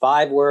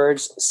 5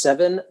 words,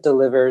 7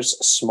 delivers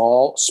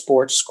small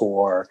sports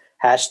score.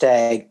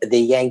 Hashtag the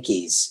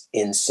Yankees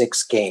in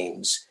 6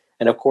 games.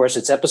 And of course,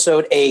 it's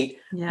episode 8,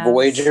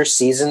 Voyager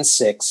season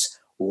 6,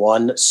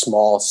 One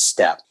Small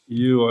Step.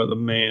 You are the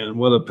man.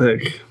 What a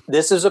pick.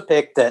 This is a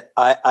pick that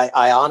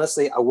I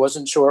honestly, I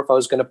wasn't sure if I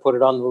was going to put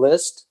it on the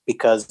list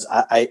because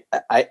I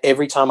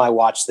every time I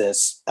watch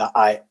this,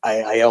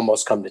 I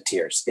almost come to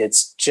tears.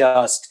 It's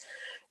just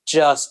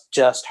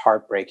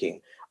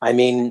heartbreaking. I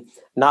mean,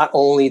 not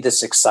only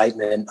this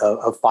excitement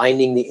of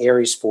finding the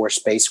Ares 4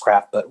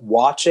 spacecraft, but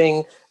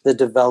watching the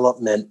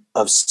development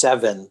of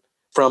Seven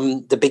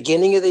from the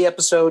beginning of the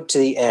episode to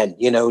the end.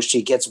 You know,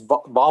 she gets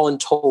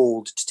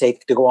voluntold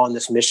to go on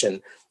this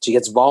mission. She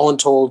gets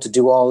voluntold to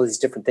do all these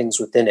different things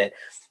within it.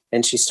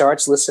 And she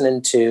starts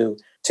listening to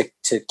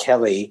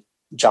Kelly,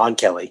 John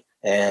Kelly,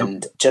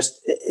 and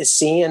just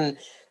seeing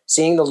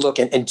the look.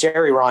 And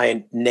Jerry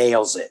Ryan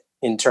nails it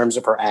in terms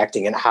of her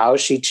acting and how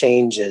she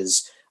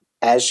changes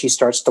as she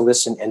starts to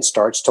listen and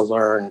starts to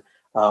learn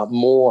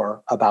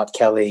more about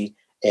Kelly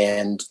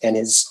and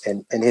his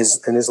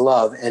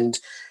love. And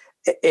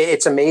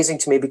it's amazing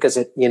to me because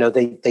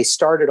they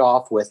started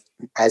off with,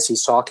 as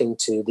he's talking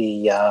to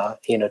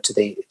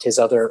his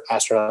other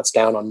astronauts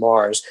down on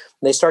Mars,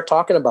 they start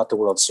talking about the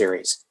World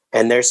Series,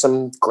 and there's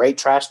some great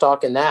trash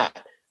talk in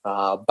that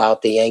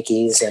about the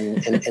Yankees and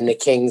the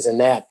Kings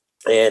and that.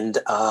 And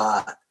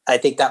I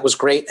think that was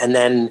great. And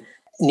then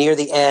near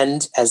the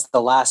end, as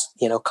the last,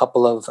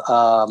 couple of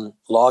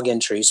log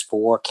entries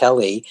for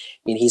Kelly,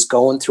 he's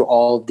going through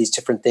all of these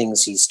different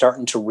things. He's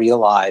starting to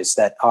realize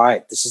that, all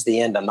right, this is the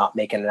end. I'm not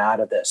making it out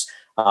of this.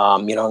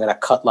 I'm going to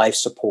cut life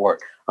support.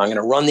 I'm going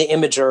to run the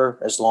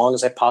imager as long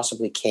as I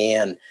possibly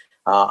can.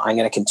 I'm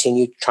going to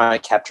continue trying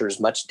to capture as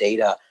much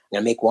data. I'm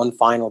going to make one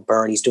final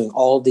burn. He's doing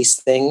all of these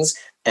things.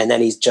 And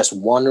then he's just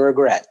one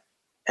regret.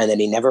 And then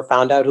he never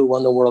found out who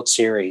won the World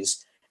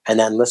Series. And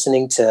then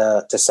listening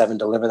to Seven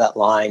deliver that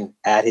line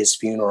at his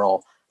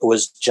funeral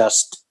was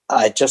just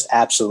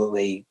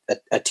absolutely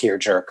a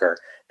tearjerker.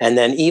 And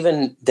then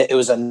it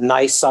was a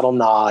nice subtle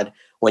nod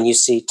when you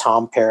see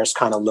Tom Paris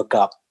kind of look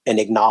up and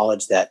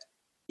acknowledge that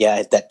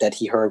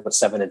he heard what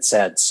Seven had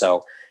said.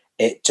 So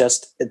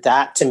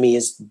that to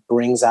me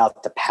brings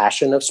out the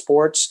passion of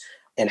sports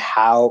and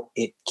how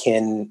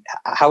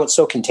it's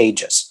so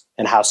contagious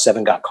and how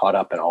Seven got caught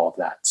up in all of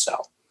that. So.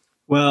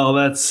 Well,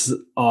 that's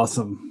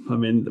awesome. I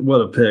mean,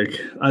 what a pick.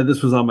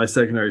 This was on my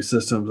secondary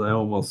systems. I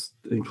almost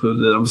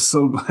included it. I'm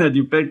so glad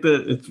you picked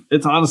it.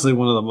 It's honestly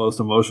one of the most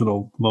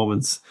emotional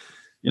moments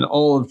in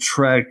all of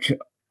Trek.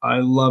 I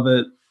love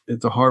it.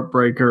 It's a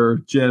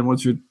heartbreaker. Jen,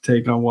 what's your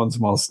take on One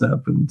Small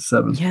Step and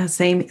Seven? Yeah,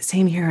 same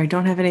here. I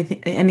don't have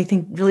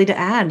anything really to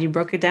add. You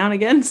broke it down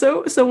again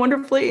so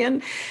wonderfully,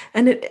 and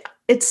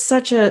it's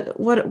such a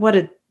what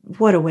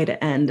a way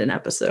to end an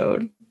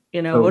episode.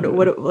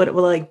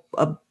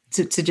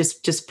 To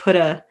just put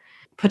a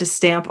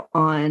stamp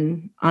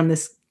on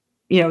this,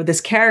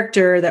 this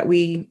character that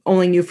we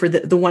only knew for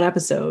the one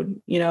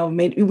episode.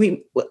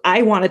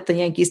 I wanted the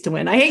Yankees to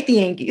win. I hate the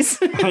Yankees.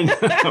 I know,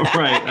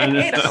 right? I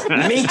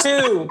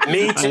know.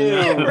 Me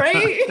too.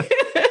 Right.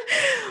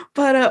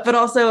 But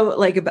also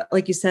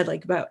like you said,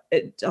 about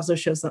it also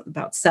shows something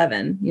about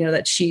Seven.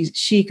 That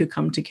she could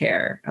come to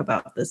care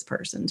about this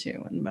person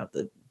too, and about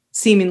the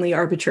seemingly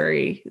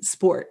arbitrary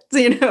sport.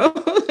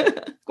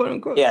 Quote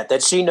unquote. Yeah,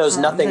 that she knows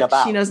nothing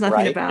about. She knows nothing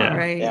right? about, yeah.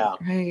 right? Yeah.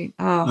 Right.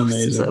 Oh,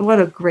 amazing.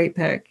 What a great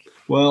pick.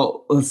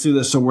 Well, let's do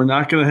this. So we're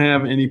not going to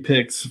have any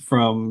picks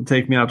from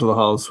Take Me Out to the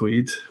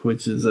Holosuite,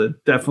 which is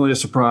definitely a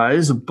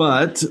surprise.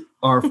 But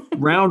our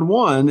round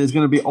one is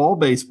going to be all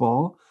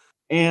baseball.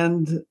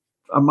 And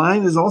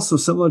mine is also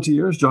similar to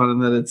yours, John, in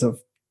that it's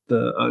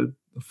the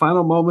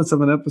final moments of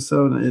an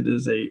episode. And it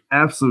is a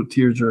absolute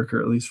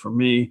tearjerker, at least for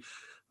me.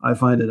 I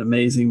find it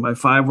amazing. My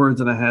 5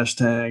 words and a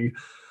hashtag.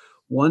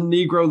 One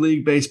Negro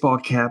League baseball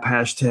cap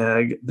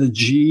hashtag. The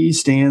G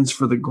stands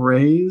for the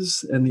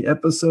Grays, and the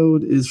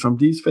episode is from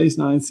Deep Space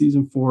Nine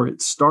season 4.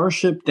 It's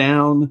Starship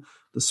Down.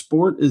 The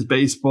sport is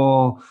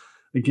baseball.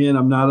 Again,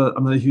 I'm not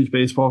a huge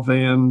baseball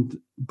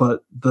fan,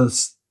 but the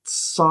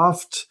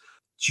soft,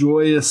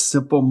 joyous,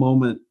 simple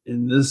moment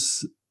in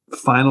this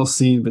final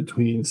scene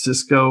between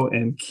Sisko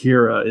and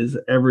Kira is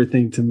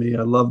everything to me.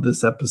 I love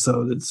this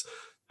episode. It's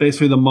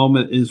basically the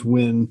moment is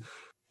when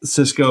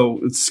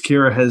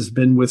Kira has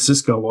been with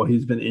Sisko while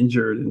he's been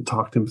injured and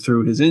talked him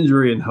through his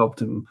injury and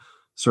helped him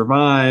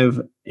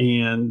survive.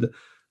 And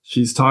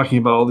she's talking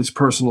about all these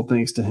personal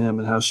things to him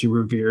and how she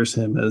reveres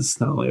him as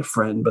not only a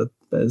friend, but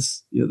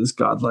as this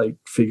godlike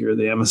figure,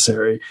 the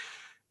emissary.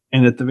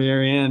 And at the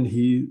very end,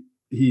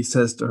 he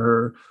says to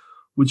her,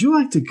 "Would you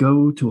like to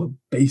go to a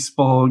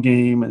baseball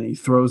game?" And he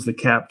throws the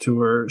cap to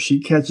her. She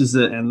catches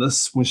it. And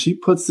when she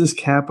puts this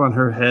cap on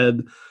her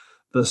head,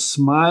 the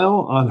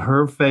smile on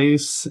her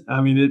face,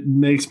 I mean, it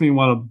makes me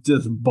want to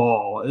just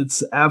bawl.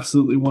 It's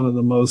absolutely one of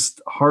the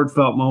most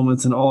heartfelt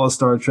moments in all of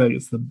Star Trek.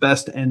 It's the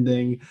best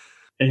ending.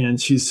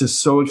 And she's just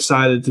so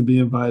excited to be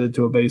invited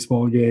to a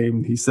baseball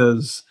game. He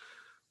says,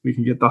 "We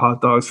can get the hot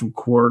dogs from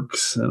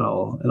Quark's and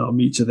I'll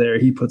meet you there."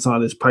 He puts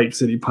on his Pike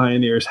City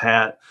Pioneers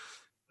hat.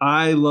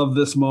 I love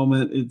this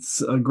moment.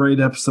 It's a great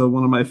episode,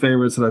 one of my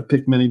favorites that I've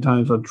picked many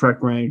times on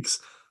Trek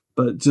Ranks.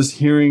 But just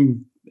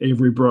hearing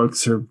Avery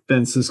Brooks or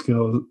Ben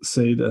Sisko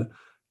say to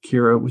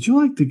Kira, would you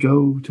like to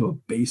go to a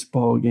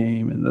baseball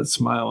game? And that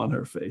smile on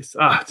her face.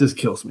 It just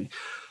kills me.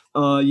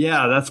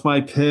 Yeah, that's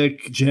my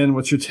pick. Jen,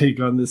 what's your take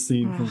on this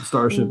scene from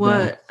Starship?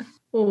 What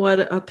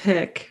a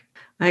pick.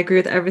 I agree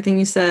with everything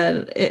you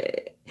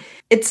said.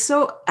 It's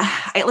so,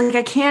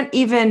 I can't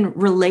even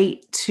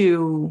relate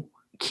to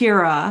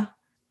Kira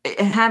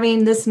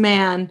having this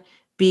man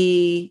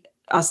be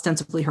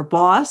ostensibly her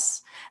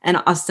boss and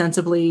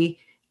ostensibly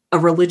a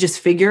religious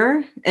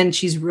figure, and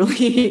she's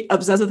really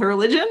obsessed with her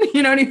religion.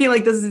 You know what I mean?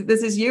 Like this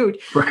is huge.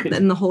 Right.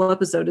 And the whole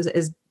episode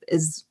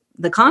is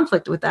the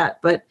conflict with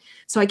that. But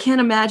so I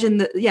can't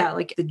imagine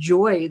like the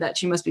joy that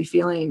she must be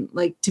feeling,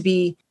 like to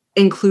be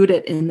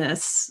included in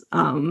this,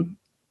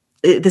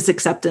 this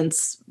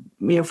acceptance,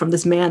 from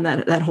this man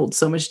that holds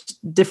so much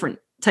different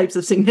types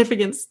of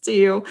significance to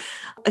you.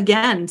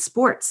 Again,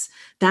 sports.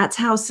 That's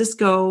how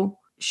Sisko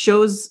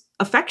shows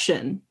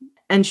affection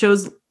and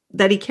shows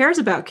that he cares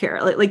about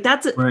Kara. Like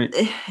that's right.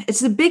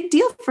 It's a big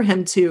deal for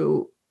him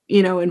to,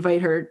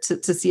 invite her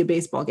to see a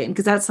baseball game,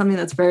 because that's something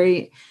that's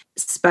very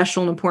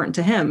special and important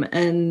to him.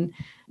 And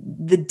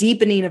the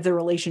deepening of the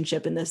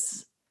relationship in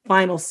this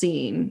final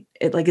scene,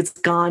 it's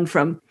gone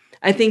from,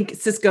 I think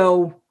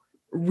Sisko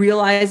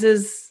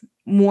realizes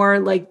more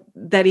like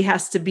that he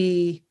has to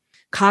be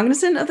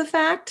cognizant of the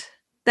fact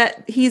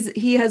that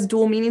he has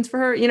dual meanings for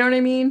her. You know what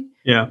I mean?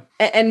 Yeah.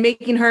 And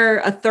making her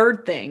a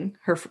third thing,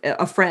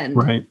 a friend,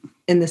 right,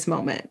 in this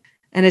moment.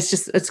 And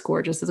it's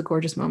gorgeous. It's a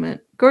gorgeous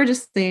moment.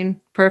 Gorgeous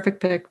scene. Perfect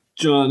pick.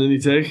 John, any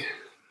take?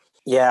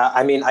 Yeah,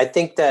 I mean, I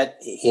think that,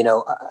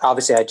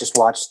 obviously I just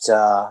watched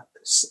the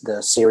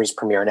series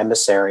premiere in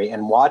Emissary,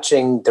 and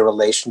watching the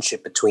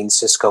relationship between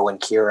Sisko and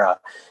Kira.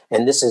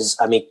 And this is,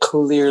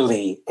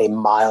 clearly a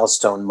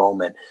milestone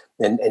moment.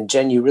 And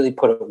Jen, you really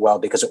put it well,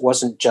 because it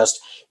wasn't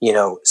just,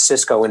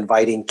 Sisko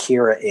inviting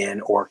Kira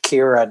in, or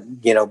Kira,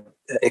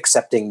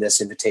 accepting this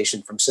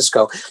invitation from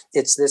Sisko.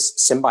 It's this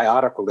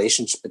symbiotic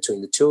relationship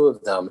between the two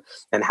of them,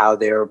 and how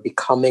they're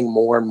becoming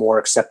more and more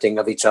accepting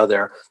of each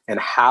other, and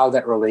how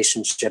that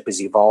relationship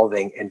is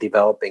evolving and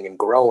developing and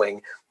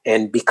growing,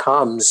 and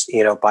becomes,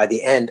 by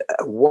the end,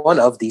 one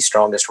of the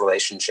strongest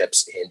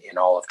relationships in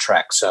all of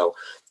Trek. So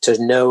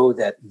to know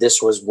that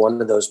this was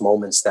one of those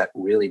moments that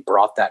really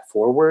brought that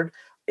forward,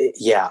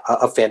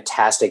 a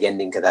fantastic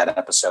ending to that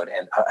episode,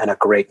 and a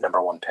great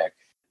number one pick.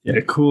 Yeah,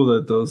 cool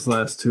that those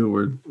last two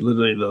were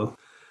literally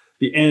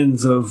the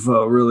ends of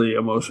really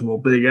emotional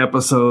big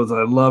episodes.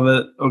 I love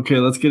it. Okay,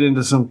 let's get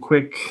into some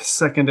quick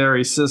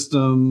secondary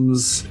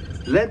systems.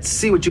 Let's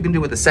see what you can do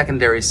with the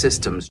secondary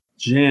systems.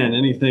 Jen,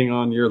 anything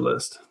on your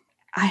list?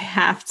 I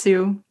have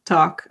to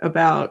talk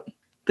about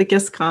the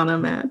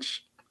Giscana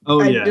match.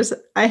 Oh, yeah.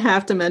 I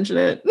have to mention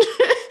it.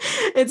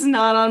 It's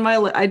not on my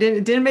list.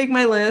 It didn't make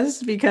my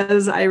list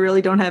because I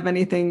really don't have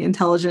anything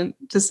intelligent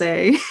to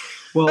say.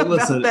 Well,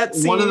 listen,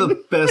 one of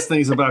the best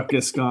things about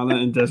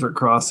Giscana and Desert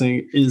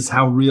Crossing is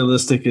how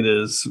realistic it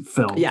is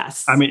filmed.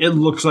 Yes. It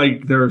looks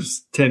like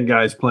there's 10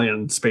 guys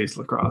playing space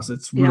lacrosse.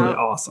 It's really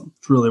awesome.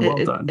 It's really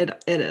well done. It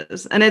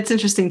is. And it's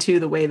interesting, too,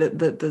 the way that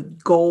the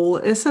goal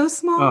is so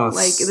small.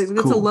 It's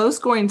cool. A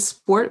low-scoring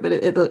sport, but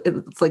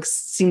it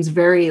seems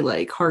very,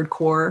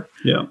 hardcore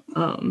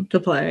to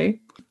play.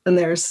 And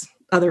there's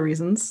other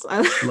reasons.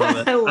 Love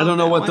it. I don't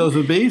know what those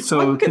would be,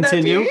 so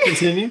continue.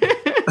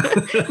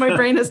 My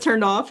brain has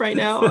turned off right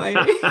now. I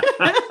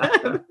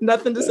have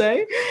nothing to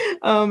say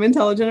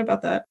intelligent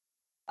about that.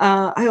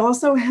 I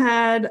also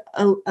had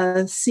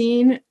a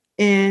scene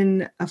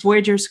in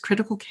Voyager's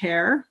Critical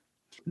Care.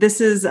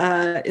 This is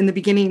in the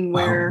beginning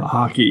where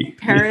hockey.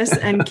 Paris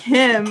and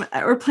Kim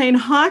are playing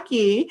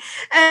hockey,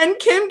 and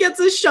Kim gets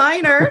a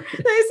shiner,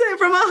 they say,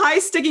 from a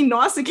high-sticking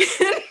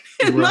Nausicaan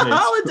in the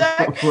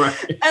holodeck.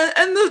 Right.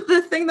 And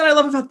the thing that I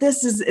love about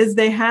this is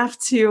they have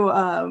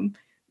to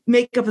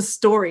make up a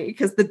story,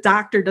 because the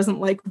doctor doesn't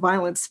like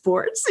violent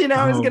sports. He's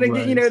gonna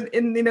get, they're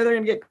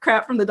gonna get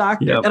crap from the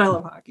doctor. Yep. And I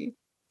love hockey.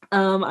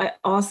 I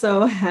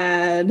also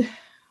had,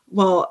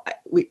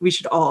 we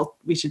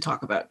should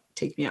talk about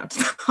Take Me Out to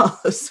the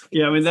Hollows.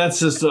 Yeah, that's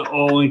just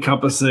all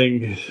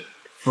encompassing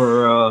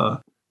for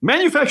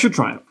Manufactured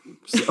Triumph.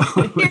 So,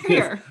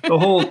 here. the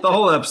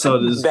whole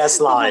episode is best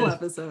line.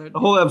 The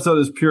whole episode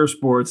is pure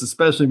sports,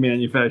 especially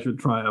Manufactured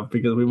Triumph,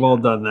 because we've all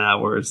done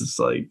that, where it's just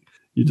like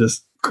you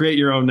just create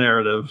your own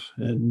narrative,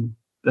 and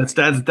that's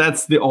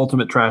the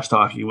ultimate trash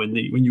talking when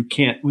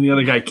the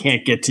other guy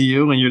can't get to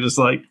you, and you're just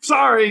like,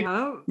 sorry,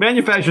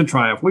 Manufactured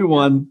Triumph, we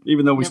won,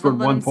 even though we scored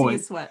 1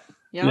 point.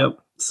 Yep,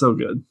 so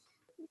good.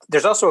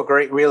 There's also a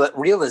great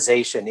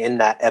realization in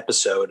that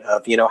episode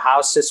of,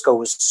 how Sisko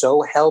was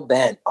so hell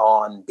bent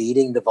on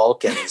beating the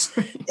Vulcans.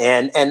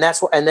 and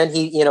then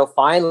he,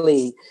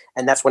 finally,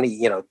 and that's when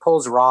he,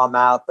 pulls Rom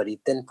out, but he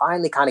then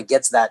finally kind of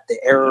gets the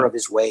error of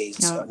his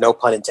ways, no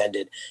pun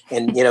intended.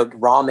 And,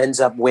 Rom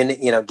ends up winning,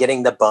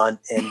 getting the bunt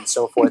and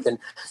so forth. And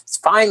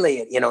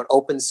finally, it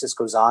opens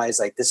Sisko's eyes.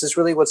 Like, this is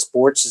really what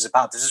sports is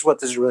about. This is what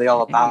this is really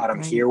all about.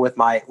 I'm here with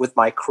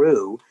my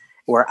crew.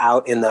 We're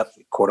out in the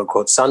quote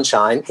unquote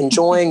sunshine,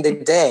 enjoying the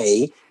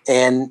day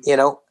and,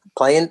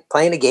 playing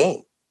a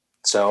game.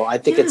 So I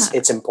think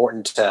it's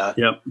important to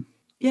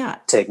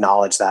to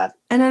acknowledge that.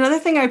 And another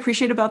thing I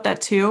appreciate about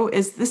that too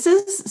is this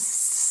is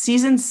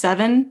season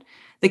 7,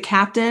 the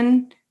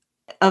captain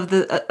of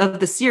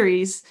the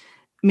series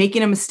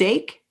making a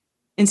mistake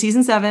in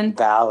season 7,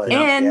 valid,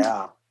 and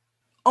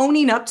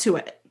owning up to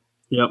it.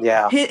 Yep.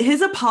 Yeah.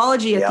 His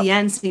apology at the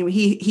end scene,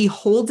 he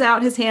holds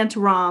out his hand to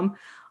Rom.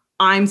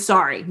 I'm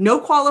sorry. No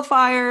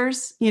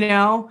qualifiers,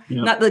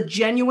 not the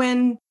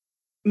genuine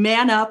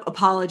man up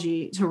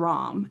apology to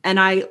Rom. And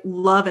I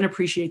love and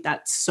appreciate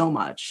that so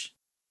much.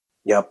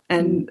 Yep.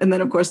 And then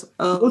of course,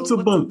 what's a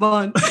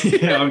bun?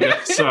 Yeah, okay.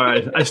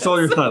 Sorry. I stole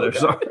your thunder.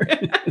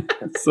 Sorry.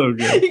 So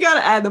good. You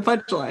gotta add the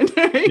punchline.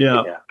 Right?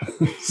 Yeah.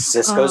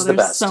 Cisco's the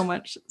best.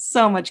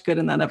 So much good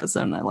in that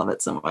episode, and I love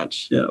it so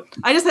much. Yeah.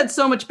 I just had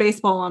so much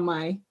baseball on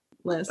my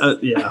list.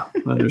 Yeah,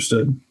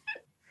 understood.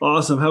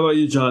 Awesome. How about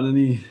you,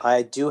 John?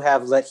 I do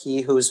have Let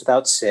He Who Is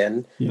Without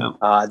Sin. Yeah.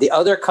 The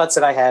other cuts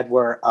that I had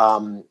were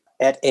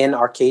Et in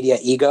Arcadia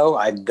Ego.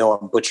 I know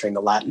I'm butchering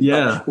the Latin.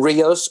 Yeah.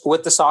 Rios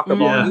with the soccer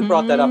ball. Yeah. You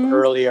brought that up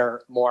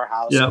earlier,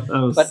 Morehouse. Yeah,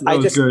 that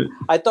was great.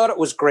 I thought it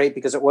was great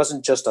because it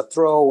wasn't just a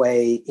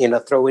throwaway,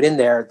 throw it in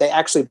there. They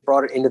actually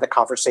brought it into the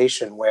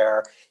conversation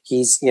where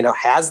he's,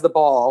 has the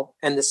ball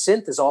and the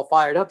synth is all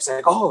fired up. He's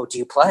like, oh, do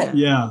you play?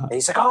 Yeah. And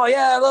he's like, oh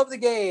yeah, I love the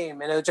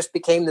game. And it just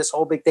became this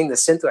whole big thing. The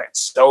synth got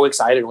so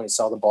excited when he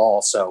saw the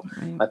ball. So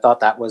I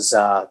thought that was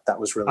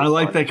really I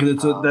like that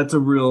because that's a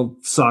real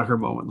soccer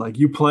moment. Like,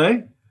 you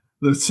play?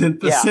 The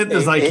synth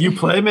is like, you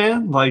play,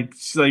 man? Like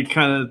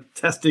kind of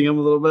testing him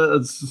a little bit.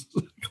 It's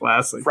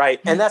classic. Right.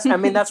 And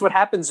that's what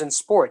happens in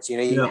sports.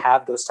 You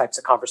have those types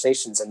of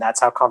conversations, and that's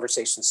how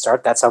conversations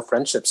start. That's how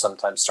friendships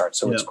sometimes start.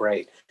 So it's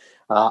great.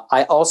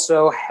 I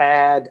also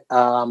had,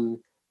 I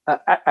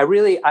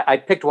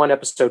picked one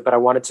episode, but I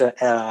wanted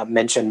to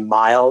mention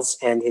Miles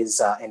and his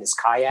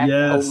kayak.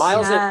 Yes.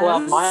 Miles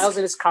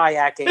and his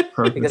kayaking.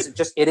 Perfect.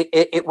 Because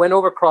it went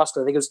over across.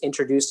 I think it was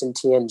introduced in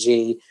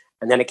TNG.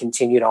 And then it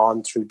continued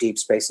on through Deep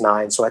Space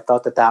Nine. So I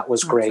thought that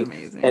was great.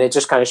 Amazing. And it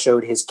just kind of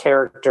showed his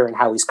character and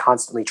how he's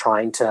constantly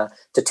trying to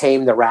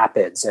tame the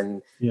Rapids.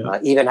 And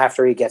even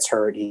after he gets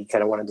hurt, he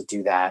kind of wanted to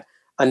do that.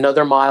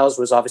 Another Miles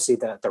was obviously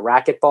the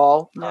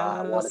racquetball.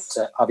 I wanted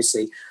to,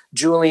 obviously,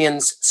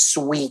 Julian's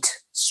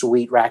sweet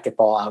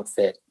racquetball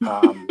outfit.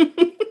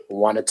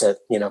 Wanted to,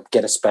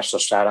 get a special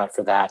shout out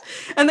for that.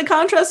 And the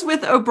contrast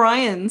with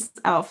O'Brien's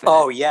outfit.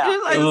 Oh, yeah.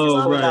 I just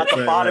love it. At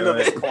the bottom of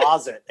his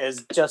closet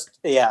is just,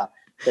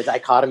 the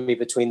dichotomy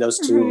between those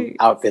two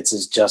outfits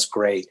is just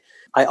great.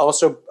 I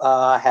also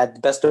had the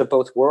best of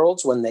both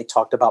worlds when they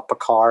talked about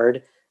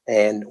Picard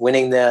and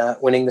winning the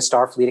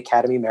Starfleet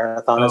Academy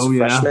marathon as a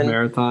freshman.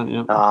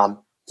 Marathon, I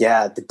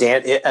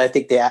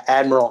think the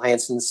Admiral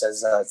Hansen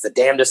says it's the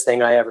damnedest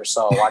thing I ever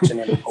saw, watching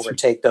him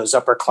overtake those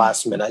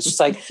upperclassmen. I was just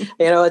like,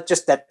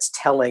 that's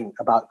telling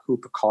about who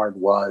Picard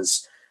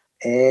was.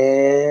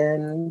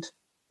 And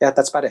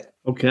that's about it.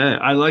 Okay.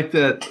 I like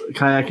that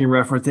kayaking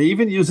reference. They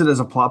even use it as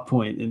a plot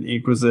point in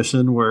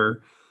Inquisition where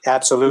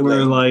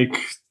like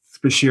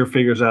Bashir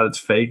figures out it's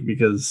fake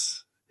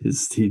because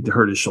he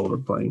hurt his shoulder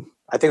playing.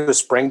 I think it was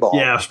Spring Ball.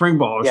 Yeah, Spring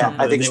Ball or something.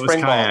 I think it was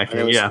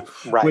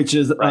kayaking. Right, which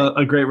is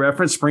a great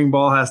reference. Spring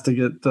Ball has to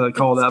get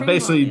called out.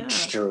 Basically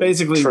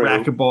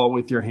racquetball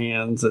with your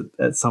hands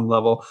at some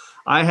level.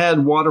 I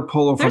had water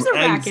polo from There's a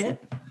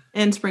racket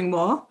in Spring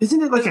Ball.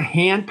 Isn't it like a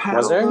hand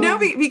paddle? No,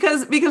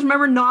 because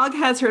remember Nog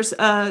has her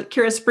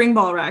Kira's Spring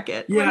Ball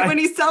racket. Yeah, when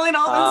he's selling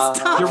all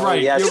this stuff. You're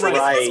right. Yes, She's like,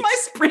 is this my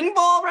Spring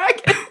Ball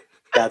racket?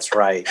 That's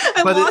right.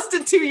 I lost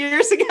it 2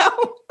 years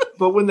ago.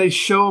 But when they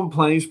show him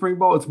playing Spring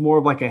Ball, it's more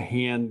of like a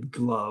hand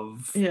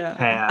glove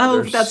pad.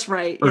 Oh, that's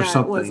right. Or yeah,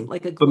 something. It was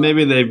like a glove. But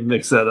maybe they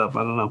mixed that up. I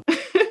don't know.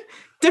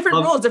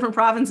 Different rules, different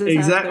provinces.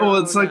 Exactly. Well,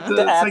 it's like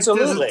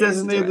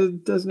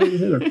designated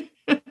hitter.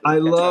 I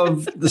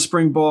love the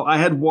Spring Ball. I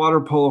had water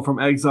polo from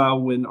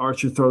Exile when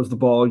Archer throws the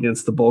ball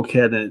against the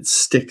bulkhead and it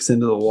sticks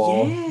into the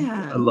wall.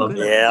 Yeah. I love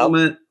that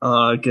moment.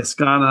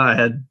 Gascana, I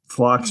had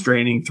Phlox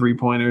draining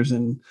 3-pointers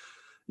in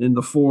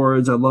the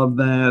forwards. I love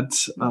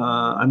that.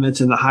 I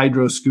mentioned the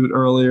Hydro Scoot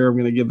earlier. I'm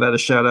going to give that a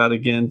shout out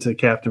again to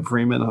Captain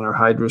Freeman on her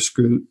Hydro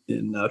Scoot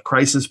in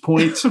Crisis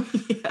Point.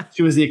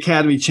 She was the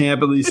Academy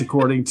champ, at least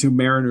according to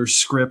Mariner's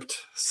script.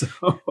 So,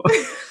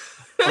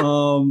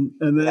 and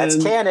then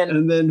that's canon.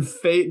 And then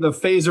the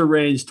phaser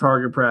range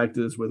target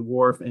practice with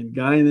Worf and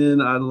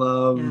Guinan. I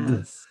loved.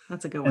 Yes,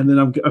 that's a good one. And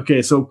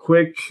then so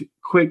quick.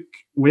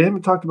 We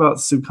haven't talked about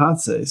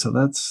Sukatse, so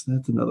that's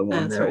another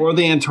one there. Right. Or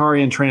the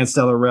Antarian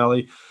Transstellar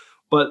Rally.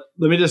 But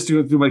let me just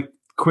do my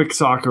quick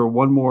soccer,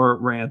 one more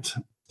rant.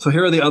 So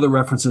here are the other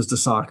references to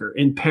soccer.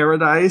 In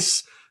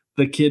Paradise,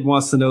 the kid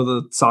wants to know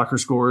the soccer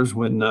scores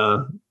when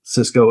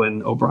Cisco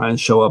and O'Brien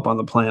show up on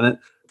the planet.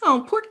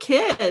 Oh, poor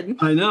kid.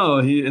 I know.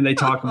 And they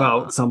talk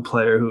about some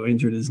player who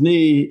injured his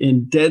knee.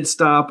 In Dead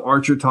Stop,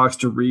 Archer talks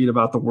to Reed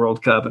about the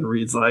World Cup, and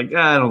Reed's like,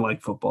 I don't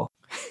like football.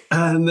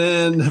 And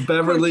then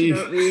Beverly. You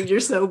don't read. You're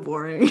so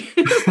boring.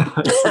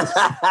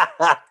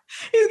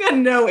 He's got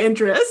no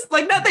interest.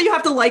 Like, not that you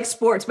have to like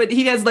sports, but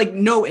he has like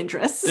no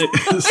interest. And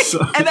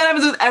that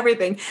happens with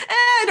everything.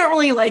 I don't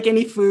really like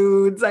any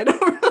foods. I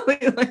don't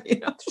really like,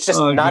 There's just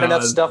not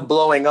enough stuff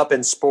blowing up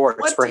in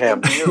sports for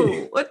him.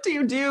 What do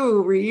you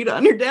do, Reed,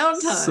 on your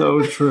downtime?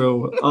 So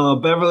true.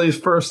 Beverly's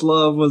first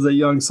love was a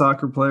young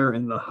soccer player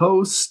in The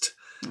Host.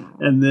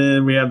 And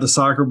then we have the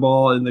soccer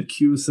ball in the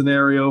Q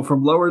scenario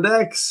from Lower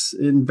Decks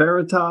in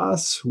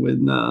Veritas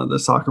when the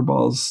soccer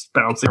ball's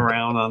bouncing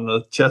around on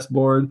the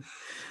chessboard.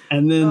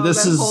 And then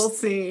this is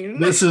what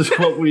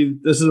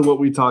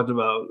we talked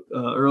about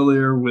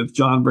earlier with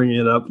John bringing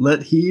it up.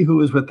 Let he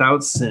who is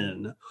without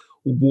sin.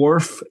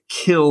 Worf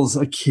kills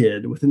a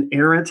kid with an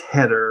errant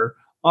header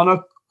on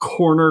a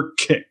corner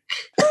kick,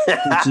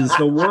 which is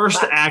the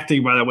worst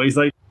acting, by the way. He's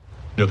like,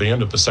 near the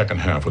end of the second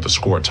half with the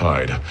score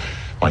tied,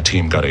 my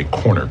team got a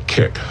corner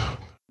kick.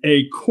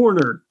 A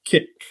corner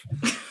kick.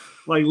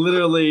 Like,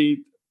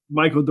 literally,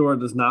 Michael Dorn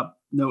does not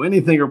know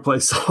anything or play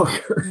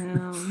soccer.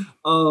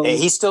 Hey,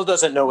 he still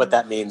doesn't know what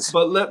that means.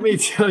 But let me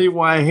tell you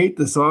why I hate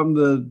this. So I'm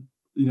the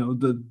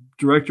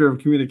director of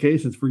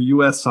communications for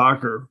U.S.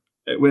 Soccer.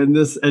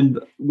 And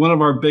one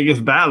of our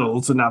biggest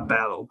battles, and not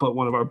battle, but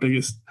one of our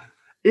biggest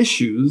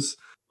issues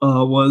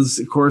was,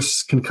 of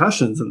course,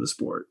 concussions in the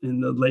sport in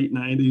the late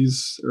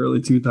 90s, early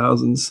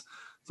 2000s.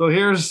 So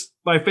here's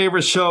my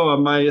favorite show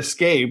on my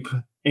escape,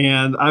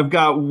 and I've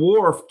got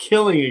Worf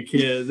killing a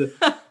kid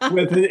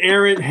with an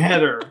errant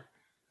header.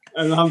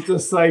 And I'm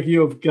just like, you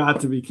have got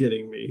to be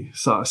kidding me.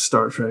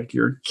 Star Trek,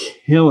 you're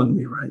killing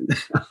me right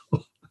now.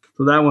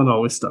 So that one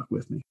always stuck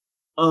with me.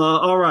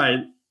 All right.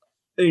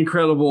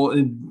 Incredible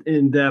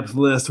in-depth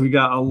list. We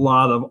got a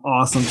lot of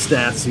awesome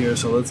stats here,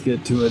 so let's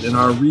get to it in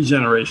our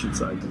regeneration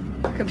cycle.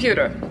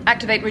 Computer,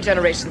 activate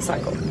regeneration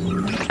cycle.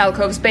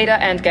 Alcoves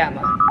beta and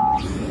gamma.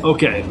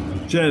 Okay,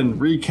 Jen,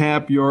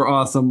 recap your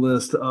awesome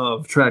list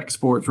of Trek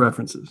sports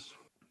references.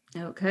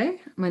 Okay,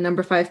 my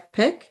number 5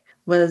 pick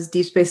was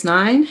Deep Space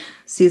Nine,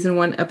 Season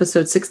 1,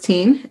 Episode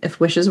 16,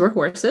 If Wishes Were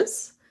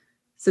Horses.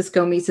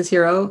 Sisko meets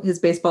his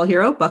baseball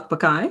hero, Buck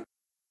Buckeye.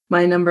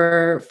 My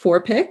number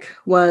 4 pick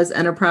was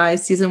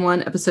Enterprise Season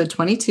 1, Episode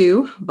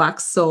 22,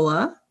 Vox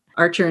Sola.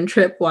 Archer and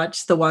Trip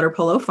watched the water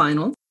polo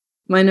finals.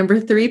 My number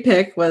 3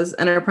 pick was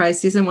Enterprise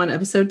Season 1,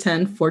 Episode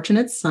 10,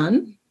 Fortunate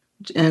Son,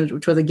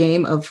 which was a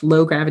game of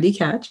low gravity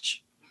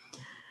catch.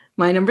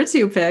 My number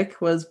 2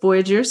 pick was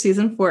Voyager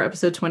Season 4,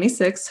 Episode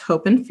 26,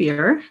 Hope and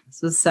Fear.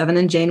 This was Seven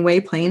and Janeway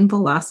playing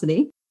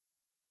Velocity.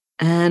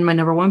 And my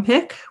number 1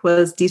 pick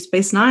was Deep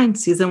Space Nine,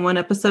 Season 1,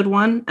 Episode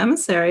 1,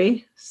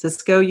 Emissary.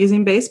 Sisko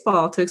using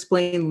baseball to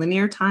explain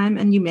linear time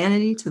and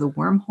humanity to the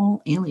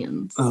wormhole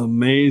aliens.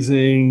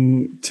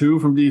 Amazing. 2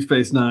 from Deep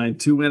Space Nine,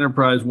 2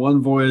 Enterprise,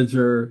 1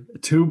 Voyager,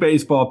 2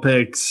 baseball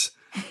picks,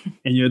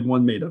 and you had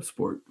 1 made-up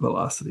sport,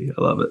 Velocity.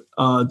 I love it.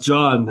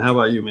 John, how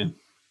about you, man?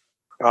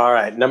 All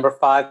right. Number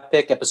 5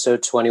 pick,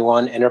 Episode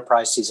 21,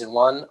 Enterprise Season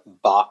 1,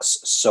 Vox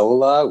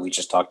Sola. We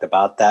just talked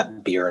about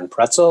that, beer and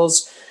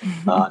pretzels.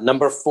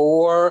 Number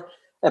 4,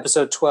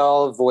 Episode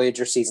 12,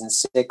 Voyager Season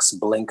 6,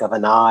 Blink of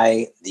an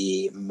Eye,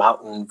 the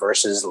mountain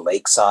versus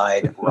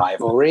lakeside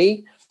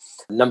rivalry.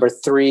 Number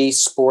 3,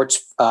 Episode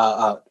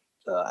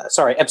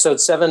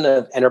 7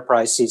 of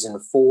Enterprise Season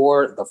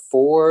 4, The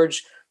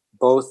Forge.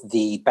 Both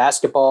the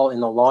basketball in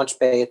the launch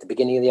bay at the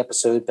beginning of the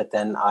episode, but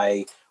then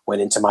I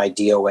went into my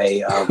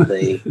DOA of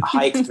the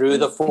hike through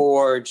the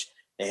Forge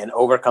and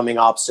overcoming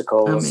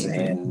obstacles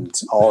and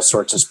all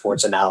sorts of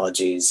sports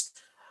analogies.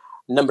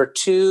 Number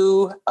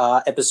 2,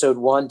 Episode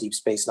 1, Deep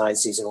Space Nine,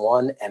 Season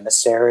 1,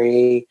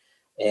 Emissary.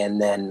 And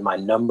then my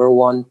number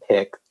 1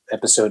 pick,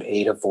 Episode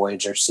 8 of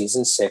Voyager,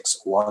 Season 6,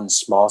 One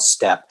Small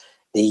Step,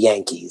 the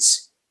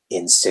Yankees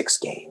in 6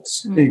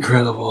 games.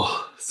 Incredible.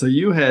 So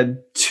you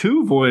had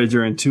 2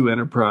 Voyager and 2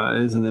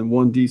 Enterprise, and then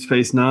 1 Deep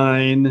Space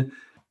Nine.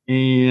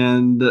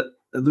 And it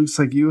looks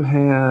like you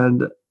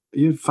had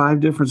 5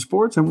 different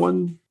sports and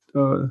 1.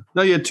 No,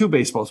 you had 2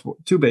 baseball.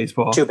 2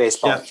 baseball. 2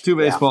 baseball. Yeah, 2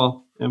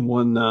 baseball and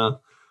 1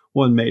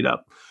 made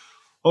up.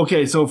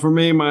 Okay, so for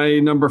me, my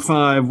number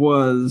 5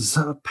 was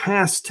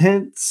past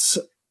tense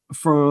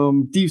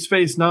from Deep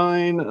Space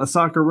Nine, a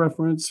soccer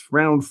reference.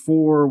 Round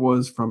 4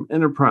 was from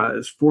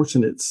Enterprise,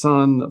 Fortunate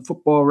Son, a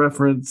football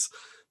reference.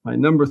 My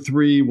number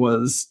 3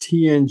 was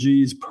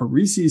TNG's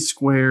Parisi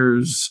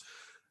Squares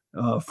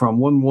from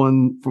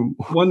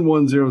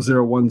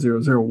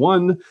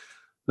 11001001.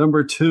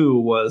 Number 2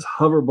 was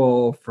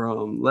Hoverball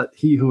from Let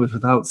He Who Is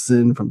Without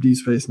Sin from Deep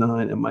Space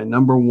Nine. And my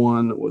number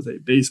 1 was a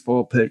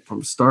baseball pick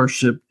from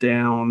Starship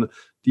Down,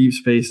 Deep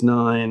Space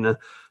Nine.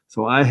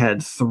 So I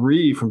had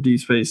 3 from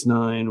Deep Space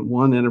Nine,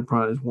 1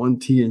 Enterprise, 1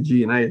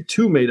 TNG, and I had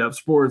 2 made-up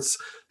sports.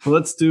 So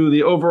let's do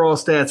the overall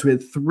stats. We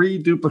had 3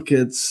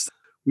 duplicates.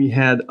 We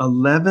had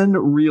 11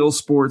 real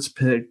sports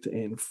picked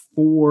and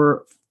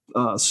 4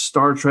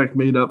 Star Trek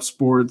made-up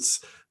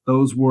sports.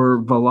 Those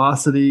were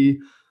Velocity,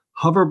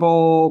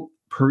 Hoverball,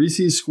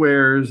 Parisi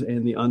Squares,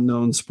 and the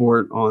unknown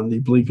sport on the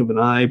Blink of an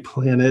Eye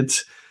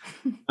planet.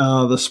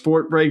 The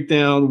sport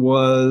breakdown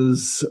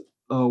was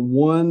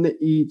one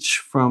each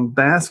from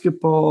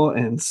basketball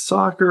and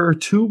soccer,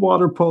 2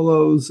 water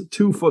polos,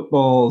 2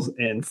 footballs,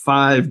 and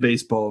 5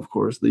 baseball, of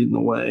course, leading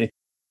the way.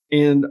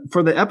 And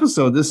for the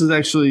episode, this is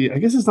actually, I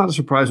guess it's not a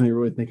surprise when you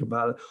really think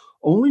about it.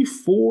 Only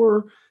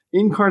 4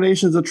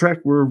 incarnations of Trek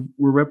were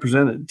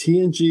represented: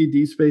 TNG,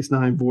 Deep Space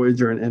Nine,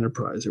 Voyager, and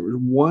Enterprise. There was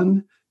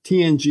 1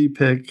 TNG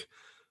pick,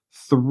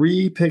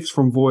 3 picks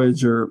from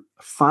Voyager,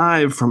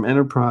 5 from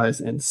Enterprise,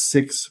 and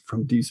 6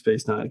 from Deep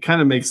Space Nine. It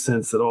kind of makes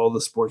sense that all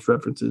the sports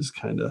references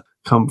kind of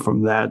come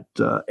from that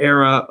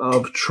era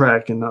of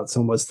Trek and not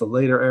so much the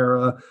later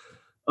era.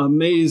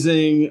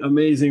 Amazing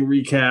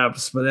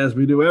recaps. But as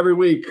we do every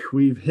week,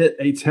 we've hit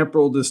a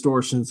temporal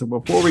distortion. So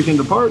before we can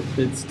depart,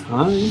 it's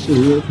time to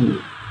hear from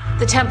you.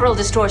 The temporal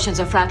distortions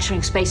are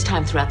fracturing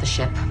space-time throughout the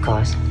ship.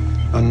 Cause?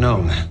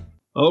 Unknown.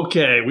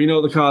 Okay, we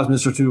know the cause,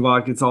 Mr.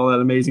 Tuvok. It's all that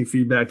amazing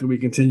feedback that we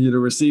continue to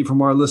receive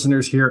from our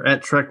listeners here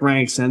at Trek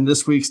Ranks. And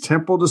this week's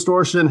temporal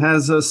distortion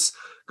has us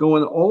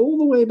going all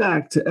the way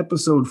back to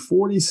episode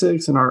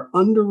 46 in our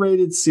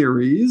underrated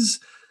series.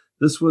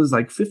 This was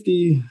like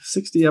 50,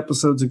 60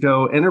 episodes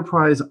ago.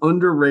 Enterprise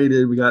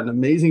Underrated. We got an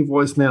amazing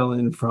voicemail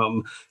in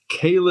from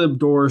Caleb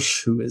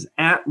Dorsch, who is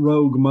at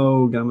Rogue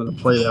Moog. I'm going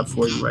to play that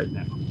for you right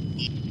now.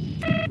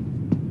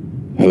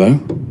 Hello?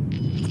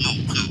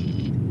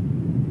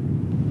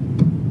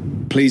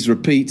 Please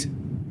repeat.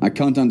 I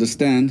can't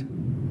understand.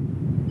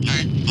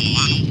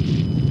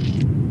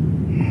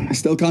 I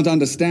still can't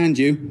understand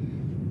you.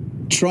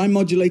 Try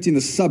modulating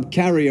the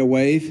sub-carrier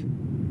wave.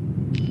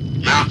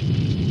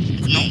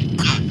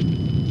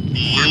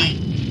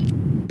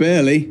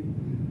 Barely.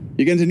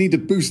 You're going to need to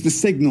boost the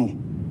signal.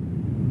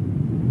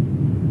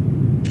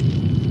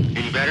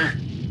 Any better?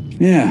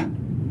 Yeah.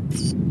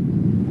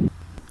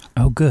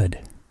 Oh, good.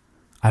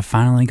 I've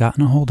finally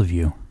gotten a hold of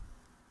you.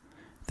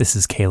 This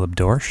is Caleb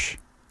Dorsch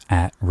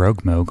at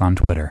Rogue Moog on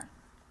Twitter.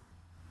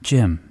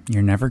 Jim,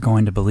 you're never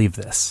going to believe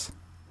this.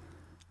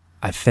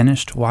 I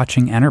finished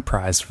watching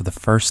Enterprise for the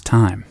first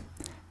time,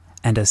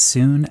 and as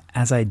soon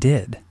as I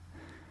did,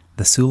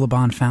 the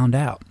Suliban found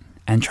out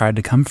and tried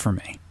to come for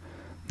me.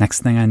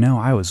 Next thing I know,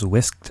 I was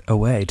whisked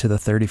away to the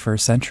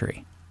 31st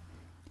century.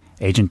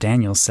 Agent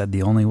Daniels said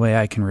the only way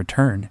I can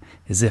return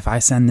is if I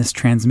send this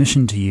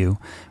transmission to you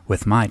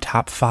with my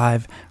top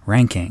 5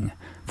 ranking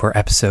for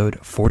episode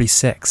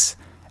 46,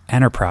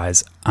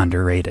 Enterprise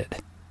Underrated.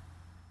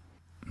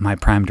 My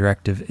prime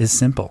directive is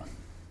simple.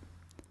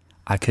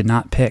 I could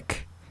not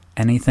pick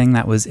anything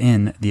that was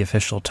in the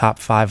official top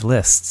 5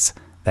 lists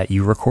that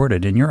you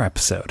recorded in your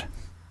episode.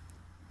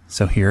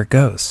 So here it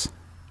goes.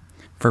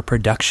 For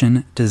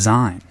production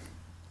design,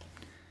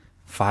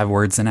 5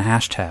 words and a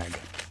hashtag.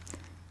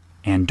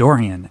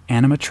 Andorian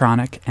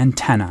animatronic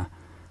antenna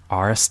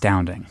are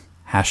astounding.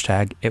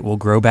 Hashtag it will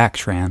grow back,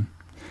 Shran.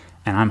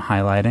 And I'm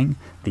highlighting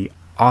the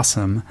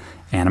awesome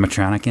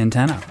animatronic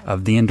antenna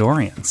of the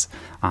Andorians,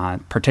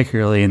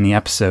 particularly in the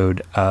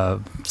episode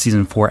of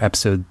Season 4,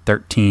 Episode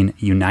 13,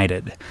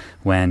 United,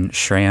 when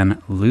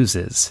Shran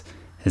loses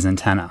his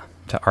antenna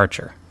to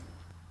Archer.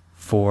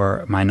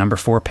 For my number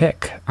 4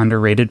 pick,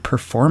 underrated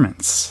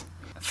performance,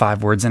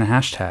 5 words and a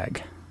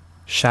hashtag.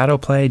 Shadow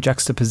play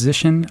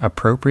juxtaposition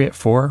appropriate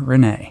for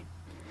Renee.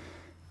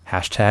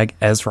 Hashtag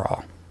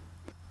Ezral.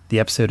 The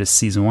episode is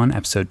Season 1,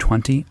 Episode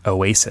 20,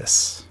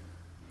 Oasis.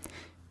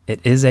 It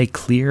is a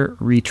clear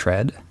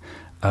retread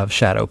of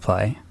Shadow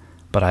play,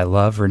 but I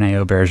love Rene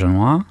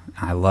Auberjonois.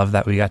 I love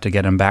that we got to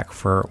get him back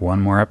for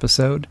one more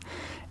episode.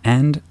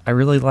 And I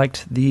really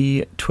liked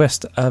the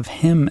twist of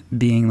him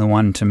being the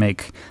one to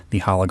make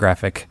the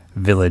holographic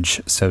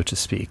village, so to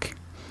speak.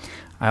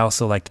 I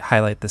also like to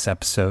highlight this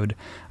episode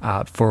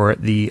for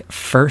the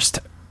first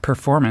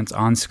performance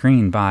on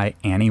screen by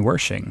Annie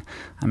Wershing.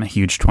 I'm a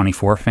huge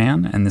 24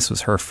 fan, and this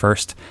was her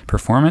first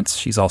performance.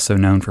 She's also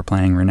known for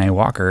playing Renee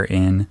Walker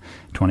in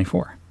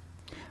 24.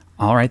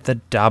 All right,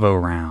 the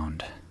Dabo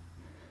round.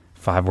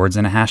 5 words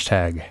and a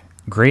hashtag.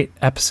 Great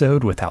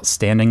episode with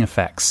outstanding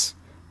effects.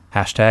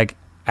 Hashtag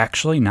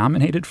actually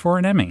nominated for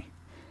an Emmy.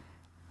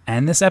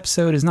 And this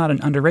episode is not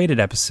an underrated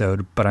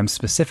episode, but I'm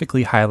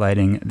specifically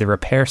highlighting the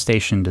repair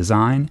station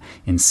design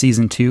in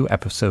Season 2,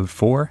 Episode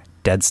 4,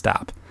 Dead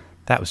Stop.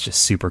 That was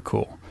just super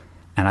cool.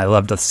 And I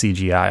loved the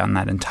CGI on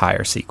that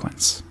entire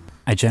sequence.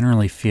 I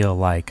generally feel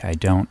like I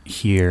don't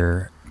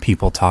hear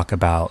people talk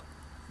about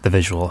the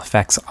visual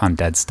effects on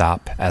Dead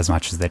Stop as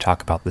much as they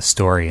talk about the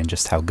story and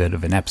just how good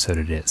of an episode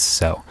it is.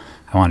 So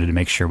I wanted to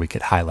make sure we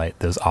could highlight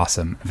those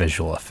awesome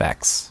visual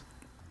effects.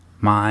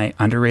 My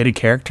underrated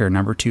character,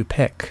 number 2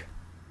 pick.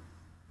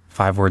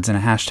 5 words and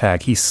a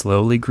hashtag. He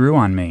slowly grew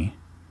on me.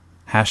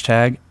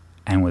 Hashtag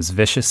and was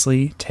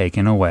viciously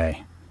taken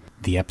away.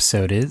 The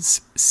episode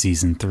is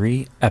Season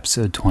 3,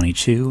 Episode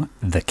 22,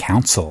 The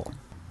Council.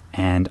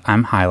 And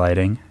I'm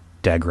highlighting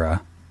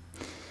Degra.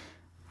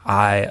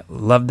 I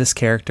love this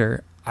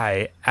character.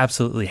 I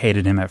absolutely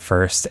hated him at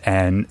first,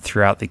 and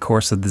throughout the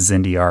course of the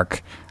Xindi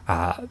arc,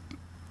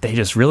 they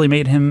just really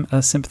made him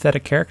a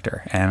sympathetic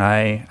character, and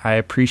I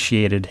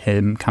appreciated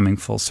him coming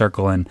full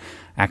circle and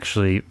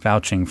actually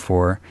vouching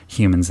for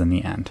humans in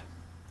the end.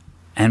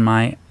 And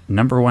my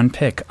Number 1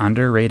 pick,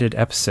 underrated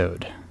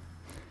episode.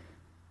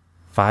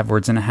 5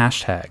 words in a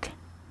hashtag.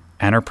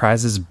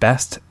 Enterprise's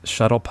best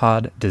shuttle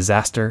pod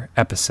disaster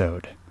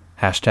episode.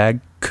 Hashtag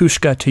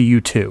Kushka to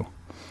you too.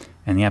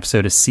 And the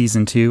episode is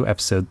Season 2,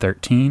 Episode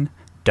 13,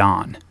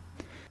 Dawn.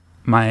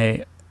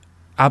 My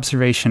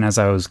observation as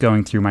I was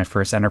going through my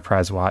first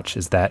Enterprise watch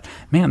is that,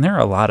 man, there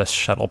are a lot of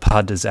shuttle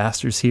pod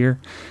disasters here.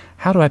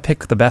 How do I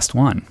pick the best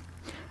one?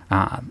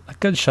 A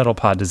good shuttle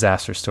pod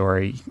disaster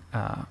story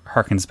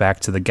harkens back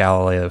to the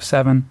Galileo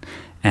 7,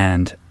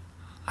 and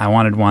I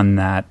wanted one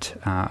that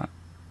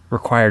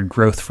required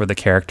growth for the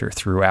character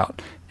throughout.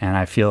 And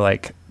I feel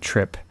like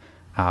Trip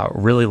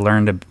really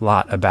learned a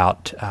lot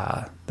about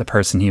the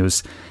person he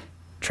was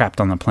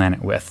trapped on the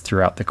planet with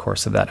throughout the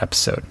course of that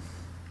episode.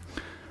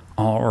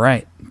 All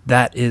right,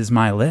 that is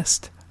my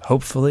list.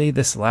 Hopefully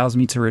this allows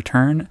me to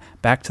return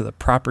back to the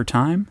proper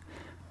time.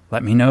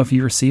 Let me know if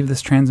you receive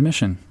this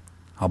transmission.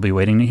 I'll be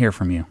waiting to hear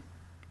from you.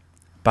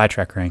 Bye,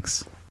 Trek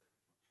Ranks.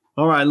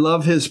 All right, I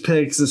love his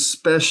picks,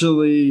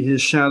 especially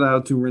his shout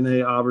out to Renee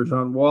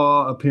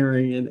Auberjonois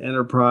appearing in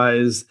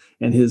Enterprise,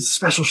 and his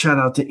special shout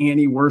out to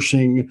Annie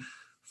Wersching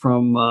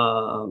from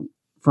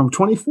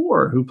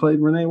 24, who played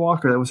Renee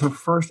Walker. That was her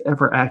first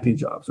ever acting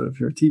job. So if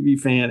you're a TV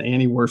fan,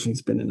 Annie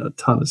Wersching's been in a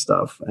ton of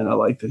stuff, and I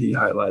like that he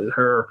highlighted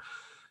her.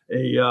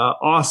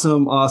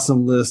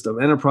 Awesome list of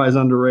Enterprise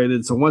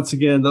underrated. So once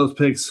again, those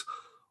picks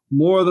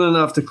more than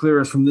enough to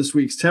clear us from this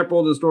week's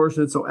temporal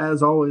distortion. So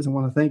as always, I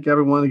want to thank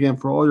everyone again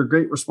for all your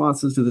great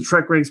responses to the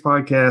Trek Ranks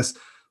podcast.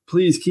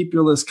 Please keep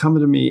your list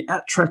coming to me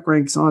at Trek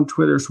Ranks on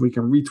Twitter so we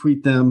can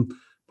retweet them.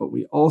 But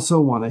we also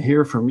want to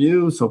hear from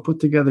you. So put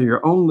together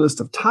your own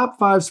list of top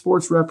 5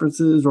 sports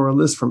references or a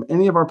list from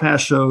any of our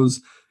past shows.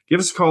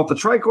 Give us a call at the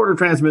Tricorder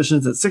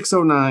Transmissions at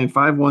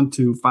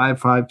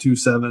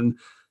 609-512-5527.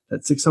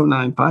 That's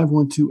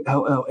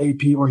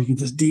 609-512-LLAP, or you can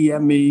just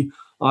DM me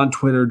on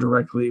Twitter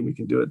directly. We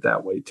can do it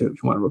that way too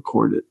if you want to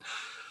record it.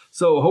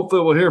 So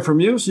hopefully we'll hear from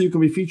you so you can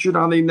be featured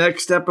on the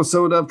next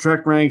episode of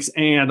Trek Ranks.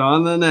 And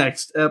on the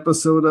next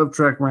episode of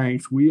Trek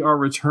Ranks, we are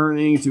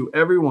returning to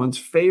everyone's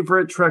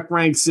favorite Trek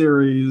Ranks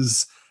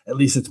series. At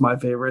least it's my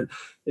favorite.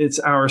 It's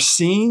our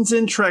Scenes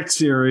in Trek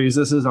series.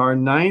 This is our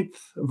 9th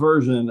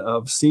version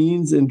of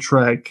Scenes in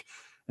Trek.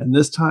 And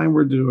this time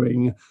we're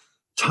doing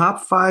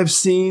top 5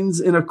 scenes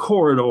in a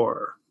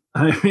corridor.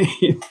 I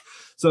mean,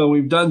 so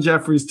we've done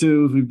Jeffrey's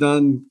tubes, we've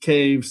done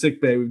cave,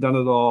 sickbay, we've done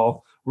it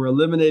all. We're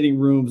eliminating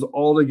rooms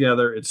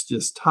altogether. It's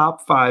just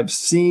top 5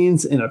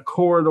 scenes in a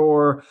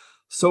corridor.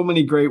 So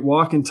many great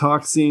walk and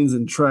talk scenes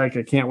in Trek.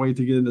 I can't wait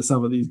to get into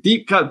some of these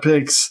deep cut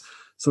picks.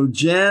 So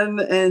Jen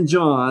and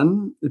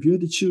John, if you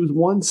had to choose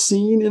one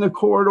scene in a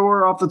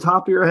corridor off the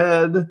top of your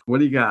head, what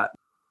do you got?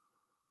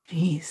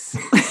 Jeez.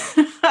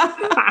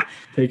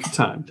 Take your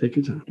time.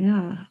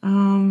 Yeah.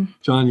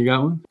 John, you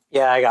got one?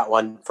 Yeah, I got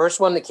one.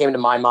 First one that came to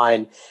my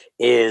mind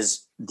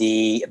is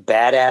the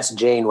badass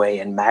Janeway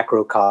in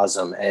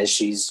Macrocosm, as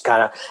she's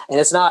kind of, and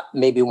it's not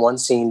maybe one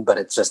scene, but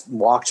it's just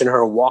watching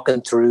her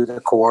walking through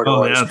the corridors.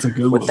 Oh, yeah, that's a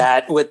good with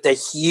one. With the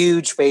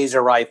huge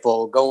phaser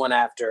rifle going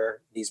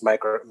after these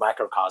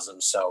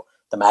microcosms. So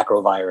the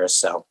macrovirus.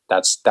 So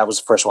that was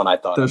the first one I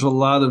thought. There's a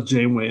lot of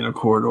Janeway in a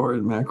corridor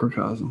in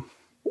Macrocosm.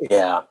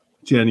 Yeah.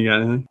 Jen, you got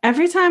anything?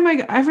 Every time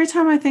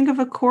I think of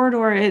a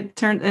corridor, I'm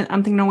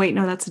thinking, no, wait,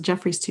 no, that's a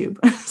Jeffrey's tube.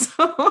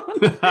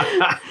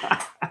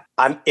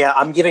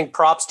 I'm giving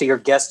props to your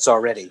guests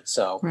already.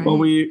 So right.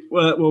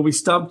 Well, we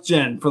stumped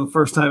Jen for the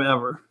first time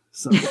ever.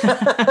 So.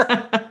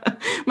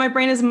 My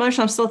brain is mush.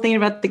 I'm still thinking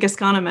about the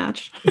Gascana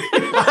match.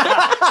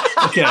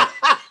 Okay,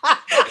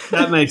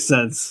 that makes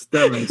sense.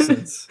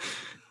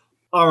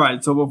 All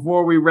right. So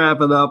before we wrap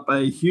it up,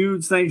 a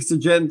huge thanks to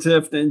Jen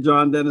Tift and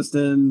John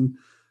Denniston.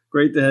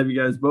 Great to have you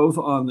guys both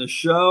on the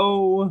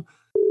show.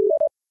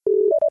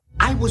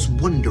 I was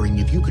wondering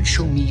if you could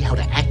show me how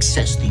to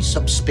access these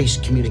subspace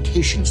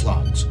communications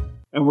logs.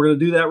 And we're going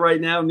to do that right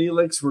now,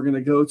 Neelix. We're going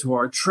to go to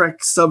our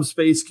Trek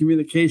subspace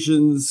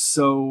communications.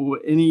 So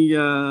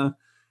anything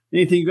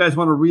you guys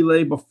want to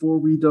relay before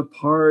we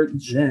depart,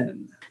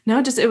 Jen? No,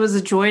 it was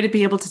a joy to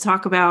be able to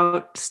talk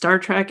about Star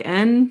Trek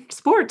and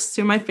sports,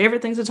 two of my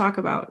favorite things to talk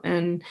about.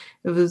 And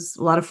it was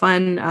a lot of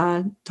fun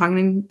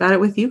talking about it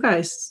with you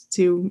guys,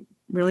 two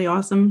really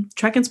awesome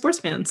Trek and sports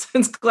fans.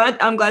 I'm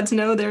glad to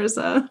know there's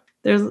a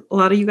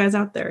lot of you guys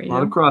out there. A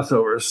lot of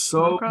crossovers.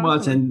 So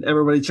much. And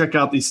everybody check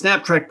out the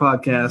Snap Trek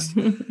podcast.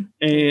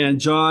 And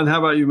John, how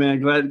about you, man?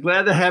 Glad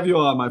to have you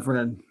on, my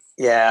friend.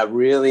 Yeah,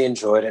 really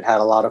enjoyed it. Had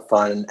a lot of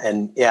fun.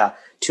 And yeah,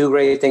 two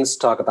great things to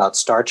talk about,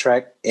 Star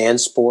Trek and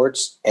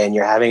sports. And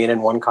you're having it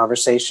in one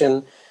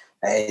conversation.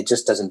 You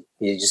just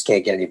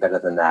can't get any better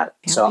than that.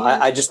 Yeah, so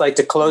I just like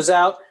to close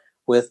out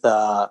with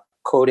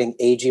quoting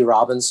A.G.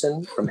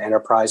 Robinson from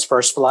Enterprise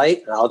First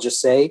Flight. And I'll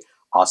just say,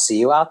 I'll see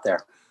you out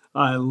there.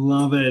 I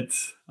love it.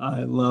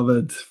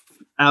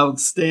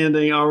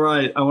 Outstanding. All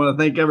right. I want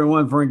to thank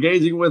everyone for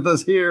engaging with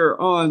us here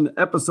on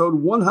episode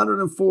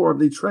 104 of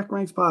the Trek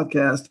Ranks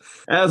podcast.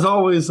 As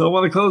always, I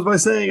want to close by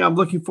saying I'm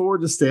looking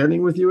forward to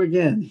standing with you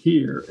again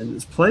here in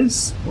this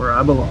place where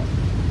I belong.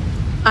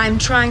 I'm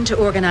trying to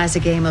organize a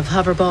game of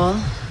hoverball.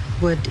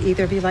 Would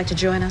either of you like to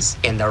join us?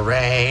 In the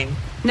rain?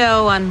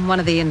 No, on one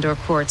of the indoor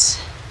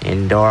courts.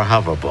 Indoor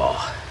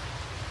hoverball.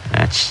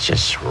 That's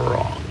just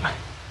wrong.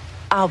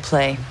 I'll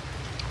play.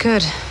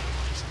 Good.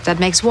 That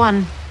makes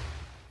one.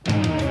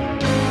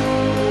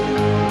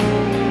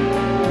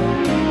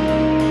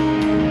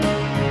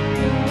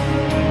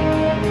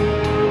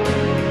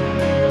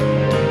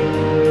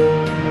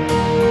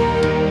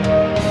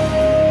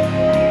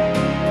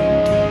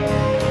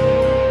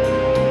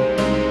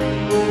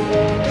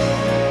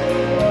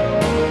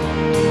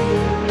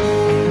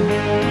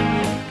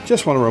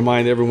 Just want to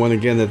remind everyone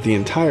again that the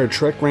entire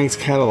Trek Ranks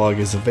catalog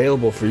is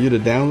available for you to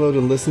download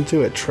and listen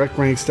to at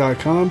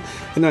trekranks.com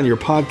and on your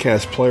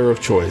podcast player of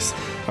choice.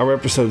 Our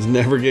episodes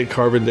never get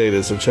carbon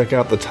dated, so check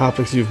out the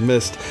topics you've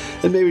missed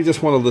and maybe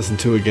just want to listen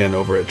to again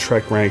over at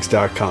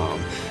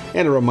trekranks.com.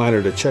 And a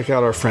reminder to check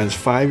out our friends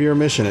 5-Year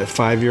Mission at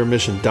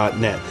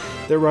 5yearmission.net.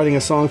 They're writing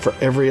a song for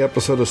every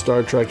episode of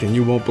Star Trek, and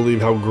you won't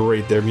believe how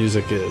great their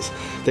music is.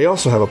 They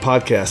also have a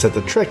podcast at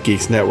the Trek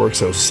Geeks Network,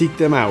 so seek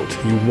them out.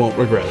 You won't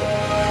regret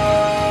it.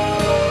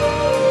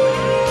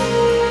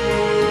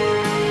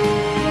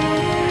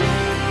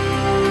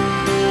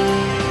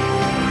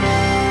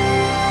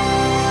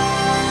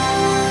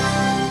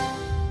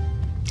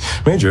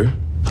 Major,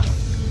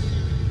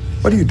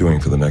 what are you doing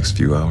for the next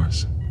few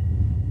hours?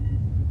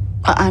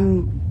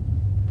 I'm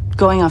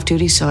going off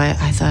duty, so I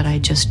thought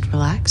I'd just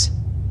relax.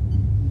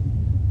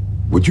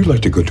 Would you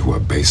like to go to a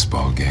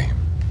baseball game?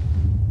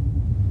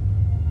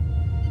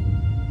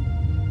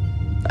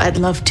 I'd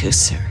love to,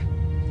 sir.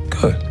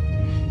 Good.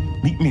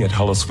 Meet me at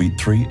Hollow Suite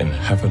 3 in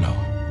half an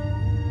hour.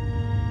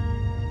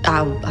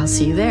 I'll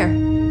see you there.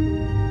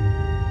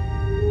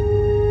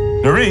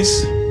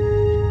 Nerys!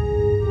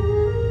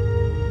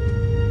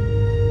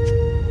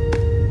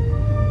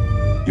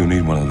 You'll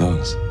need one of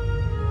those.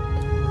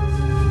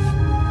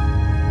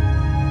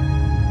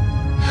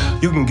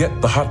 You can get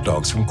the hot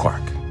dogs from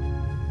Quark.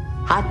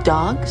 Hot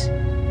dogs?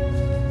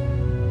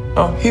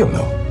 Oh, he'll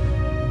know.